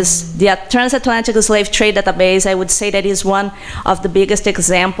databases, the Transatlantic Slave Trade Database, I would say that is one of the biggest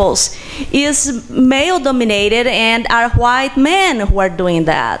examples, is male-dominated and are white men who are doing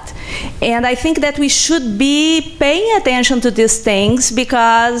that. And I think that we should be paying attention to these things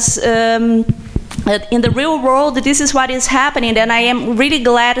because in the real world, this is what is happening, and I am really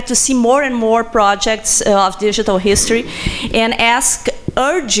glad to see more and more projects of digital history, and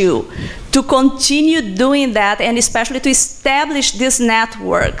urge you to continue doing that, and especially to establish these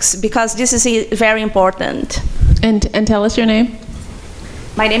networks, because this is very important. And tell us your name.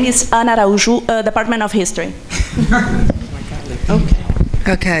 My name is Ana Araújo, Department of History.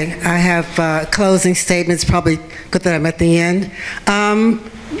 Okay, I have closing statements, probably good that I'm at the end.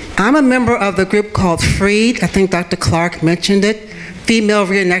 I'm a member of the group called FREED. I think Dr. Clark mentioned it, Female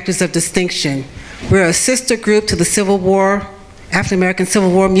Reenactors of Distinction. We're a sister group to the Civil War, African American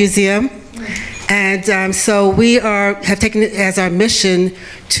Civil War Museum. And so we have taken it as our mission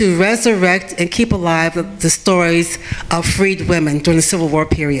to resurrect and keep alive the stories of freed women during the Civil War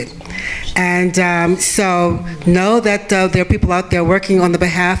period. And so know that there are people out there working on the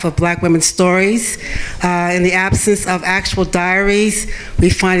behalf of Black women's stories. In the absence of actual diaries, we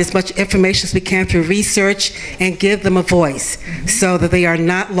find as much information as we can through research and give them a voice so that they are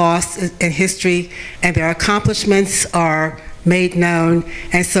not lost in history and their accomplishments are made known.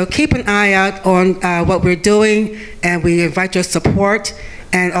 And so keep an eye out on what we're doing, and we invite your support,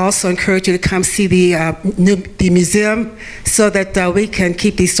 and also encourage you to come see the museum so that we can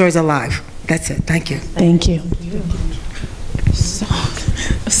keep these stories alive. That's it. Thank you. Thank you.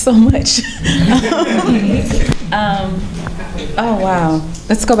 So much. Oh, wow.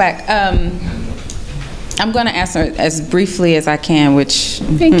 Let's go back. I'm going to answer as briefly as I can, which...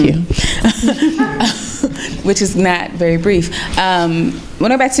 Thank you. Which is not very brief. We'll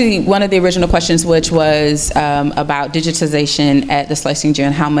go back to one of the original questions, which was about digitization at the Schlesinger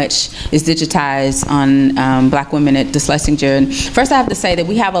and how much is digitized on Black women at the Schlesinger. And first, I have to say that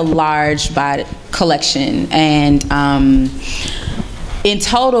we have a large collection, and in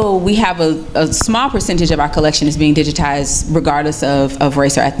total, we have a small percentage of our collection is being digitized regardless of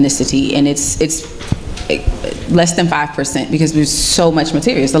race or ethnicity, and it's less than 5% because there's so much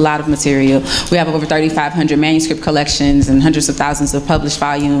material. It's a lot of material. We have over 3,500 manuscript collections and hundreds of thousands of published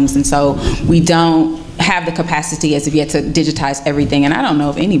volumes, and so we don't have the capacity as of yet to digitize everything, and I don't know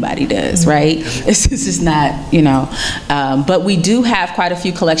if anybody does, right? This is not, you know, but we do have quite a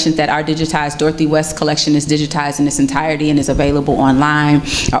few collections that are digitized. Dorothy West's collection is digitized in its entirety and is available online.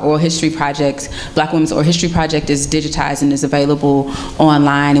 Our Oral History Project, Black Women's Oral History Project, is digitized and is available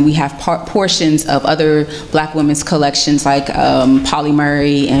online, and we have portions of other Black women's collections like Polly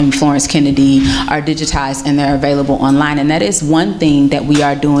Murray and Florence Kennedy are digitized and they're available online. And that is one thing that we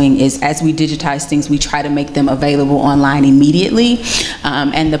are doing, is as we digitize things, we try to make them available online immediately.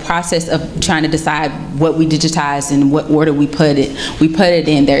 And the process of trying to decide what we digitize and what order we put it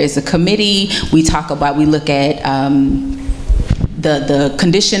in. There is a committee. We look at the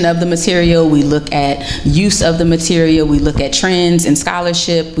condition of the material, we look at use of the material, we look at trends in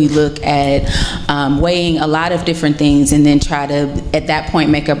scholarship, we look at weighing a lot of different things, and then try to, at that point,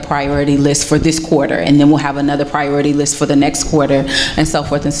 make a priority list for this quarter, and then we'll have another priority list for the next quarter, and so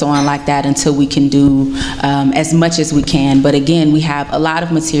forth and so on like that, until we can do as much as we can. But again, we have a lot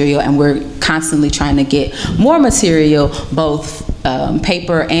of material, and we're constantly trying to get more material, both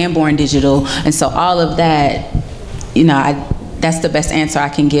paper and born digital, and so all of that, you know, that's the best answer I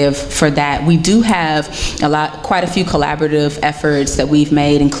can give for that. We do have quite a few collaborative efforts that we've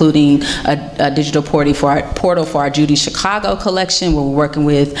made, including a digital portal for our Judy Chicago collection, where we're working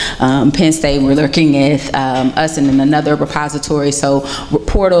with Penn State. We're looking at us and then another repository. So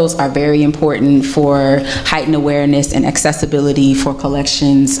portals are very important for heightened awareness and accessibility for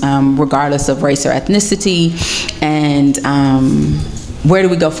collections, regardless of race or ethnicity. And where do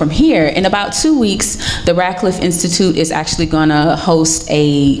we go from here? In about 2 weeks, the Radcliffe Institute is actually going to host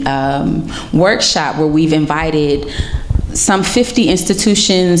a workshop where we've invited some 50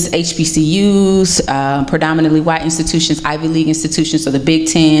 institutions, HBCUs, predominantly white institutions, Ivy League institutions, so the Big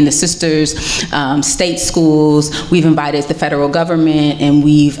Ten, the sisters, state schools. We've invited the federal government, and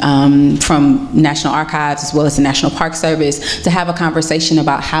we've, from National Archives as well as the National Park Service, to have a conversation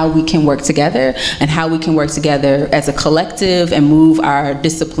about how we can work together and how we can work together as a collective and move our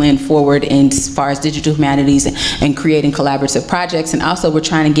discipline forward as far as digital humanities and creating collaborative projects. And also we're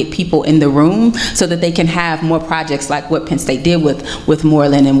trying to get people in the room so that they can have more projects like what Penn State did with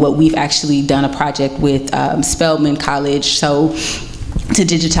Moorland, and what we've actually done a project with Spelman College, so to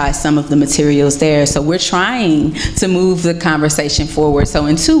digitize some of the materials there. So we're trying to move the conversation forward. So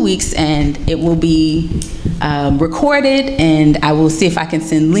in 2 weeks, and it will be recorded, and I will see if I can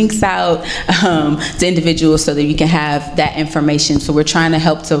send links out to individuals so that you can have that information. So we're trying to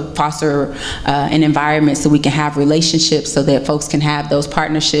help to foster an environment so we can have relationships, so that folks can have those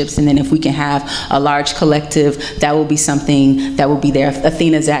partnerships, and then if we can have a large collective, that will be something that will be there.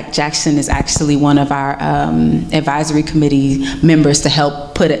 Athena Jackson is actually one of our advisory committee members to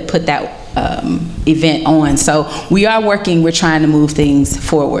help put that event on. So we are working, we're trying to move things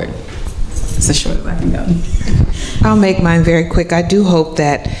forward. It's as short as I can go. I'll make mine very quick. I do hope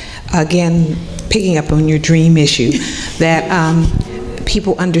that, again, picking up on your dream issue, that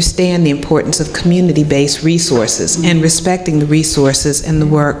people understand the importance of community-based resources and respecting the resources and the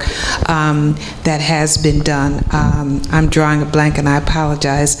work that has been done. I'm drawing a blank, and I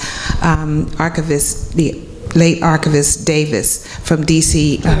apologize. Archivist, the late archivist Davis from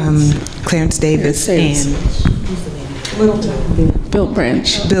DC, Clarence Davis, and Bill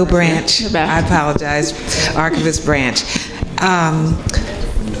Branch. Bill Branch. I apologize. Archivist Branch.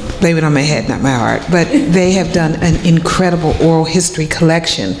 Blame it on my head, not my heart. But they have done an incredible oral history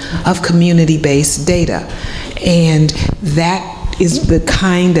collection of community-based data. And that is the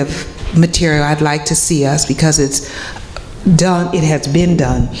kind of material I'd like to see us, because it's done, it has been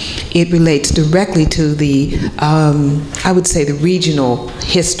done. It relates directly to the, I would say, the regional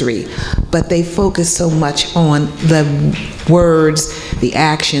history, but they focus so much on the words, the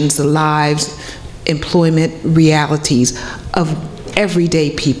actions, the lives, employment realities of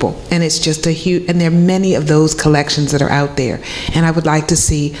everyday people. And it's just a huge, and there are many of those collections that are out there. And I would like to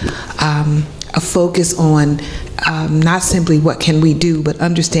see a focus on not simply what can we do, but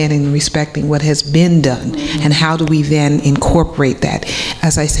understanding and respecting what has been done, and how do we then incorporate that.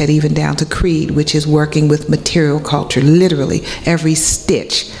 As I said, even down to Creed, which is working with material culture. Literally every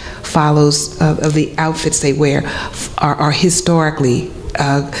stitch follows of the outfits they wear are historically,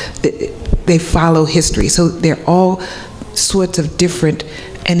 they follow history. So they're all sorts of different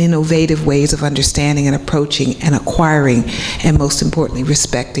and innovative ways of understanding and approaching and acquiring, and most importantly,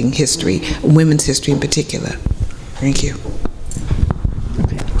 respecting history, women's history in particular. Thank you.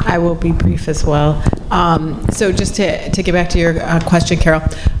 I will be brief as well. So just to get back to your question, Carol,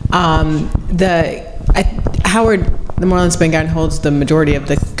 Howard, the Moorland-Spingarn holds the majority of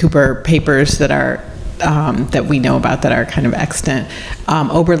the Cooper papers that are that we know about that are kind of extant.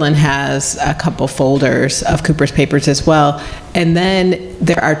 Oberlin has a couple folders of Cooper's papers as well. And then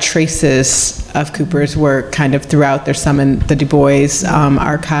there are traces of Cooper's work kind of throughout. There's some in the Du Bois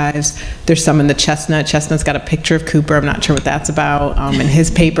archives. There's some in the Chestnut. Chestnut's got a picture of Cooper. I'm not sure what that's about in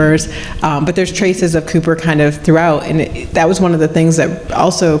his papers. But there's traces of Cooper kind of throughout. And that was one of the things that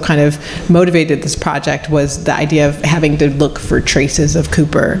also kind of motivated this project, was the idea of having to look for traces of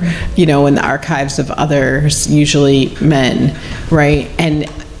Cooper, you know, in the archives of others, usually men, right? And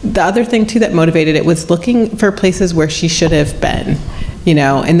the other thing too that motivated it was looking for places where she should have been, you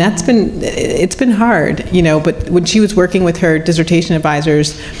know, and it's been hard, you know, but when she was working with her dissertation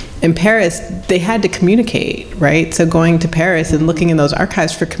advisors, in Paris, they had to communicate, right? So going to Paris and looking in those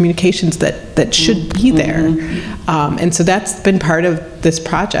archives for communications that should be there. And so that's been part of this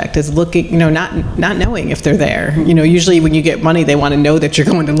project, is looking, not knowing if they're there. Usually when you get money, they want to know that you're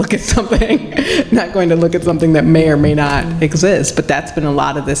going to look at something, not going to look at something that may or may not exist. But that's been a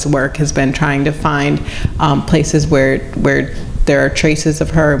lot of this work, has been trying to find places where there are traces of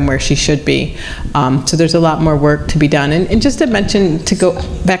her and where she should be. So there's a lot more work to be done. And just to mention, to go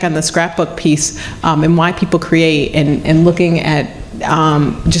back on the scrapbook piece, and why people create, and looking at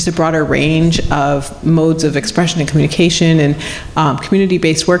just a broader range of modes of expression and communication and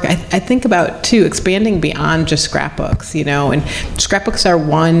community-based work. I think about, too, expanding beyond just scrapbooks, and scrapbooks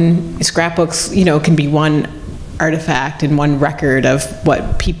can be one artifact and one record of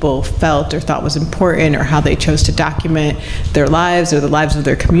what people felt or thought was important, or how they chose to document their lives or the lives of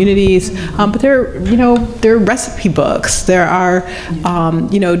their communities. But there are recipe books. There are,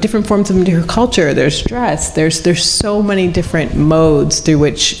 different forms of material culture. There's dress. There's so many different modes through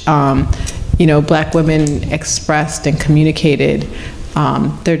which, Black women expressed and communicated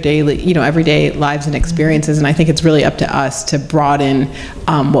their daily, everyday lives and experiences. And I think it's really up to us to broaden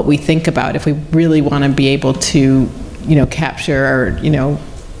what we think about if we really want to be able to, capture or,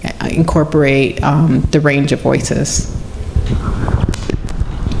 incorporate the range of voices.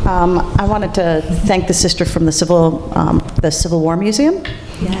 I wanted to thank the sister from the Civil War Museum.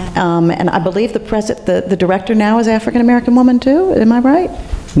 Yeah. And I believe the director now is African American woman too. Am I right?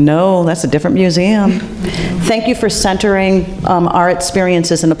 No, that's a different museum. Thank you for centering our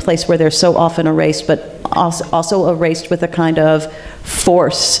experiences in a place where they're so often erased, but also erased with a kind of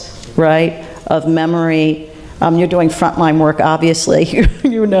force, right, of memory. You're doing frontline work, obviously,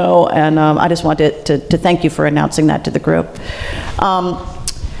 and I just wanted to thank you for announcing that to the group.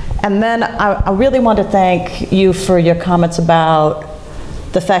 And then I really want to thank you for your comments about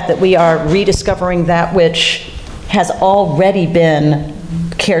the fact that we are rediscovering that which has already been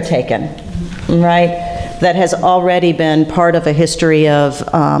caretaken, right? That has already been part of a history of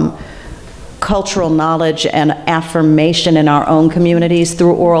cultural knowledge and affirmation in our own communities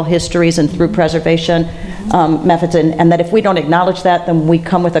through oral histories and through preservation methods, and that if we don't acknowledge that, then we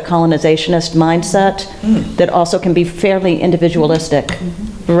come with a colonizationist mindset that also can be fairly individualistic,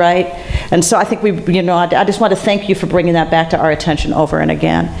 right? And so I think I just want to thank you for bringing that back to our attention over and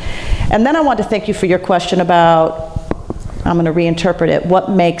again. And then I want to thank you for your question about, I'm going to reinterpret it, what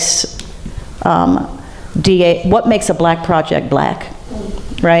makes a Black project Black,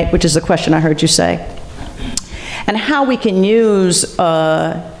 right? Which is the question I heard you say. And how we can use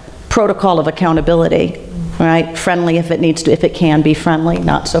a protocol of accountability, right? Friendly if it can be friendly,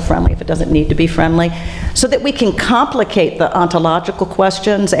 not so friendly if it doesn't need to be friendly, so that we can complicate the ontological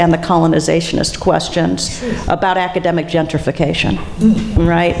questions and the colonizationist questions about academic gentrification,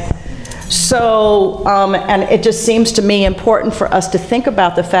 right? So, and it just seems to me important for us to think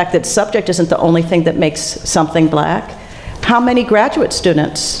about the fact that subject isn't the only thing that makes something Black. How many graduate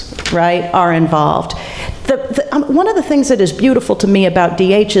students, right, are involved? One of the things that is beautiful to me about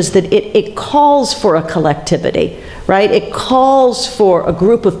DH is that it calls for a collectivity, right? It calls for a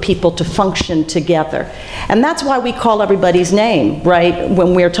group of people to function together. And that's why we call everybody's name, right,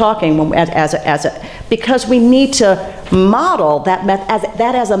 when we're talking, because we need to model that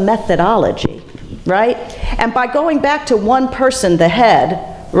as a methodology, right? And by going back to one person, the head,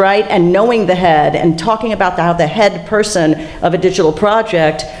 right, and knowing the head and talking about how the head person of a digital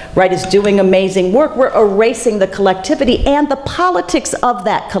project, right, is doing amazing work, we're erasing the collectivity and the politics of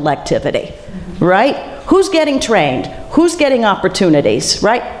that collectivity, right? Who's getting trained? Who's getting opportunities,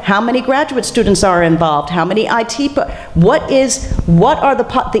 right? How many graduate students are involved? How many IT, what are the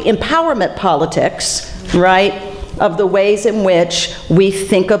empowerment politics, right, of the ways in which we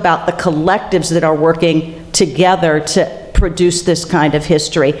think about the collectives that are working together to produce this kind of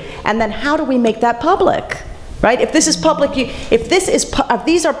history, and then how do we make that public, right? If this is public, if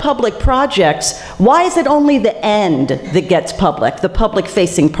these are public projects, why is it only the end that gets public, the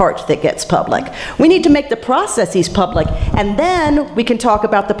public-facing part that gets public? We need to make the processes public, and then we can talk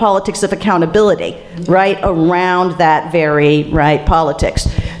about the politics of accountability, right, around that very, right, politics.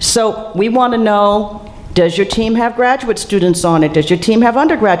 So we want to know, does your team have graduate students on it? Does your team have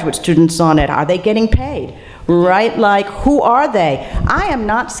undergraduate students on it? Are they getting paid? Right? Like, who are they? I am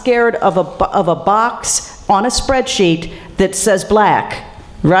not scared of a box on a spreadsheet that says Black,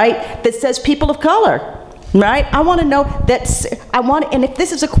 right? That says people of color, right? I want to know and if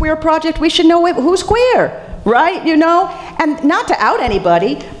this is a queer project, we should know who's queer, right? You know, and not to out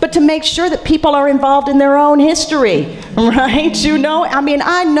anybody, but to make sure that people are involved in their own history, right? You know, I mean,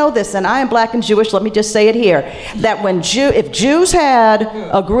 I know this, and I am black and Jewish, let me just say it here, that if Jews had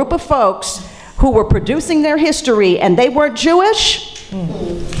a group of folks who were producing their history and they weren't Jewish,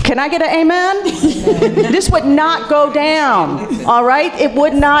 can I get an amen? This would not go down, all right? It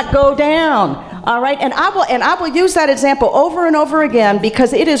would not go down. All right, and I will use that example over and over again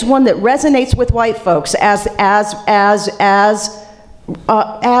because it is one that resonates with white folks as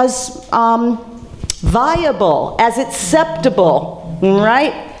viable, as acceptable,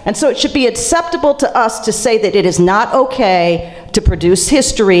 right? And so it should be acceptable to us to say that it is not okay to produce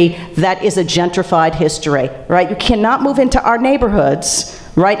history that is a gentrified history, right? You cannot move into our neighborhoods,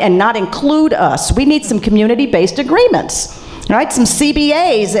 right, and not include us. We need some community-based agreements. Right, some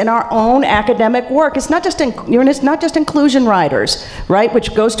CBAs in our own academic work. It's not just inclusion riders, right,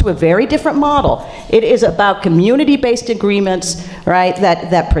 which goes to a very different model. It is about community-based agreements, right,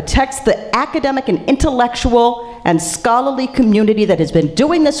 that protects the academic and intellectual and scholarly community that has been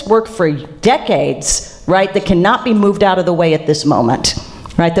doing this work for decades, right, that cannot be moved out of the way at this moment.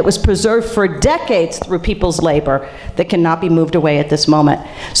 Right, that was preserved for decades through people's labor that cannot be moved away at this moment.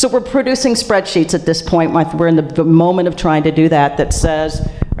 So we're producing spreadsheets at this point. We're in the moment of trying to do that, that says,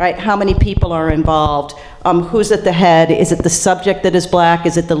 right, how many people are involved, who's at the head, is it the subject that is black,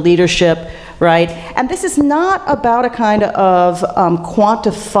 is it the leadership, right? And this is not about a kind of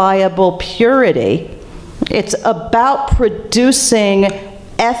quantifiable purity. It's about producing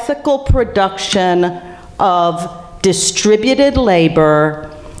ethical production of distributed labor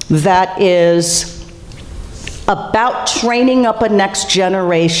that is about training up a next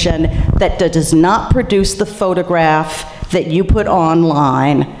generation that does not produce the photograph that you put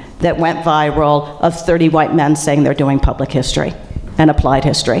online that went viral of 30 white men saying they're doing public history and applied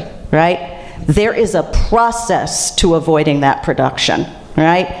history, right? There is a process to avoiding that production,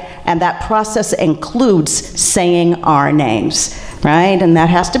 right? And that process includes saying our names, right? And that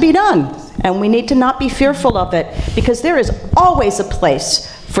has to be done. And we need to not be fearful of it, because there is always a place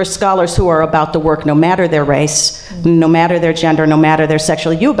for scholars who are about the work, no matter their race, no matter their gender, no matter their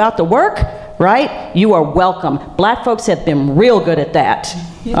sexuality. You about the work, right? You are welcome. Black folks have been real good at that.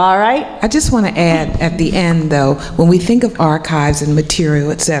 All right? I just want to add at the end, though, when we think of archives and material,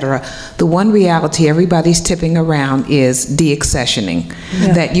 et cetera, the one reality everybody's tipping around is deaccessioning.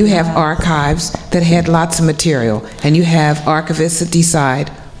 Yeah. That you have archives that had lots of material, and you have archivists that decide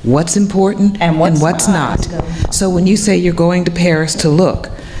what's important and what's not. So when you say you're going to Paris to look,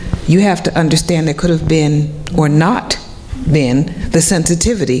 you have to understand there could have been or not been the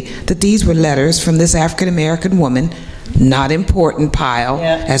sensitivity that these were letters from this African-American woman, not important pile,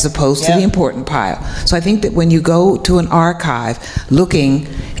 as opposed to the important pile. So I think that when you go to an archive looking,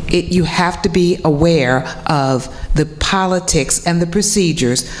 you have to be aware of the politics and the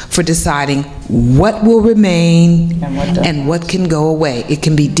procedures for deciding what will remain and what can go away. It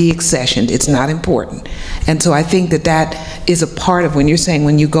can be deaccessioned. It's not important. And so I think that that is a part of when you're saying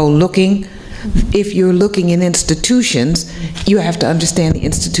when you go looking, if you're looking in institutions, you have to understand the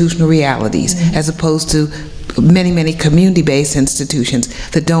institutional realities as opposed to many community-based institutions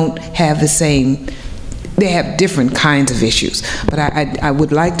that don't have the same. They have different kinds of issues. But I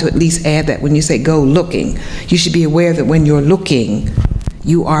would like to at least add that when you say go looking, you should be aware that when you're looking,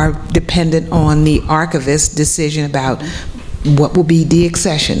 you are dependent on the archivist's decision about what will be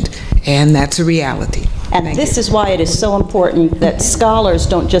deaccessioned, and that's a reality. And this is why it is so important that scholars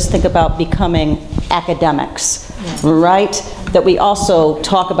don't just think about becoming academics, right? That we also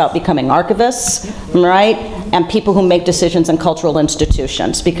talk about becoming archivists, right? And people who make decisions in cultural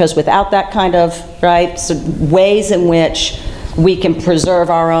institutions, because without that kind of, right, so ways in which we can preserve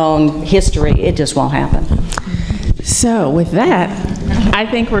our own history, it just won't happen. So with that, I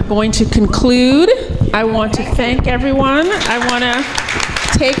think we're going to conclude. I want to thank everyone. I want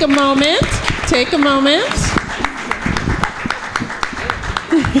to take a moment.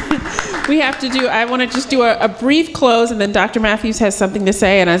 We have to do, I want to just do a brief close, and then Dr. Matthews has something to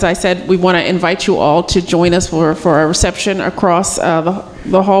say. And as I said, we want to invite you all to join us for a reception across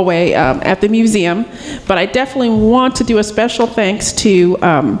the hallway at the museum. But I definitely want to do a special thanks to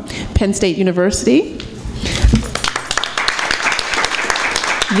Penn State University,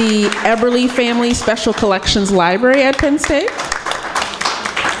 the Eberly Family Special Collections Library at Penn State,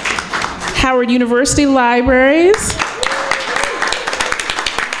 Howard University Libraries,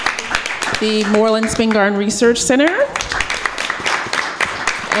 the Moorland-Spingarn Research Center,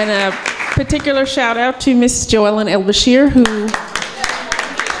 and a particular shout out to Ms. Joellen El-Bashir, who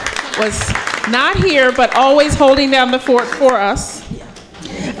was not here but always holding down the fort for us.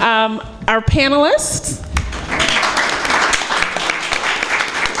 Our panelists,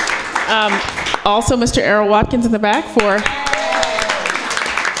 Also, Mr. Errol Watkins in the back for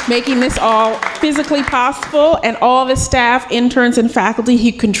making this all physically possible, and all the staff, interns, and faculty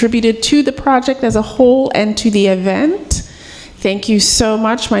who contributed to the project as a whole and to the event. Thank you so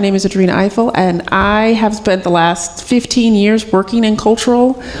much. My name is Adrena Eiffel, and I have spent the last 15 years working in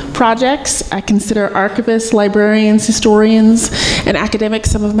cultural projects. I consider archivists, librarians, historians, and academics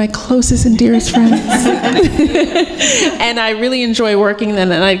some of my closest and dearest friends. And I really enjoy working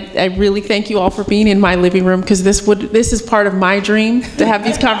then, and I really thank you all for being in my living room, because this is part of my dream, to have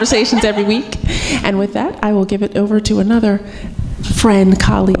these conversations every week. And with that, I will give it over to another friend,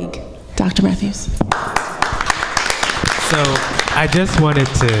 colleague, Dr. Matthews. So I just wanted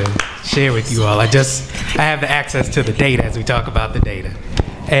to share with you all, I have the access to the data as we talk about the data.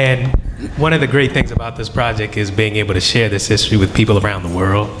 And one of the great things about this project is being able to share this history with people around the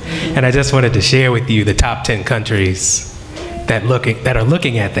world. And I just wanted to share with you the top 10 countries that are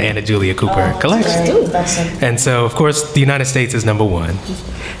looking at the Anna Julia Cooper collection. And so, of course, the United States is number one.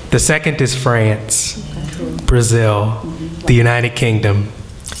 The second is France, Brazil, the United Kingdom,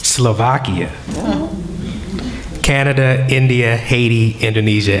 Slovakia, Canada, India, Haiti,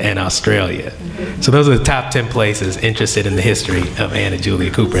 Indonesia, and Australia. So those are the top 10 places interested in the history of Anna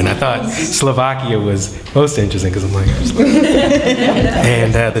Julia Cooper. And I thought Slovakia was most interesting because I'm like,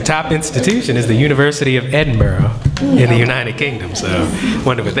 and the top institution is the University of Edinburgh in the United Kingdom. So I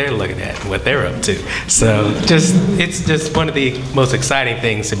wonder what they're looking at and what they're up to. So it's just one of the most exciting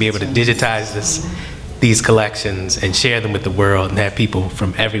things to be able to digitize these collections and share them with the world and have people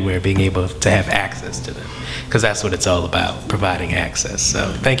from everywhere being able to have access to them. Because that's what it's all about, providing access.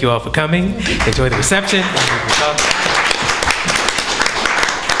 So thank you all for coming. Enjoy the reception.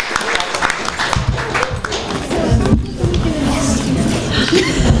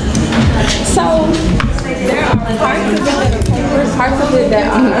 So there are parts of it that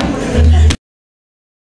are